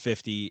 40 or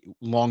 50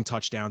 long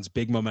touchdowns,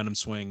 big momentum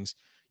swings.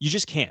 You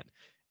just can't.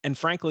 And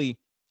frankly,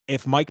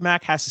 if Mike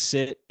Mack has to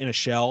sit in a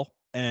shell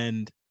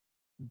and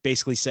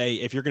basically say,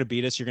 if you're going to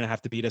beat us, you're going to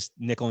have to beat us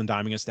nickel and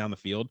diming us down the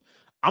field,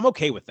 I'm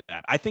okay with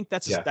that. I think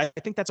that's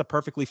a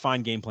perfectly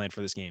fine game plan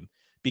for this game,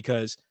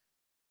 because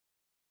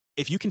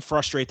if you can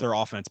frustrate their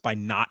offense by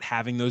not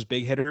having those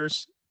big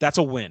hitters, that's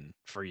a win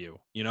for you.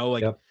 You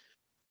know,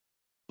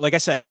 like I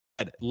said,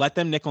 let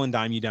them nickel and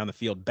dime you down the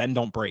field. Bend,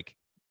 don't break.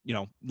 You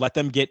know, let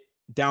them get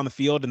down the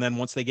field, and then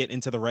once they get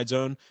into the red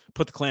zone,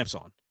 put the clamps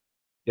on.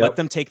 Let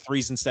them take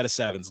threes instead of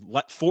sevens.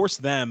 Force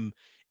them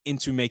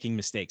into making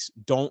mistakes.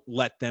 Don't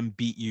let them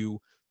beat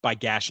you by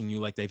gashing you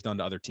like they've done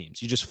to other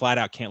teams. You just flat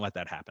out can't let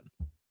that happen.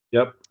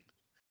 Yep.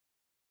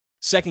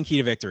 Second key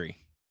to victory.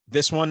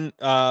 This one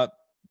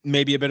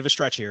may be a bit of a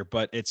stretch here,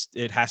 but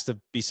it has to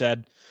be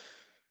said.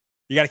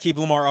 You got to keep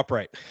Lamar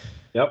upright.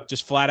 Yep.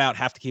 Just flat out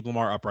have to keep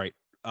Lamar upright.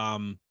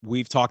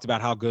 We've talked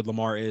about how good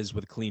Lamar is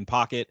with a clean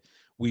pocket.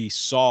 We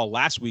saw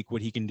last week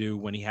what he can do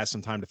when he has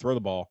some time to throw the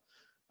ball.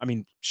 I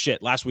mean,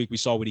 shit, last week we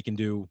saw what he can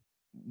do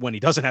when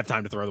he doesn't have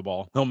time to throw the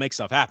ball. He'll make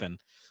stuff happen.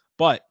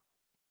 But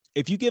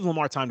if you give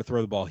Lamar time to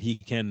throw the ball, he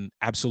can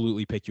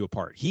absolutely pick you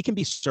apart. He can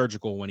be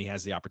surgical when he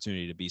has the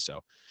opportunity to be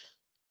so.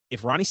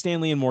 If Ronnie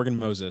Stanley and Morgan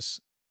Moses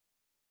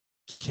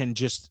can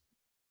just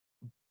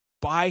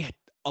buy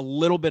a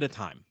little bit of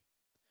time,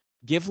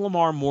 give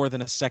Lamar more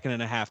than a second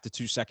and a half to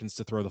 2 seconds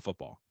to throw the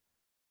football.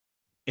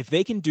 If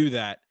they can do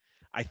that,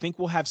 I think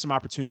we'll have some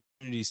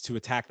opportunities to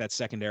attack that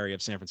secondary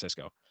of San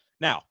Francisco.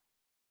 Now,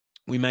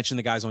 we mentioned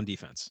the guys on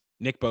defense: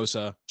 Nick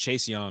Bosa,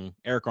 Chase Young,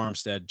 Eric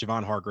Armstead,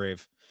 Javon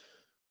Hargrave.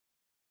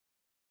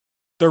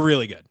 They're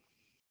really good.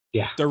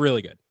 Yeah. They're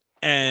really good.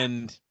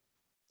 And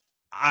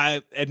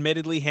I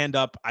admittedly, hand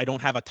up, I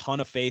don't have a ton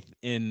of faith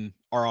in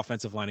our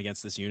offensive line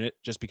against this unit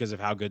just because of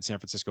how good San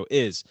Francisco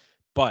is.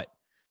 But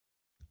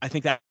I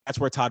think that's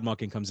where Todd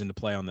Monken comes into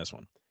play on this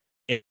one.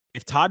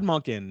 If Todd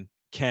Monken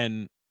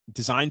can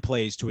design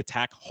plays to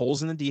attack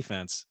holes in the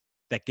defense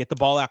that get the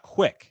ball out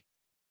quick,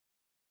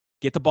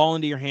 get the ball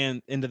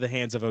into the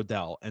hands of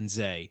Odell and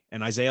Zay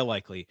and Isaiah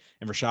Likely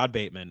and Rashad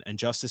Bateman and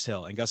Justice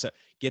Hill and Gus,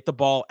 get the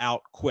ball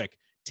out quick.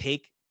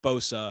 Take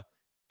Bosa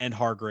and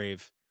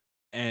Hargrave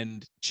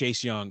and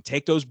Chase Young,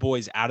 take those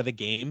boys out of the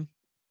game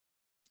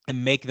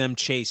and make them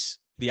chase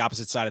the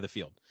opposite side of the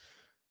field.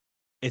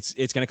 It's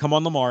going to come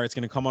on Lamar. It's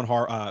going to come on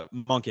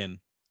Monken.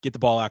 Get the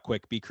ball out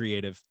quick. Be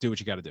creative. Do what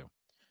you got to do.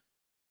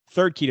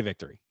 Third key to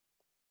victory.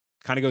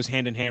 Kind of goes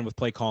hand in hand with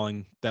play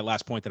calling, that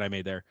last point that I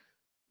made there.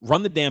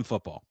 Run the damn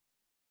football.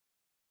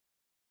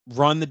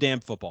 Run the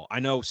damn football. I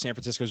know San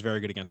Francisco is very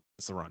good against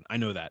the run. I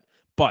know that.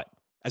 But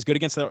as good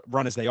against the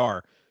run as they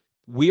are,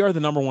 we are the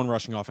number one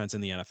rushing offense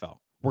in the NFL.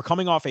 We're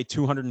coming off a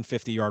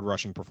 250-yard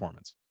rushing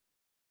performance.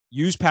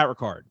 Use Pat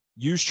Ricard.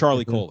 Use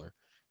Charlie Kohler.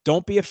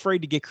 Don't be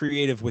afraid to get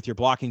creative with your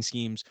blocking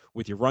schemes,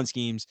 with your run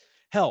schemes.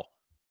 Hell,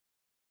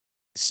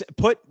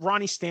 put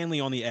Ronnie Stanley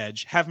on the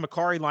edge, have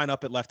Macari line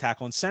up at left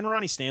tackle, and send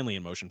Ronnie Stanley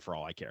in motion for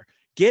all I care.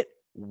 Get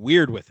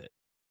weird with it.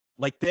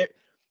 Like,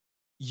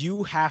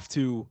 you have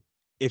to,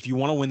 if you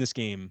want to win this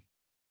game,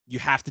 you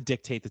have to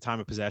dictate the time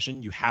of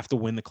possession. You have to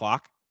win the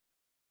clock.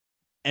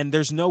 And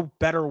there's no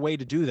better way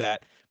to do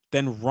that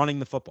than running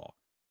the football.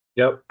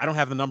 Yep. I don't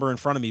have the number in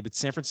front of me, but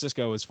San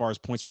Francisco, as far as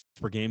points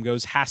per game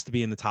goes, has to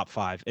be in the top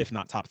 5, if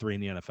not top 3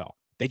 in the NFL.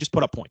 They just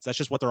put up points. That's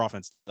just what their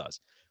offense does.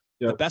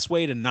 Yep. The best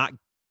way to not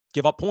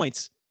give up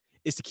points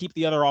is to keep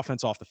the other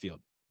offense off the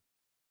field.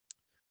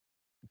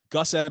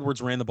 Gus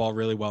Edwards ran the ball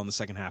really well in the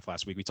second half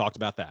last week. We talked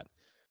about that.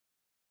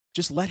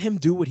 Just let him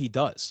do what he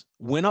does.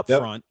 Win up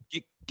front,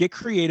 get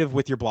creative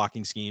with your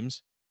blocking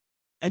schemes,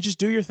 and just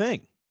do your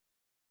thing.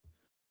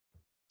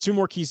 2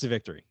 more keys to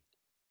victory.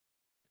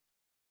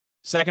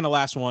 Second to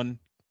last one,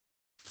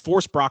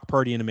 force Brock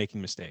Purdy into making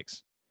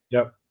mistakes.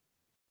 Yep.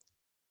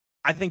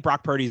 I think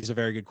Brock Purdy is a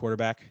very good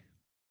quarterback.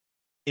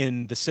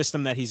 In the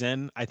system that he's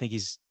in, I think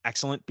he's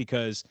excellent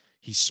because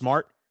he's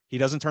smart, he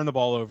doesn't turn the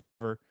ball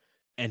over,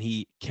 and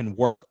he can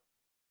work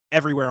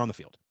everywhere on the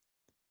field.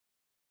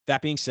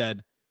 That being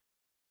said,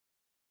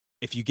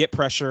 if you get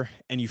pressure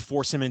and you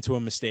force him into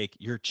a mistake,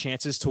 your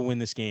chances to win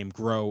this game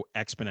grow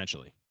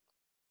exponentially.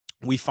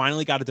 We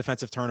finally got a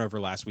defensive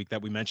turnover last week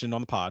that we mentioned on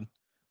the pod.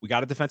 We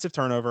got a defensive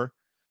turnover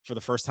for the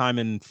first time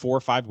in 4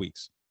 or 5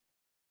 weeks.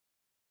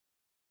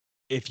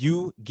 If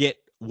you get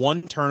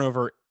 1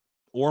 turnover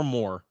or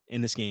more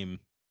in this game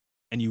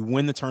and you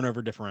win the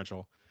turnover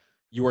differential,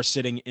 you are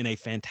sitting in a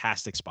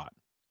fantastic spot.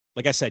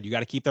 Like I said, you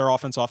got to keep their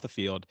offense off the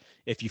field.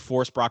 If you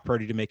force Brock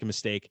Purdy to make a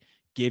mistake,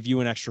 give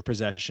you an extra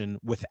possession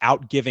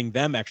without giving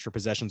them extra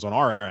possessions on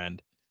our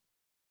end,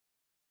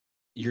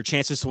 your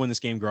chances to win this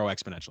game grow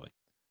exponentially.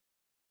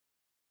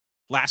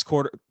 Last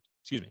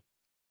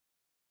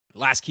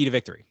key to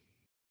victory.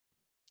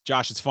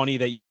 Josh, it's funny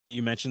that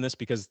you mentioned this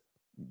because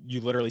you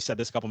literally said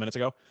this a couple minutes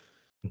ago.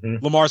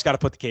 Lamar's got to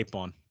put the cape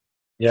on.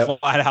 Yeah,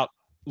 flat out.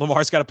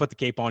 Lamar's got to put the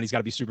cape on. He's got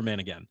to be Superman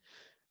again.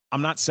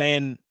 I'm not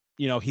saying,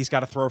 he's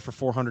got to throw for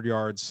 400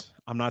 yards.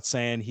 I'm not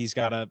saying he's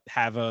got to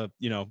have a,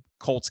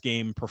 Colts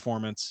game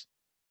performance.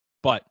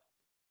 But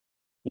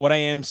what I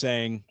am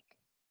saying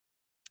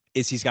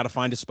is he's got to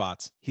find his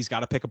spots. He's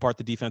got to pick apart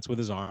the defense with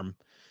his arm.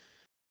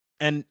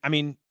 And, I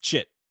mean,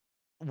 shit,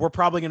 we're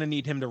probably going to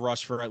need him to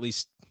rush for at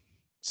least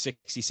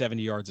 60,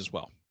 70 yards as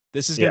well.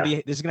 This is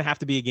going to have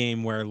to be a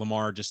game where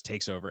Lamar just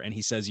takes over and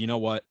he says, you know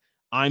what?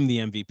 I'm the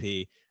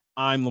MVP.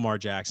 I'm Lamar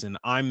Jackson.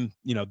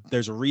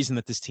 There's a reason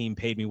that this team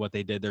paid me what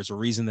they did. There's a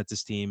reason that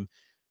this team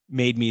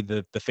made me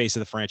the face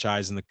of the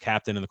franchise and the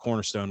captain and the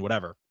cornerstone,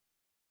 whatever.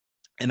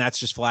 And that's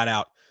just flat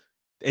out.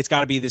 It's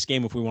got to be this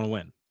game if we want to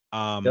win.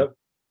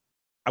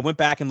 I went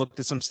back and looked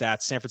at some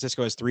stats. San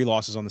Francisco has 3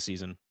 losses on the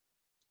season.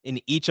 In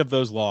two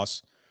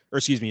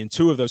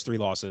of those 3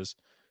 losses,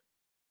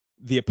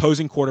 the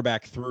opposing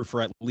quarterback threw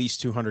for at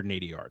least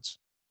 280 yards.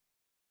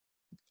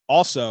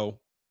 Also,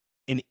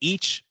 in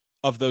each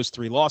of those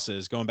 3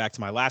 losses, going back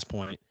to my last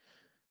point,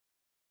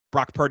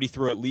 Brock Purdy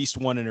threw at least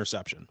 1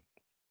 interception.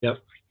 Yep.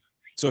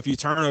 So if you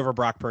turn over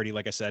Brock Purdy,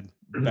 like I said,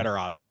 better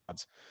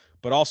odds.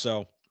 But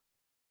also,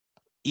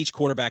 each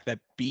quarterback that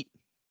beat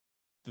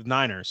the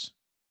Niners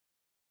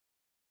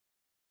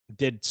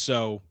did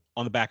so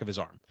on the back of his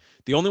arm.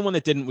 The only one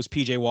that didn't was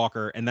PJ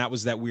Walker, and that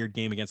was that weird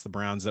game against the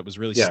Browns that was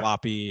really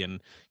sloppy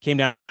and came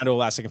down to a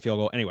last-second field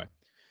goal. Anyway.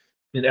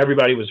 And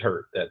everybody was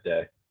hurt that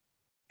day.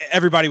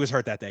 Everybody was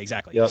hurt that day,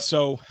 exactly. Yep.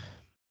 So,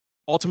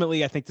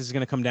 ultimately, I think this is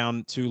going to come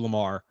down to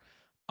Lamar.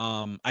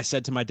 I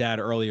said to my dad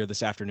earlier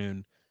this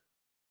afternoon,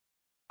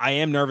 I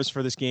am nervous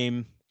for this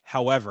game.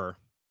 However,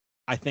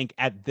 I think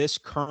at this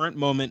current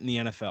moment in the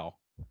NFL,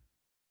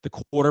 the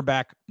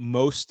quarterback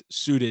most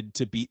suited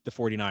to beat the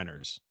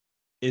 49ers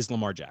is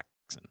Lamar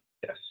Jackson.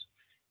 Yes.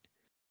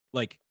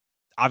 Like,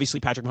 obviously,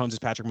 Patrick Mahomes is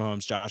Patrick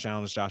Mahomes. Josh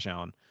Allen is Josh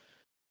Allen.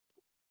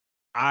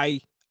 I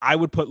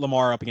would put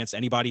Lamar up against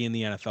anybody in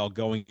the NFL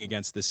going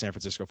against this San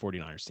Francisco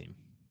 49ers team.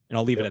 And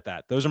I'll leave it at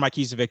that. Those are my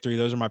keys to victory.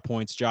 Those are my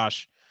points.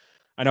 Josh,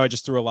 I know I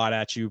just threw a lot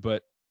at you,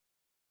 but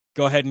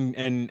go ahead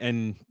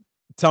and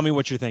tell me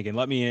what you're thinking.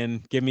 Let me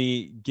in. Give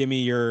me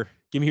your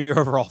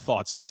overall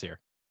thoughts here.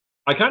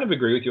 I kind of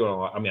agree with you on a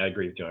lot. I mean, I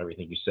agree with you on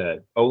everything you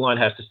said. O-line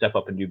has to step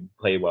up and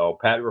play well.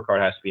 Pat Ricard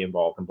has to be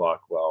involved and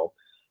block well.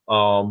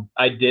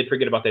 I did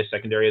forget about their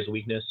secondary as a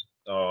weakness.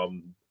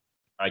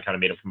 I kind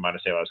of made up my mind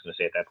to say what I was going to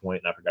say at that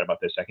point, and I forgot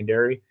about their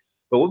secondary.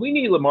 But what we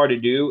need Lamar to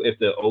do, if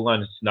the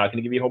O-line is not going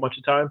to give you a whole bunch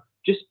of time,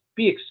 just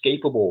be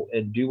escapable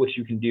and do what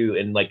you can do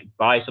and, like,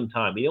 buy some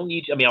time. You don't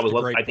need – I mean,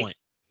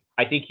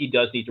 I think he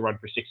does need to run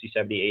for 60,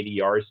 70, 80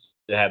 yards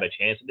to have a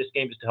chance in this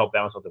game just to help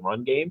balance out the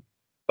run game.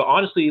 But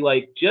honestly,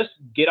 like, just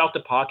get out the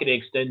pocket and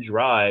extend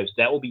drives.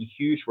 That will be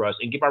huge for us,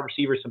 and give our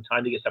receivers some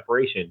time to get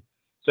separation,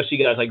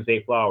 especially guys like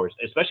Zay Flowers,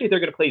 especially if they're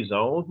going to play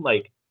zone.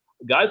 Like,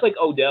 guys like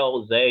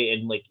Odell, Zay,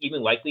 and, like,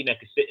 even Likely that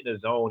could sit in a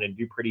zone and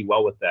do pretty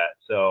well with that.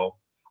 So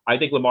I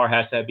think Lamar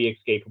has to be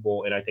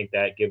escapable, and I think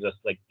that gives us,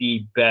 like,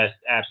 the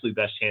absolute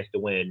best chance to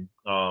win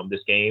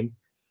this game.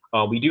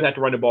 We do have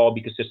to run the ball,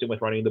 be consistent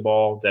with running the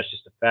ball. That's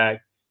just a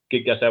fact.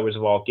 Get Gus Edwards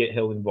involved, get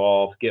Hill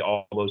involved, get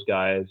all those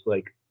guys,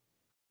 like,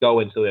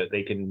 going so that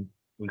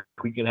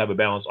we can have a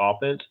balanced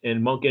offense.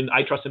 And Monken,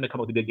 I trust him to come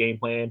up with a good game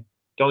plan.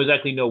 Don't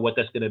exactly know what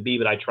that's going to be,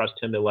 but I trust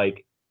him to,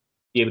 like,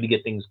 be able to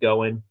get things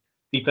going.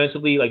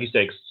 Defensively, like you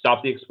said,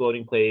 stop the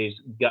exploding plays.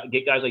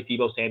 Get guys like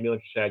Deebo Samuel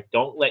in check.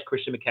 Don't let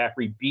Christian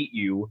McCaffrey beat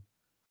you,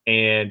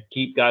 and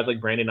keep guys like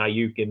Brandon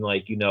Ayuk and,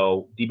 like,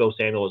 Deebo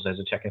Samuel as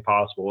a check if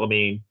possible. I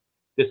mean,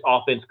 this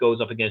offense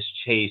goes up against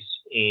Chase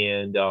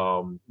and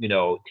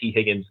T.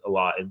 Higgins a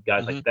lot and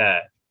guys like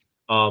that.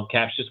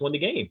 Caps just won the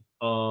game.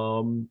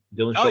 Dylan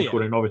Schultz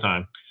scored in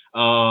overtime.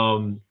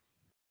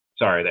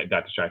 Sorry, that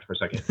got distracted for a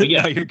second. But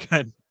yeah, no, you're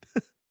good.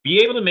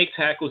 Be able to make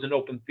tackles in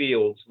open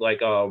fields like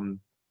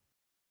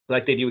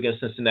they do against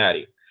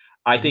Cincinnati.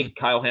 I think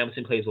Kyle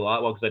Hamilton plays a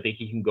lot well because I think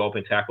he can go up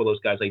and tackle those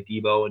guys like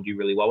Deebo and do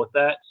really well with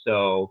that.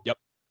 So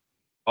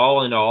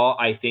all in all,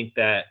 I think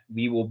that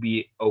we will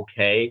be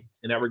okay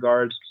in that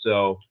regards.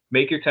 So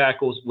make your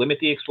tackles, limit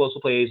the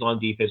explosive plays on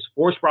defense,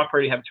 force Brock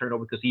Purdy to have a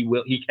turnover because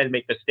he can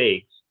make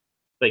mistakes.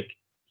 Like,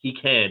 he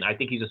can. I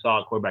think he's a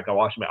solid quarterback. I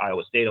watched him at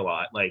Iowa State a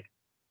lot. Like,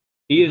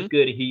 he is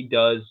good. He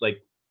does, like,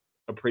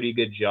 a pretty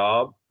good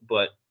job,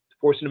 but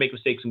force him to make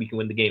mistakes and we can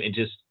win the game. And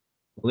just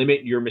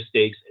limit your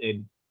mistakes,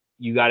 and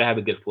you got to have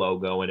a good flow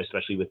going,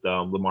 especially with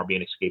Lamar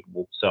being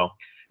escapable. So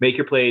make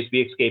your plays,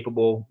 be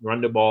escapable,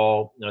 run the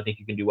ball, and I think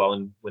you can do well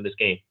and win this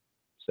game.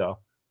 So,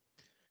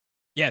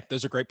 yeah,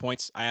 those are great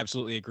points. I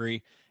absolutely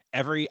agree.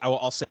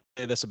 I'll say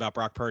this about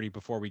Brock Purdy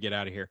before we get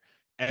out of here.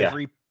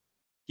 Every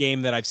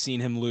game that I've seen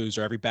him lose,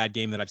 or every bad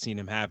game that I've seen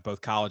him have,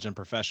 both college and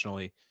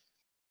professionally,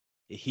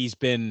 he's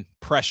been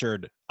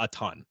pressured a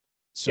ton.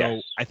 So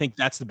I think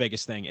that's the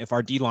biggest thing. If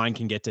our D-line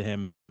can get to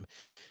him,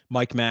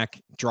 Mike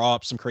Mack, draw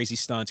up some crazy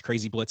stunts,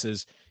 crazy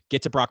blitzes,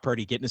 get to Brock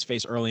Purdy, get in his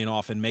face early and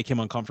often, make him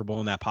uncomfortable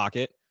in that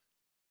pocket,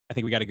 I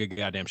think we got a good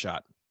goddamn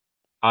shot.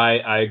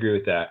 I agree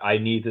with that. I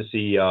need to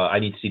see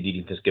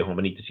D defense get home.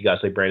 I need to see guys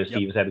like Brandon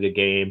Stevens have a good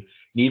game.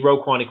 Need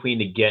Roquan and Queen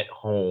to get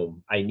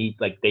home. They need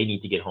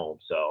to get home.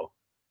 So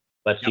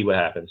let's see what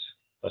happens.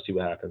 Let's see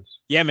what happens.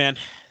 Yeah, man.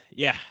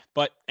 Yeah.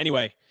 But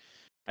anyway,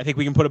 I think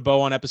we can put a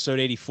bow on episode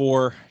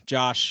 84.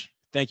 Josh,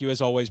 thank you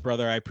as always,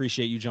 brother. I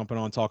appreciate you jumping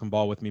on talking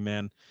ball with me,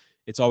 man.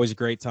 It's always a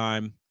great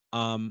time.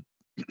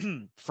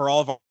 For all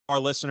of our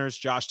listeners,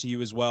 Josh, to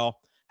you as well.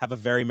 Have a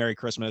very Merry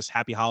Christmas.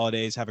 Happy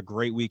holidays. Have a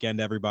great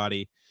weekend,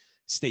 everybody.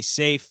 Stay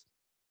safe.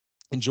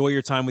 Enjoy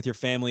your time with your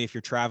family. If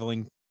you're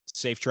traveling,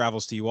 safe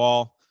travels to you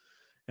all.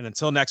 And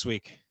until next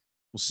week,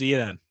 we'll see you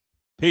then.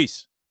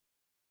 Peace.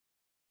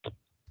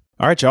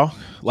 All right, y'all.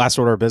 Last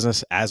order of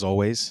business, as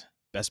always,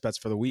 best bets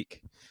for the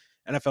week.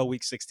 NFL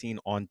Week 16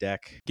 on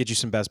deck. Get you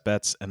some best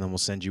bets, and then we'll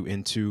send you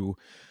into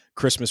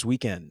Christmas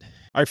weekend.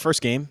 All right,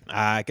 first game.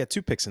 I got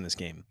 2 picks in this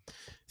game.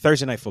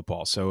 Thursday Night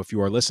Football. So if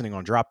you are listening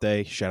on drop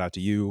day, shout out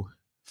to you.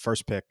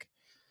 First pick.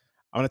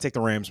 I'm going to take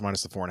the Rams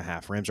minus the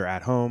 4.5. Rams are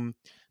at home.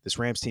 This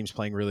Rams team's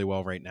playing really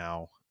well right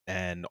now.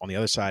 And on the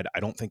other side, I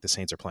don't think the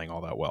Saints are playing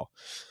all that well.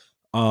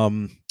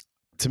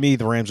 To me,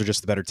 the Rams are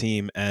just the better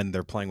team, and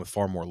they're playing with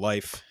far more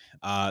life.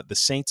 The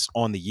Saints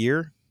on the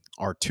year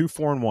are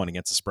 2-4-1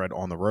 against the spread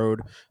on the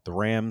road. The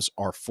Rams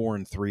are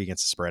 4-3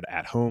 against the spread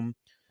at home.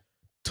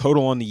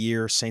 Total on the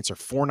year, Saints are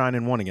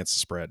 4-9-1 against the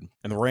spread,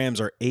 and the Rams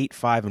are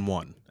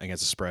 8-5-1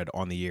 against the spread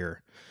on the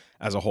year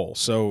as a whole.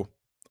 So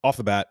off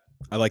the bat,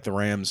 I like the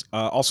Rams.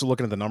 Also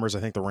looking at the numbers, I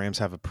think the Rams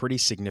have a pretty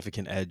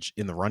significant edge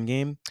in the run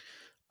game.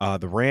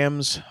 The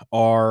Rams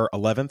are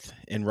 11th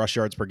in rush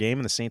yards per game,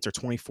 and the Saints are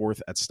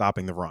 24th at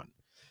stopping the run.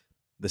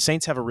 The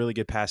Saints have a really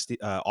good pass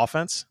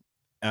offense.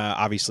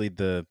 Obviously,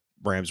 the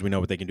Rams, we know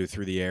what they can do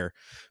through the air.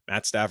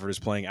 Matt Stafford is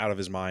playing out of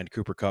his mind.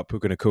 Cooper Kupp,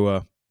 Puka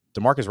Nacua.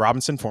 Demarcus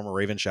Robinson, former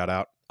Raven, shout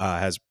out,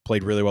 has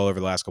played really well over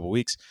the last couple of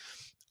weeks.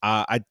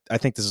 I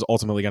think this is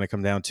ultimately going to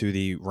come down to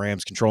the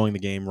Rams controlling the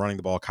game, running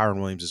the ball. Kyron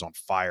Williams is on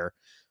fire.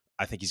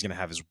 I think he's going to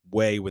have his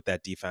way with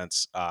that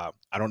defense. I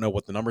don't know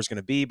what the number is going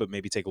to be, but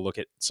maybe take a look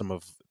at some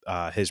of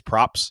his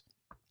props.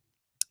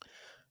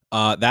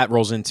 That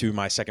rolls into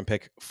my second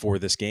pick for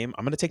this game.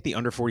 I'm going to take the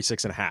under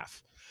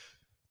 46.5.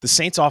 The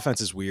Saints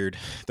offense is weird.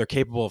 They're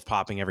capable of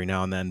popping every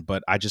now and then,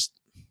 but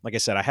like I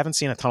said, I haven't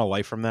seen a ton of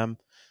life from them.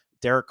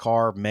 Derek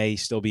Carr may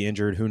still be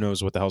injured. Who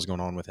knows what the hell's going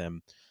on with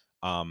him?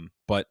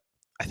 But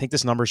I think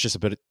this number is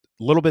just a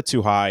little bit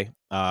too high.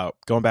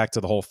 Going back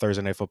to the whole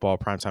Thursday Night Football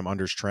primetime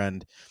unders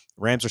trend,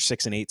 Rams are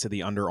 6-8 to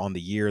the under on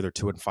the year. They're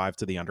 2-5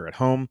 to the under at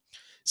home.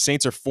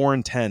 Saints are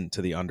 4-10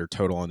 to the under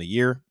total on the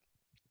year,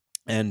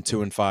 and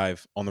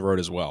 2-5 on the road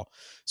as well.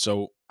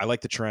 So I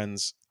like the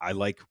trends. I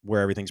like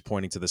where everything's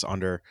pointing to this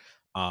under.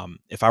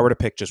 If I were to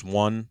pick just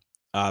one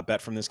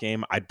bet from this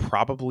game, I'd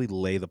probably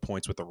lay the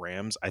points with the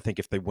Rams. I think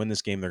if they win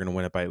this game, they're going to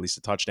win it by at least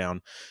a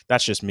touchdown.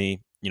 That's just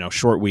me.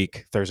 Short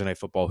week, Thursday Night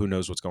Football, who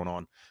knows what's going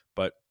on.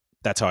 But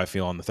that's how I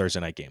feel on the Thursday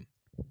night game.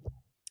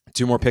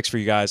 2 more picks for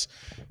you guys.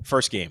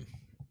 First game,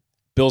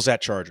 Bills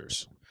at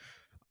Chargers.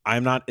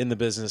 I'm not in the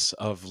business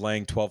of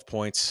laying 12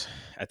 points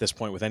at this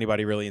point with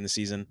anybody really in the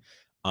season.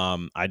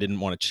 I didn't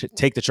want to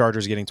take the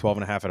Chargers getting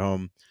 12.5 at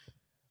home.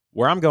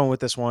 Where I'm going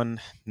with this one,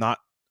 not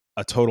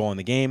a total on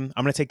the game.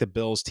 I'm going to take the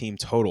Bills team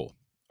total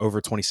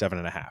over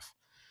 27.5.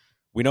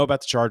 We know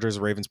about the Chargers.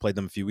 The Ravens played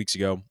them a few weeks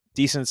ago.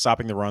 Decent at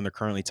stopping the run. They're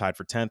currently tied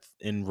for 10th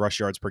in rush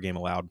yards per game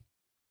allowed.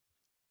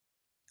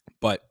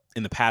 But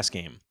in the pass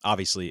game,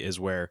 obviously, is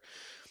where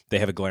they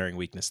have a glaring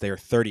weakness. They are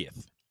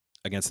 30th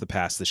against the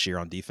pass this year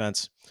on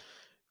defense.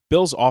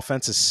 Bills'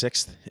 offense is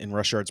 6th in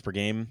rush yards per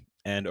game.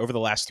 And over the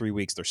last 3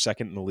 weeks, they're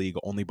 2nd in the league,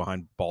 only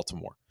behind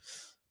Baltimore.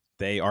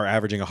 They are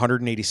averaging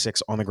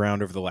 186 on the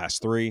ground over the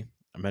last 3.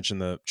 I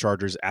mentioned the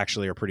Chargers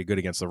actually are pretty good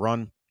against the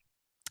run.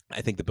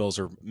 I think the Bills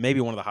are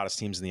maybe one of the hottest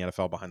teams in the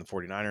NFL behind the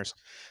 49ers.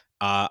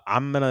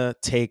 I'm going to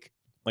take,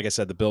 like I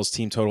said, the Bills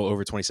team total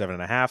over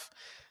 27.5.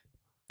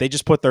 They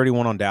just put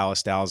 31 on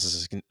Dallas. Dallas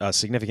is a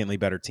significantly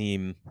better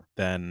team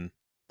than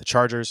the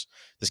Chargers.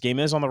 This game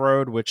is on the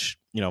road, which,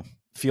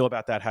 feel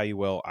about that how you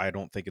will. I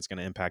don't think it's going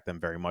to impact them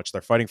very much.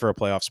 They're fighting for a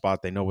playoff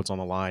spot. They know what's on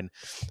the line.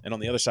 And on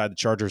the other side, the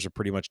Chargers are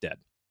pretty much dead.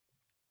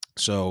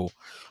 So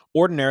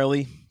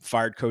ordinarily,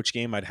 fired coach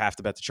game, I'd have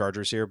to bet the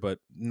Chargers here, but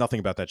nothing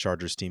about that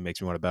Chargers team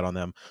makes me want to bet on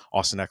them.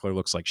 Austin Eckler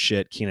looks like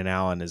shit. Keenan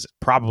Allen is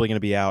probably going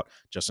to be out.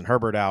 Justin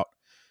Herbert out.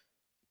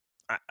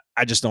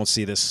 I just don't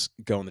see this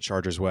going the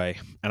Chargers' way,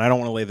 and I don't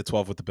want to lay the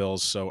 12 with the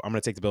Bills, so I'm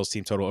going to take the Bills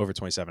team total over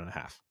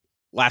 27.5.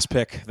 Last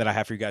pick that I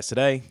have for you guys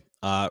today,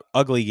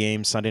 ugly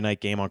game, Sunday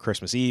night game on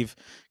Christmas Eve.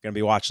 Going to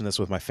be watching this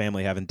with my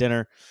family having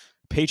dinner.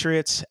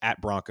 Patriots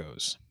at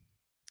Broncos.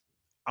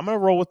 I'm going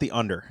to roll with the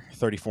under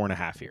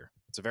 34.5 here.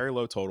 It's a very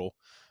low total,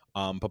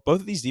 but both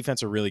of these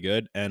defenses are really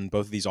good, and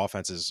both of these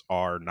offenses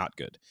are not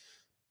good.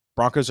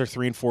 Broncos are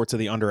 3-4 to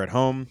the under at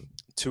home.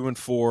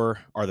 2-4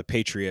 are the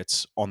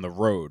Patriots on the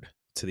road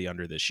to the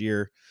under this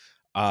year.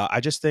 I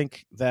just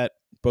think that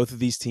both of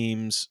these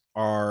teams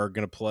are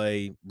going to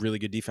play really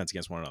good defense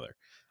against one another.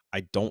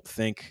 I don't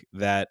think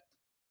that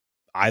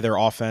either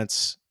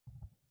offense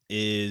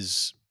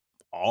is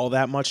all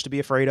that much to be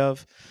afraid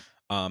of.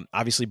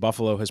 Obviously,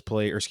 Denver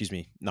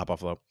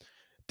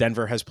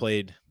has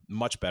played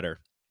much better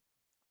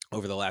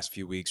over the last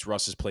few weeks.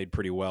 Russ has played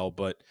pretty well,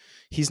 but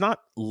he's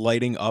not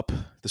lighting up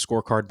the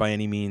scorecard by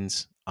any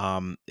means.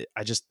 I'm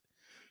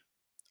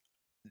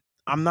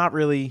not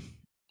really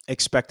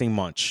expecting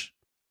much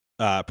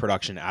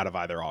production out of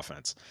either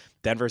offense.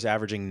 Denver's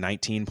averaging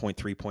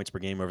 19.3 points per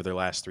game over their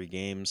last 3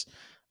 games.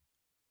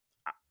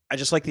 I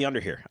just like the under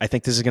here. I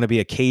think this is going to be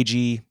a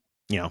cagey,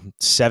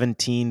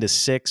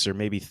 17-6 or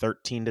maybe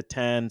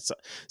 13-10,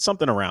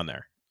 something around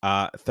there.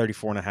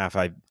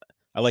 34.5.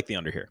 I like the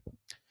under here.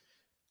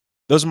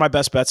 Those are my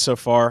best bets so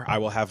far. I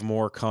will have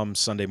more come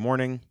Sunday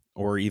morning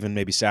or even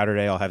maybe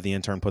Saturday. I'll have the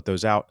intern put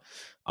those out.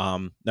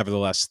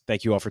 Nevertheless,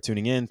 thank you all for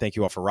tuning in. Thank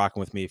you all for rocking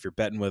with me. If you're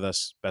betting with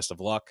us, best of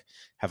luck.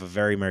 Have a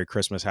very Merry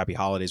Christmas. Happy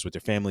holidays with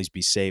your families.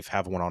 Be safe.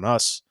 Have one on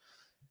us.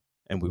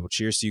 And we will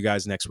cheers to you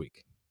guys next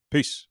week.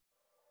 Peace.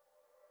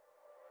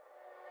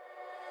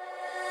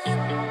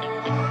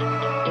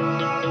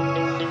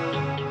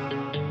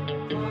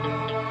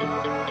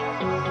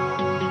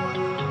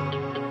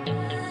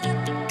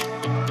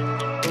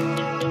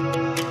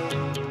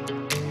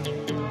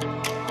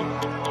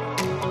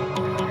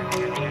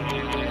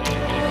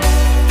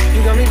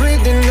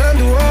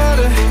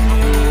 Underwater,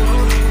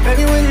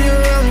 baby, when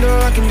you're under,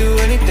 I can do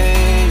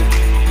anything.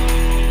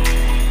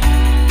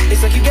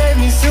 It's like you gave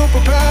me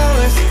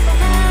superpowers.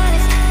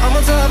 I'm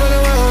on top of the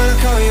world when I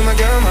call you my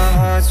girl, my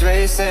heart's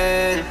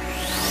racing.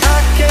 I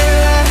can't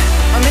lie,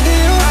 I'm into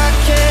you, I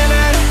can't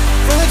hide.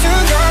 From the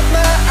truth, drop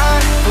my eye,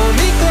 pull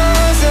me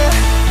closer.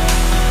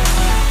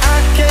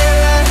 I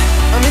can't lie,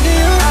 I'm into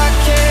you, I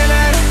can't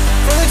hide.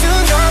 From the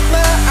truth, drop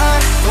my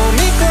eye, pull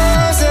me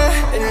closer.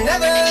 And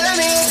never let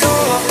me go.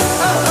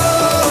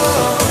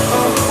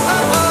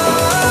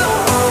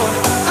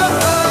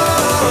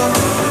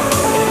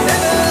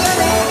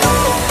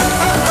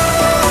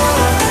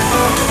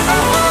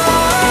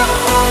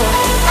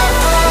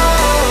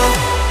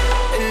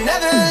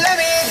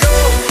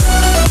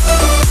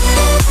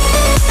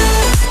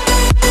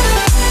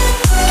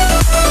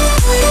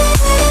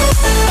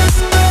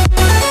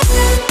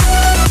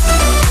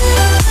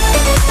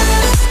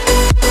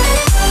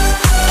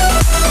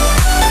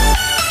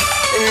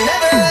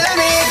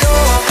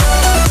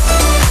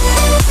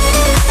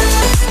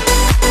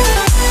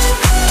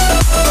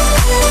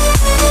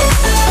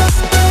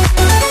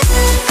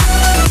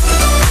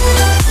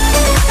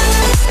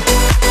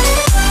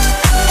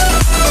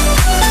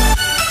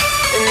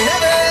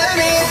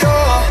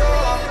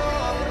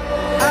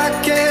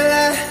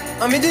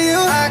 I'm into you,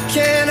 I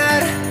can't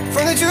hide.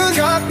 From the truth,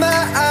 drop my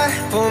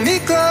eye, pull me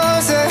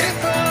closer.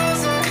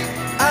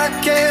 I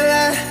can't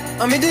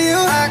lie, I'm into you,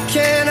 I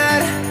can't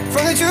hide.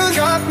 From the truth,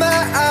 drop my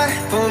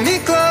eye, pull me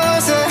closer.